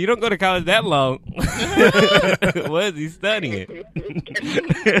 so you don't go to college that long. What is he studying?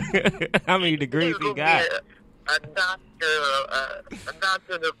 How many degrees he got? A doctor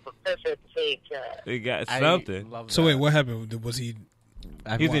and a professor at the same time. He got something. So wait, what happened? Was he?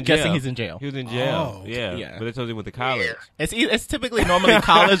 He's in guessing jail. he's in jail. He was in jail. Oh, yeah, but they told him with the college. Yeah. It's typically normally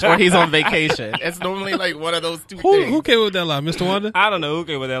college or he's on vacation. It's normally like one of those two Who things. came with that lie, Mr. Wanda? I don't know who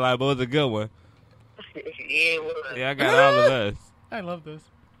came with that lie, but it was a good one. Yeah, it was. Yeah, I got all of us. I love this.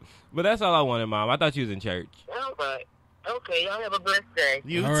 But that's all I wanted, Mom. I thought you was in church. All right. Okay, y'all have a blessed day.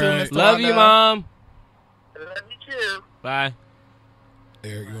 You All too, right. Mr. Love Wanda. you, Mom. Love you too. Bye.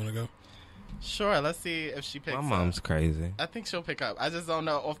 Eric, you want to go? Sure, let's see if she picks My up. mom's crazy. I think she'll pick up. I just don't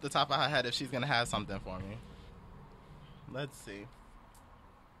know off the top of her head if she's going to have something for me. Let's see.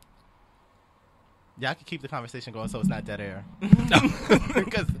 Y'all can keep the conversation going so it's not dead air.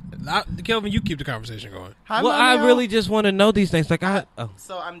 Because Kelvin, you keep the conversation going. Well, I really just want to know these things. Like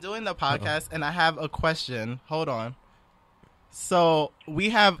So I'm doing the podcast and I have a question. Hold on. So we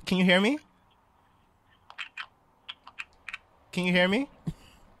have. Can you hear me? Can you hear me?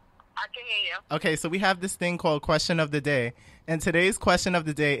 I can hear you. Okay, so we have this thing called Question of the Day. And today's question of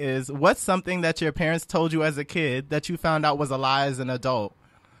the day is, what's something that your parents told you as a kid that you found out was a lie as an adult?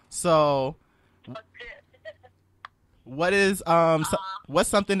 So, what is what's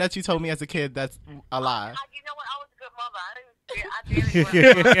something that you told me as a kid that's a lie? You know what? I was a good mother.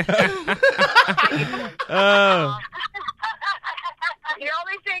 The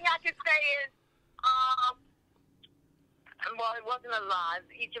only thing I can say is, well, it wasn't a lie.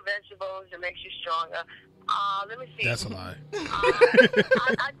 Eat your vegetables. It makes you stronger. Let me see. That's a lie.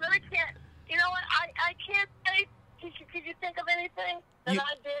 I really can't. You know what? I can't say. Could you think of anything that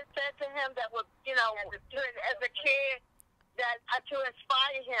I did say to him that was, you know, as a kid, that to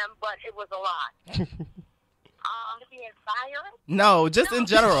inspire him, but it was a lie? To be inspiring? No, just in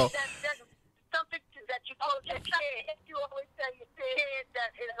general. That's something that you told your kid. You always tell your kid that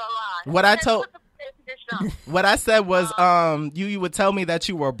is a lie. What I said was, you would tell me that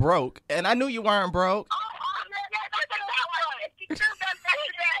you were broke, and I knew you weren't broke.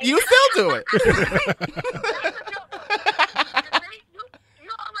 You still do it.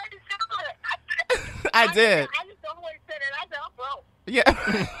 I did. I just always said it. I said, I'm broke. Yeah.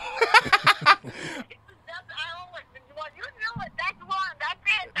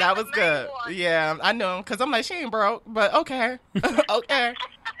 That was good. Yeah, I know, because I'm like, she ain't broke, but okay. Okay.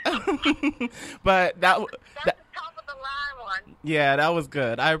 But that's the top of the line one. Yeah, that was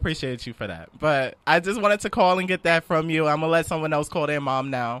good. I appreciate you for that. But I just wanted to call and get that from you. I'm going to let someone else call their mom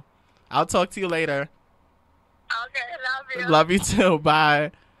now. I'll talk to you later. Okay, love you. Love you too.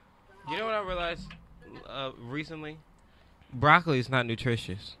 Bye. You know what I realized recently? Broccoli is not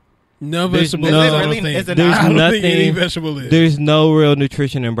nutritious. No There's vegetable. no- is, I really- don't think. is it I not? don't Nothing- think any vegetable is. There's no real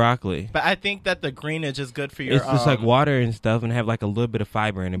nutrition in broccoli. But I think that the greenage is good for your... It's just like water and stuff and have like a little bit of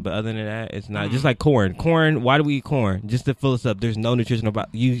fiber in it. But other than that, it's not. Just like corn. Corn, why do we eat corn? Just to fill us up. There's no nutrition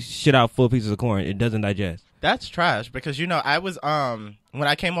about you shit out full pieces of corn. It doesn't digest. That's trash because, you know, I was... when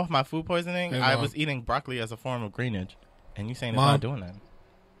I came off my food poisoning, Hey, I Mom. was eating broccoli as a form of greenage. And you saying it's Mom. not doing that.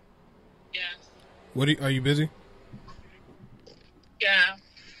 Yeah. What are you busy? Yeah.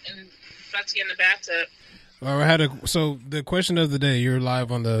 And about to get in the bathtub. All right, so the question of the day. You're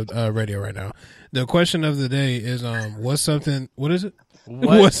live on the radio right now. The question of the day is, what's something? What is it?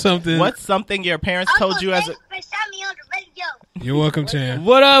 What's something? What's something your parents told you as a... me on the radio. You're welcome, Chan.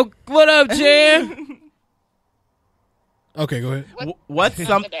 What up? What up, Chan? Okay, go ahead.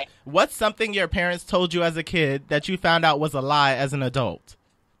 What's something your parents told you as a kid that you found out was a lie as an adult?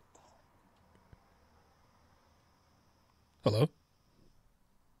 Hello?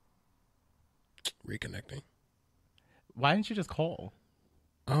 Reconnecting. Why didn't you just call?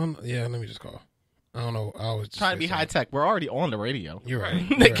 Yeah, let me just call. I don't know. I was just Trying to be high tech. We're already on the radio. You're right.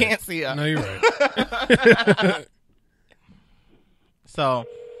 They You're can't right. see us. No, you're right. So,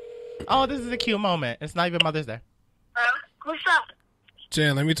 this is a cute moment. It's not even Mother's Day. What's up?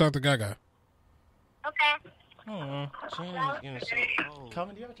 Chan, let me talk to Gaga. Okay. Kelvin,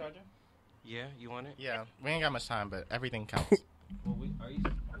 do you have a charger? Yeah, you want it? Yeah, we ain't got much time, but everything counts.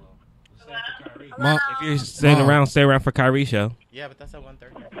 Mom, If you're staying around, stay around for Kyrie show. Yeah, but that's at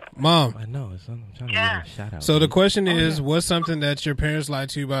 1:30. Mom. I know. I'm trying to give a shout out. So the question is, what's something that your parents lied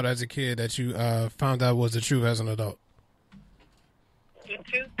to you about as a kid that you found out was the truth as an adult? The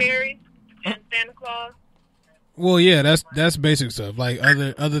Tooth Fairy and Santa Claus. Well, yeah, that's basic stuff. Like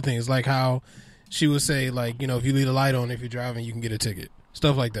other things, like how she would say, like, if you leave the light on, if you're driving, you can get a ticket.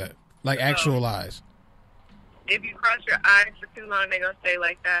 Stuff like that. Like actual lies. If you cross your eyes for too long, they're going to stay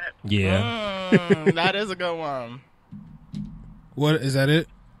like that. Yeah. That is a good one. What is that? It?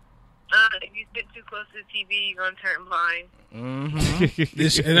 If you sit too close to the TV, you're going to turn blind.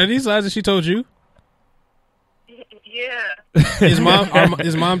 Mm-hmm. And are these lies that she told you? Yeah. Is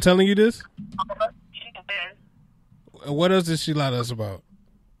mom telling you this? Yeah. What else did she lie to us about?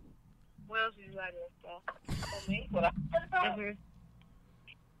 What else did you like to say? Oh, me? Mm-hmm.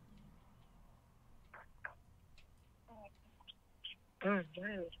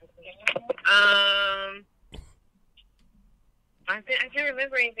 I can't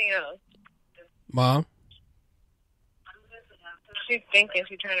remember anything else. Mom? She's thinking.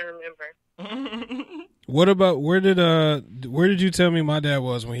 She's trying to remember. What about where did you tell me my dad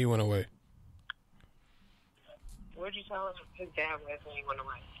was when he went away? Where'd you tell him his dad was when he went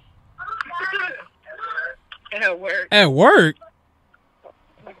away? At work. At work?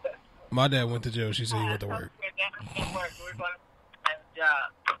 My dad went to jail. She said he went to work. At work. We're going to a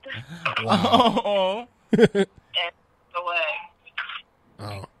job. Oh. And away.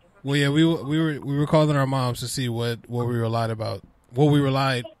 Oh. Well, yeah, we were calling our moms to see what we were lied about, what we were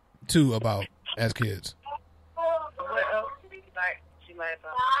lied to about as kids. What else did she lied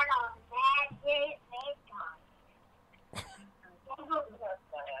about?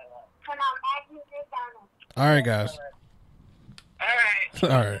 All right, guys. All right. All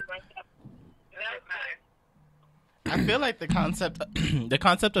right. I feel like the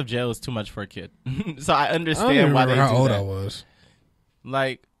concept of jail is too much for a kid. So I I don't understand even why they remember do how old that. I was.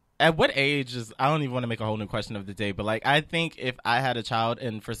 Like, at what age is, I don't even want to make a whole new question of the day, but like, I think if I had a child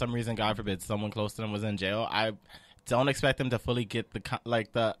and for some reason, God forbid, someone close to them was in jail, I don't expect them to fully get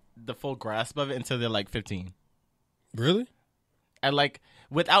the full grasp of it until they're like 15. Really? And like,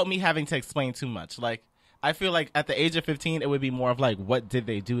 without me having to explain too much, like, I feel like at the age of 15, it would be more of like, what did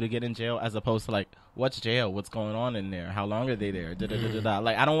they do to get in jail, as opposed to like, what's jail? What's going on in there? How long are they there? Da-da-da-da-da.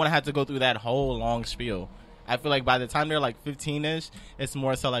 Like, I don't want to have to go through that whole long spiel. I feel like by the time they're like 15-ish, it's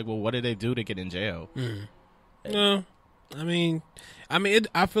more so like, well, what did they do to get in jail? No, I mean,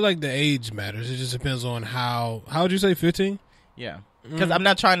 I feel like the age matters. It just depends on how would you say 15? Yeah, because I'm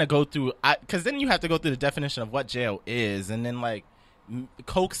not trying to go through, because then you have to go through the definition of what jail is, and then like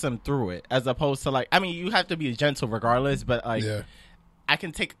coax them through it, as opposed to like, I mean, you have to be gentle regardless, but like, Yeah. I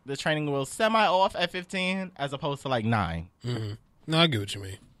can take the training wheels semi off at 15, as opposed to like 9. Mm-hmm. No, I get what you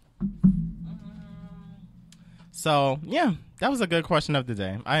mean. So yeah, that was a good question of the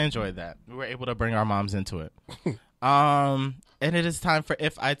day. I enjoyed that. We were able to bring our moms into it. And it is time for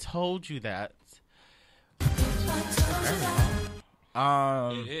If I Told You That.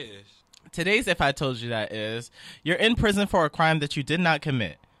 It is. Today's If I Told You That is, you're in prison for a crime that you did not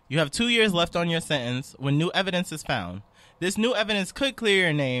commit. You have 2 years left on your sentence when new evidence is found. This new evidence could clear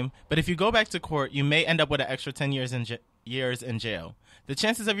your name, but if you go back to court, you may end up with an extra 10 years in jail. The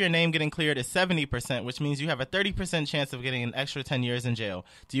chances of your name getting cleared is 70%, which means you have a 30% chance of getting an extra 10 years in jail.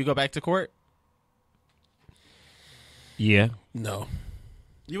 Do you go back to court? Yeah. No,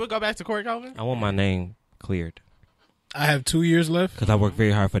 You would go back to court, Kelvin? I want my name cleared I have 2 years left. because I worked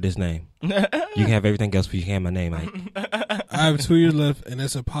very hard for this name. You can have everything else, but you can't have my name. Ike. I have 2 years left, and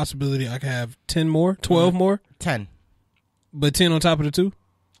it's a possibility I can have 10 more, 12 more, 10. but 10 on top of the 2.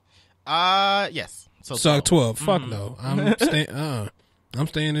 Yes. So 12. Fuck no. I'm staying. I'm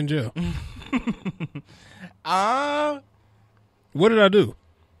staying in jail. What did I do?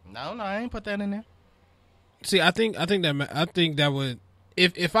 No, I ain't put that in there. See, I think that would,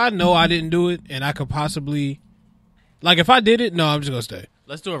 if I know I didn't do it and I could possibly Like, if I did it, no, I'm just going to stay.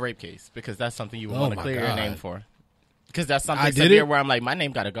 Let's do a rape case because that's something you would Oh want to my clear your God. name for. Because that's something I did severe it? where I'm like, my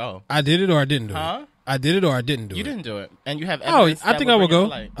name got to go. I did it or I didn't do Huh? it. I did it or I didn't do You it. didn't do it, and you have Oh, evidence. I that think I would bring it go. to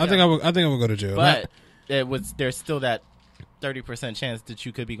light. I think I would. I think I would go to jail. But there's still that 30% chance that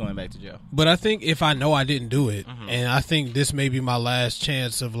you could be going back to jail. But I think if I know I didn't do it, Mm-hmm. and I think this may be my last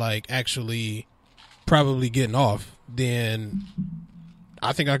chance of like actually probably getting off, then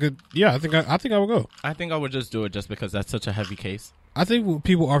I think I could. Yeah, I think I would go. I think I would just do it just because that's such a heavy case. I think when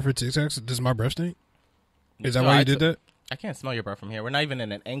people offer Tic Tacs, does my breath stink? Is that No, why I you did that? I can't smell your breath from here. We're not even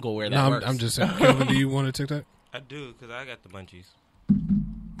in an angle where that No, works. I'm just saying. Kelvin, do you want a Tic Tac? I do, because I got the munchies.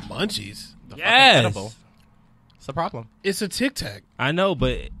 Munchies. The fucking Yes. edible. It's a problem. It's a Tic Tac. I know,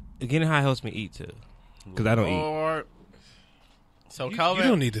 but getting high helps me eat, too. Because I don't eat. Or so You Kelvin.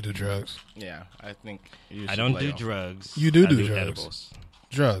 don't need to do drugs. Yeah, I think you I should don't lay do off. drugs. You do I do drugs. edibles.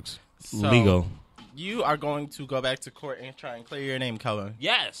 Drugs. So, Legal. You are going to go back to court and try and clear your name, Kelvin.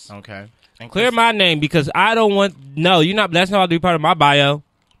 Yes. Okay. And Clear Chris, my name because I don't want. No, you're not. That's not to be part of my bio.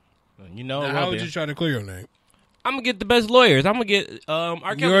 You know, Now, it how will would be. you try to clear your name? I'm gonna get the best lawyers. I'm gonna get R. You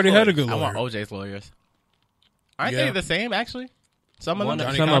Kelly already had a lawyers. good I lawyer. want OJ's lawyers. Aren't Yeah. they the same, actually? Some of One them.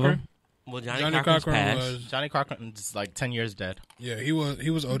 of Johnny some of Cochran? them. Well, Johnny, Johnny Cochran's Cochran passed. was. Johnny Cochran's like 10 years dead. Yeah, he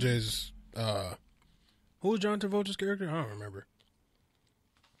was OJ's. Who was John Travolta's character? I don't remember.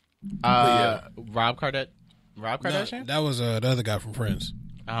 Rob Kardashian? Rob No, Kardashian? that was the other guy from Friends.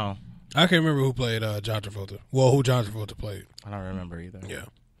 Oh, I can't remember who played John Travolta. Well, who John Travolta played. I don't remember either. Yeah.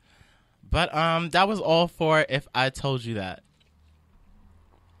 But that was all for If I Told You That.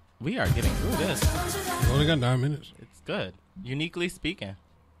 We are getting through this. We only got 9 minutes. It's good. Uniquely speaking.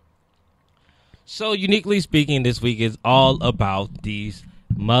 So, uniquely speaking, this week is all about these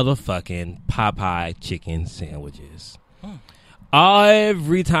motherfucking Popeye chicken sandwiches.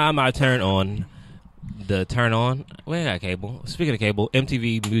 Every time I turn on, I got cable. Speaking of cable,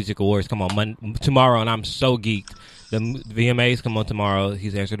 MTV Music Awards come on tomorrow, and I'm so geeked. The VMAs come on tomorrow.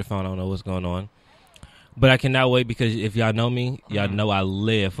 He's answered the phone. I don't know what's going on. But I cannot wait because if y'all know me, y'all know I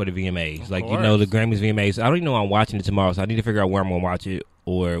live for the VMAs. Like, you know, the Grammys, VMAs. I don't even know I'm watching it tomorrow, so I need to figure out where I'm going to watch it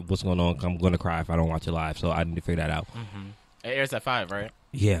or what's going on. 'Cause I'm going to cry if I don't watch it live, so I need to figure that out. It airs at 5, right?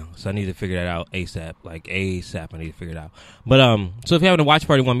 Yeah, so I need to figure that out ASAP. Like, ASAP, I need to figure it out. But, so if you're having a watch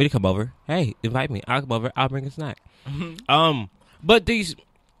party and want me to come over, hey, invite me. I'll come over. I'll bring a snack. But these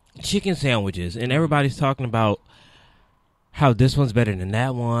chicken sandwiches, and everybody's talking about how this one's better than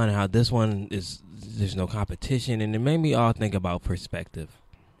that one, how this one there's no competition, and it made me all think about perspective.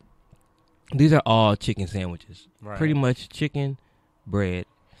 These are all chicken sandwiches. Right. Pretty much chicken, bread,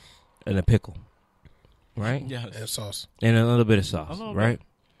 and a pickle. Right? Yes. And sauce. And a little bit of sauce, little right? bit.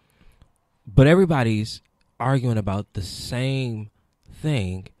 But everybody's arguing about the same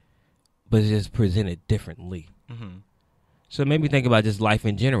thing, but it's just presented differently. Mm-hmm. So it made me think about just life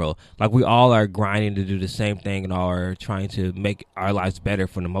in general. Like, we all are grinding to do the same thing and are trying to make our lives better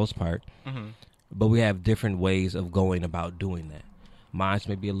for the most part. Mm-hmm. But we have different ways of going about doing that. Mine's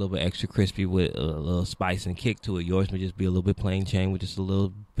may be a little bit extra crispy with a little spice and kick to it. Yours may just be a little bit plain Jane with just a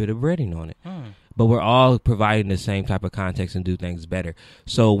little bit of breading on it. But we're all providing the same type of context and do things better.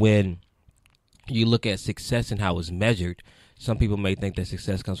 So when you look at success and how it's measured, some people may think that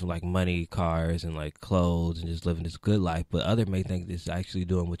success comes from like money, cars, and like clothes and just living this good life. But others may think it's actually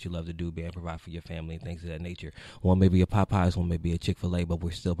doing what you love to do, being able to provide for your family and things of that nature. One may be a Popeyes, one may be a Chick-fil-A, but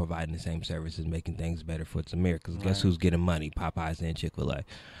we're still providing the same services, making things better for America. Because guess who's getting money? Popeyes and Chick-fil-A.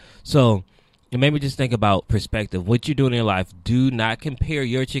 So it made me just think about perspective. What you're doing in your life, do not compare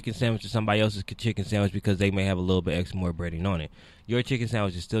your chicken sandwich to somebody else's chicken sandwich because they may have a little bit extra more breading on it. Your chicken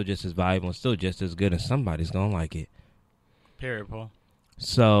sandwich is still just as valuable and still just as good, and somebody's going to like it. Period, Paul.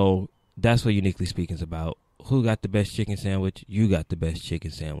 So that's what uniquely speaking is about. Who got the best chicken sandwich? You got the best chicken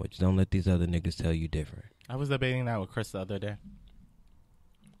sandwich. Don't let these other niggas tell you different. I was debating that with Chris the other day.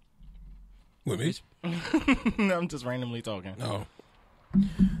 With me? I'm just randomly talking. No.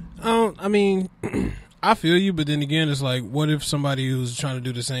 I mean, I feel you, but then again, it's like, what if somebody who's trying to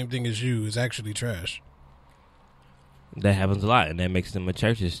do the same thing as you is actually trash? That happens a lot, and that makes them a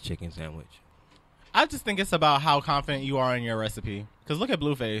church's chicken sandwich. I just think it's about how confident you are in your recipe. Because look at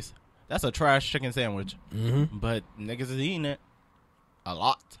Blueface. That's a trash chicken sandwich. Mm-hmm. But niggas is eating it. A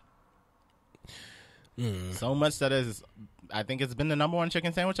lot. So much that is, I think it's been the number one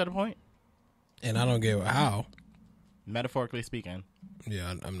chicken sandwich at a point. And I don't get how. Metaphorically speaking.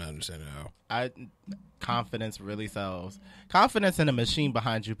 Yeah, I'm not understanding how. Confidence really sells. Confidence in a machine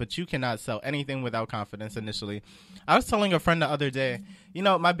behind you, but you cannot sell anything without confidence initially. I was telling a friend the other day, you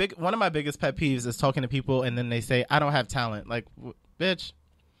know, one of my biggest pet peeves is talking to people and then they say, I don't have talent. Like, bitch,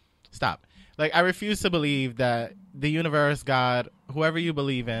 stop. Like, I refuse to believe that the universe, God, whoever you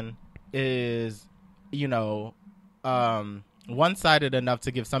believe in, is, you know, one-sided enough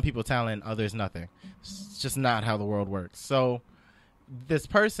to give some people talent, others nothing. It's just not how the world works. So this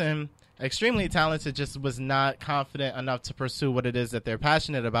person, extremely talented, just was not confident enough to pursue what it is that they're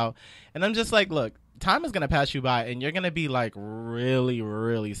passionate about. And I'm just like, look, time is going to pass you by, and you're going to be like really,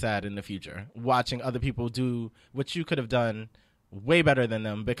 really sad in the future watching other people do what you could have done way better than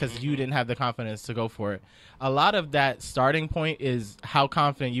them because you didn't have the confidence to go for it. A lot of that starting point is how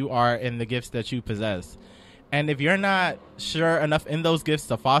confident you are in the gifts that you possess. And if you're not sure enough in those gifts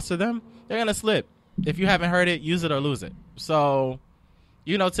to foster them, they're going to slip. If you haven't heard it, use it or lose it. So,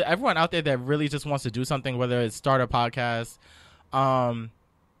 you know, to everyone out there that really just wants to do something, whether it's start a podcast,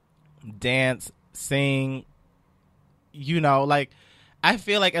 dance, sing, you know, like, I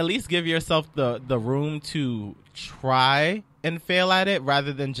feel like at least give yourself the room to try and fail at it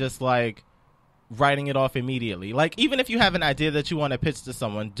rather than just like writing it off immediately. Like, even if you have an idea that you want to pitch to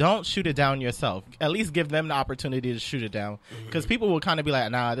someone, don't shoot it down yourself. At least give them the opportunity to shoot it down, because people will kind of be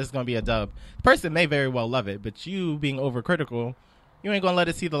like, nah, this is going to be a dub. The person may very well love it, but you being overcritical, you ain't going to let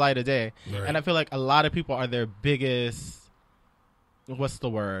it see the light of day. Right. And I feel like a lot of people are their biggest, what's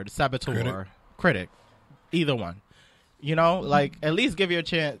the word? Saboteur. Critic. Either one. You know, like, at least give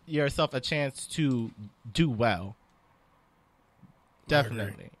yourself a chance to do well.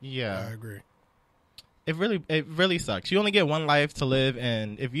 Definitely. Yeah. I agree. It really sucks. You only get one life to live,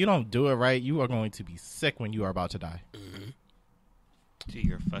 and if you don't do it right, you are going to be sick when you are about to die. To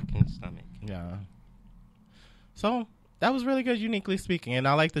your fucking stomach. Yeah. So that was really good, uniquely speaking, and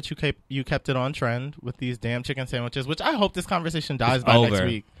I like that you kept it on trend with these damn chicken sandwiches, which I hope this conversation dies by next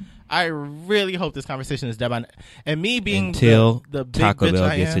week. I really hope this conversation is dead by and me being until the big Taco bitch Bell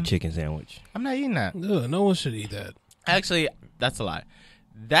I gets am, a chicken sandwich. I'm not eating that. Ugh, no one should eat that. Actually, that's a lie.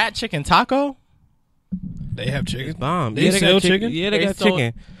 That chicken taco. They have chicken. Bomb. They sell chicken. Yeah, they got sold,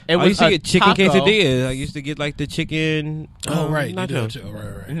 chicken. It I was used to get chicken taco. quesadillas. I used to get like the chicken. Oh right, nachos.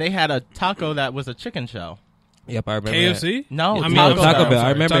 right. And they had a taco that was a chicken shell. Yep, I remember. KFC? That. No, I mean, Taco Bell. Bell. I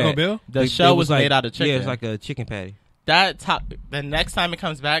remember Taco that. Bell. The shell was like, made out of chicken. Yeah, it's like a chicken patty. The next time it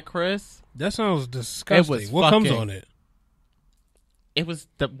comes back, Chris, That sounds disgusting. It was What comes fucking- on it? it was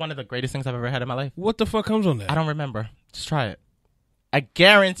one of the greatest things I've ever had in my life. What the fuck comes on that? I don't remember. Just try it. I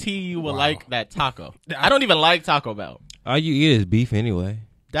guarantee you will Wow. like that taco. I don't even like Taco Bell. All you eat is beef anyway.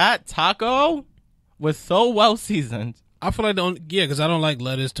 That taco was so well seasoned. I feel like because I don't like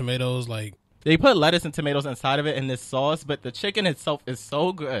lettuce, tomatoes, like. They put lettuce and tomatoes inside of it in this sauce, but the chicken itself is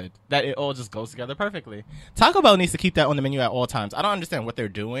so good that it all just goes together perfectly. Taco Bell needs to keep that on the menu at all times. I don't understand what they're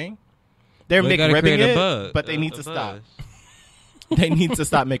doing. They're They gotta McRibbing create a it, buzz, but they a- need a to buzz. stop. They need to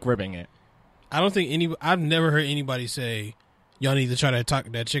stop McRibbing it. I don't think I've never heard anybody say, "Y'all need to try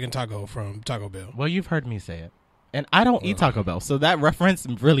that chicken taco from Taco Bell." Well, you've heard me say it. And I don't eat Taco Bell, so that reference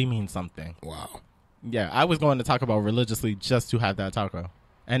really means something. Wow. Yeah, I was going to Taco Bell religiously just to have that taco.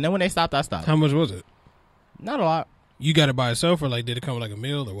 And then when they stopped, I stopped. How much was it? Not a lot. You got it by itself, or like did it come with like a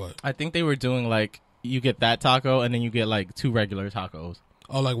meal, or what? I think they were doing like, you get that taco, and then you get like 2 regular tacos.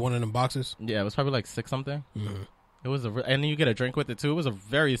 Oh, like one of them boxes? Yeah, it was probably like 6 something. Mm-hmm. It was and then you get a drink with it too. It was a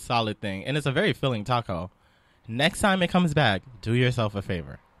very solid thing, and it's a very filling taco. Next time it comes back, do yourself a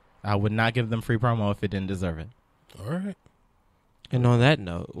favor. I would not give them free promo if it didn't deserve it. All right. And on that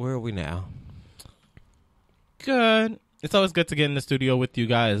note, where are we now? Good. It's always good to get in the studio with you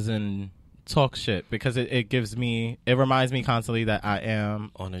guys and talk shit, because it reminds me constantly that I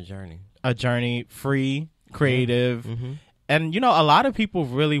am On a journey. a journey, free, creative. Mm-hmm. And, you know, a lot of people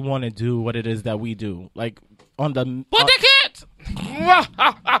really want to do what it is that we do. Like, on the... But they can't!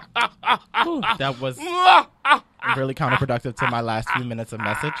 Ooh, that was really counterproductive to my last few minutes of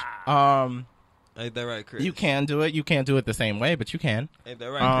message. Ain't that right, Chris? You can do it. You can't do it the same way, but you can. Ain't that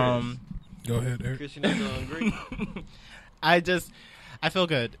right, Chris? Go ahead, Eric. Chris, you're not going to agree? I feel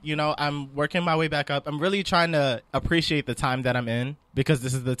good. You know, I'm working my way back up. I'm really trying to appreciate the time that I'm in, because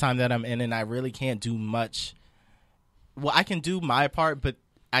this is the time that I'm in, and I really can't do much. Well, I can do my part, but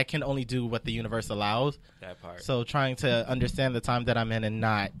I can only do what the universe allows. That part. So trying to understand the time that I'm in and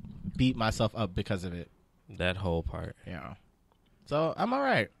not beat myself up because of it. That whole part. Yeah. So I'm all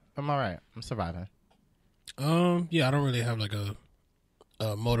right. I'm surviving. Yeah, I don't really have like a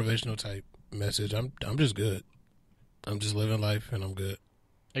motivational type message. I'm just good. I'm just living life, and I'm good.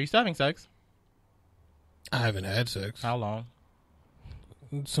 Are you still having sex? I haven't had sex. How long?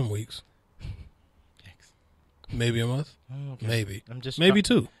 Some weeks. Thanks. Maybe a month. Oh, okay. Maybe. I'm just Maybe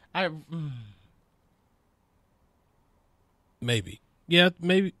 2. mm. Maybe. Yeah,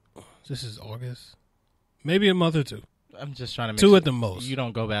 maybe. This is August. Maybe a month or 2. I'm just trying to make 2 sure at the most. you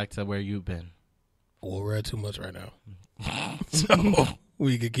don't go back to where you've been. Well, we're at too much right now. So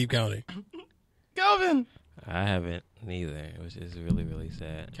we could keep counting. Kelvin. I haven't neither, which is really, really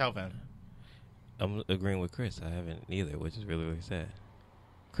sad. Kelvin. I'm agreeing with Chris. I haven't neither, which is really, really sad.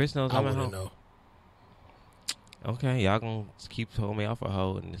 Chris knows I I'm at wouldn't home. know. Okay, y'all gonna keep holding me off a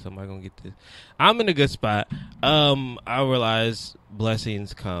hoe, and somebody gonna get this. I'm in a good spot. I realize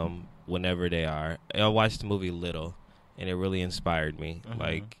blessings come whenever they are. I watched the movie Little, and it really inspired me. Mm-hmm.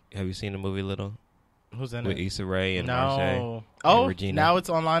 Like, have you seen the movie Little Who's in with it? Issa Rae and No. Marseille? Oh, and Regina? now it's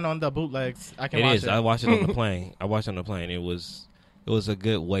online on the bootlegs. I can It watch is. it. I watched it on the plane. It was a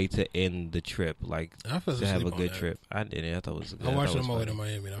good way to end the trip. Like, I fell to have asleep a on good that. trip. I didn't. I thought it was good. I watched thought it on my way funny. to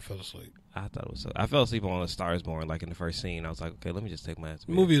Miami and I fell asleep. I thought it was. I fell asleep on A Star Is Born, like in the first scene. I was like, okay, let me just take my ass to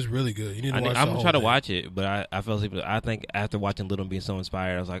The bed. movie is really good. You need to watch I'm the whole trying to thing. watch it, but I fell asleep. I think after watching Little and being so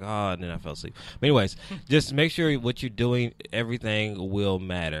inspired, I was like, oh, and then I fell asleep. But anyways, just make sure what you're doing, everything will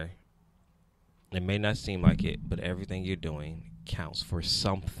matter. It may not seem like it, but everything you're doing counts for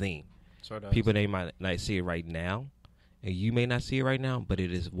something. Sure does. People, they might not see it right now, and you may not see it right now, but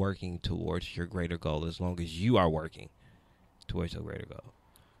it is working towards your greater goal as long as you are working towards your greater goal.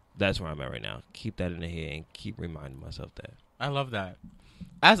 That's where I'm at right now. Keep that in the head and keep reminding myself that. I love that.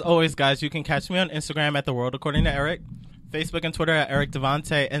 As always, guys, you can catch me on Instagram at The World According to Eric, Facebook and Twitter at Eric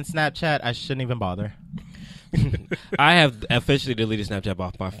Devante, and Snapchat. I shouldn't even bother. I have officially deleted Snapchat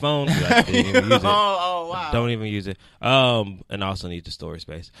off my phone. So I didn't even use it. Oh, wow. Don't even use it. And I also need the storage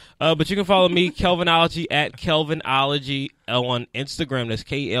space. But you can follow me, Kelvinology, at Kelvinology on Instagram. That's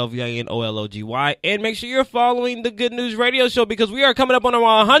KLVINOLOGY. And make sure you're following the Good News Radio Show because we are coming up on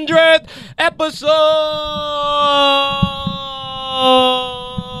our 100th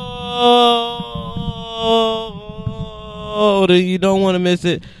episode. You don't want to miss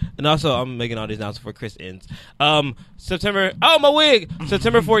it. And also, I'm making all these announcements before Chris ends. September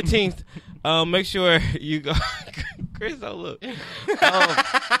 14th. Make sure you go. Chris, don't look. You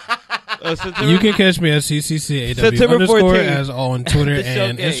can catch me at CCCAW September underscore 14th. as on Twitter The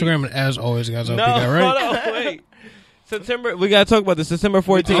and showcase. Instagram. And as always, guys, I hope No, you got it right. hold on, wait. September, we got to talk about this. September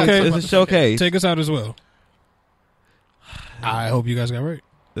 14th Okay. is a showcase. Take us out as well. I hope you guys got it right.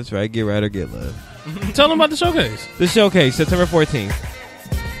 That's right. Get right or get love. Tell them about the showcase. The showcase, September 14th.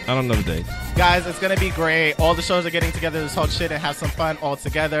 I don't know the date. Guys, it's going to be great. All the shows are getting together to talk shit and have some fun all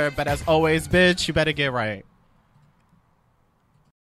together. But as always, bitch, you better get right.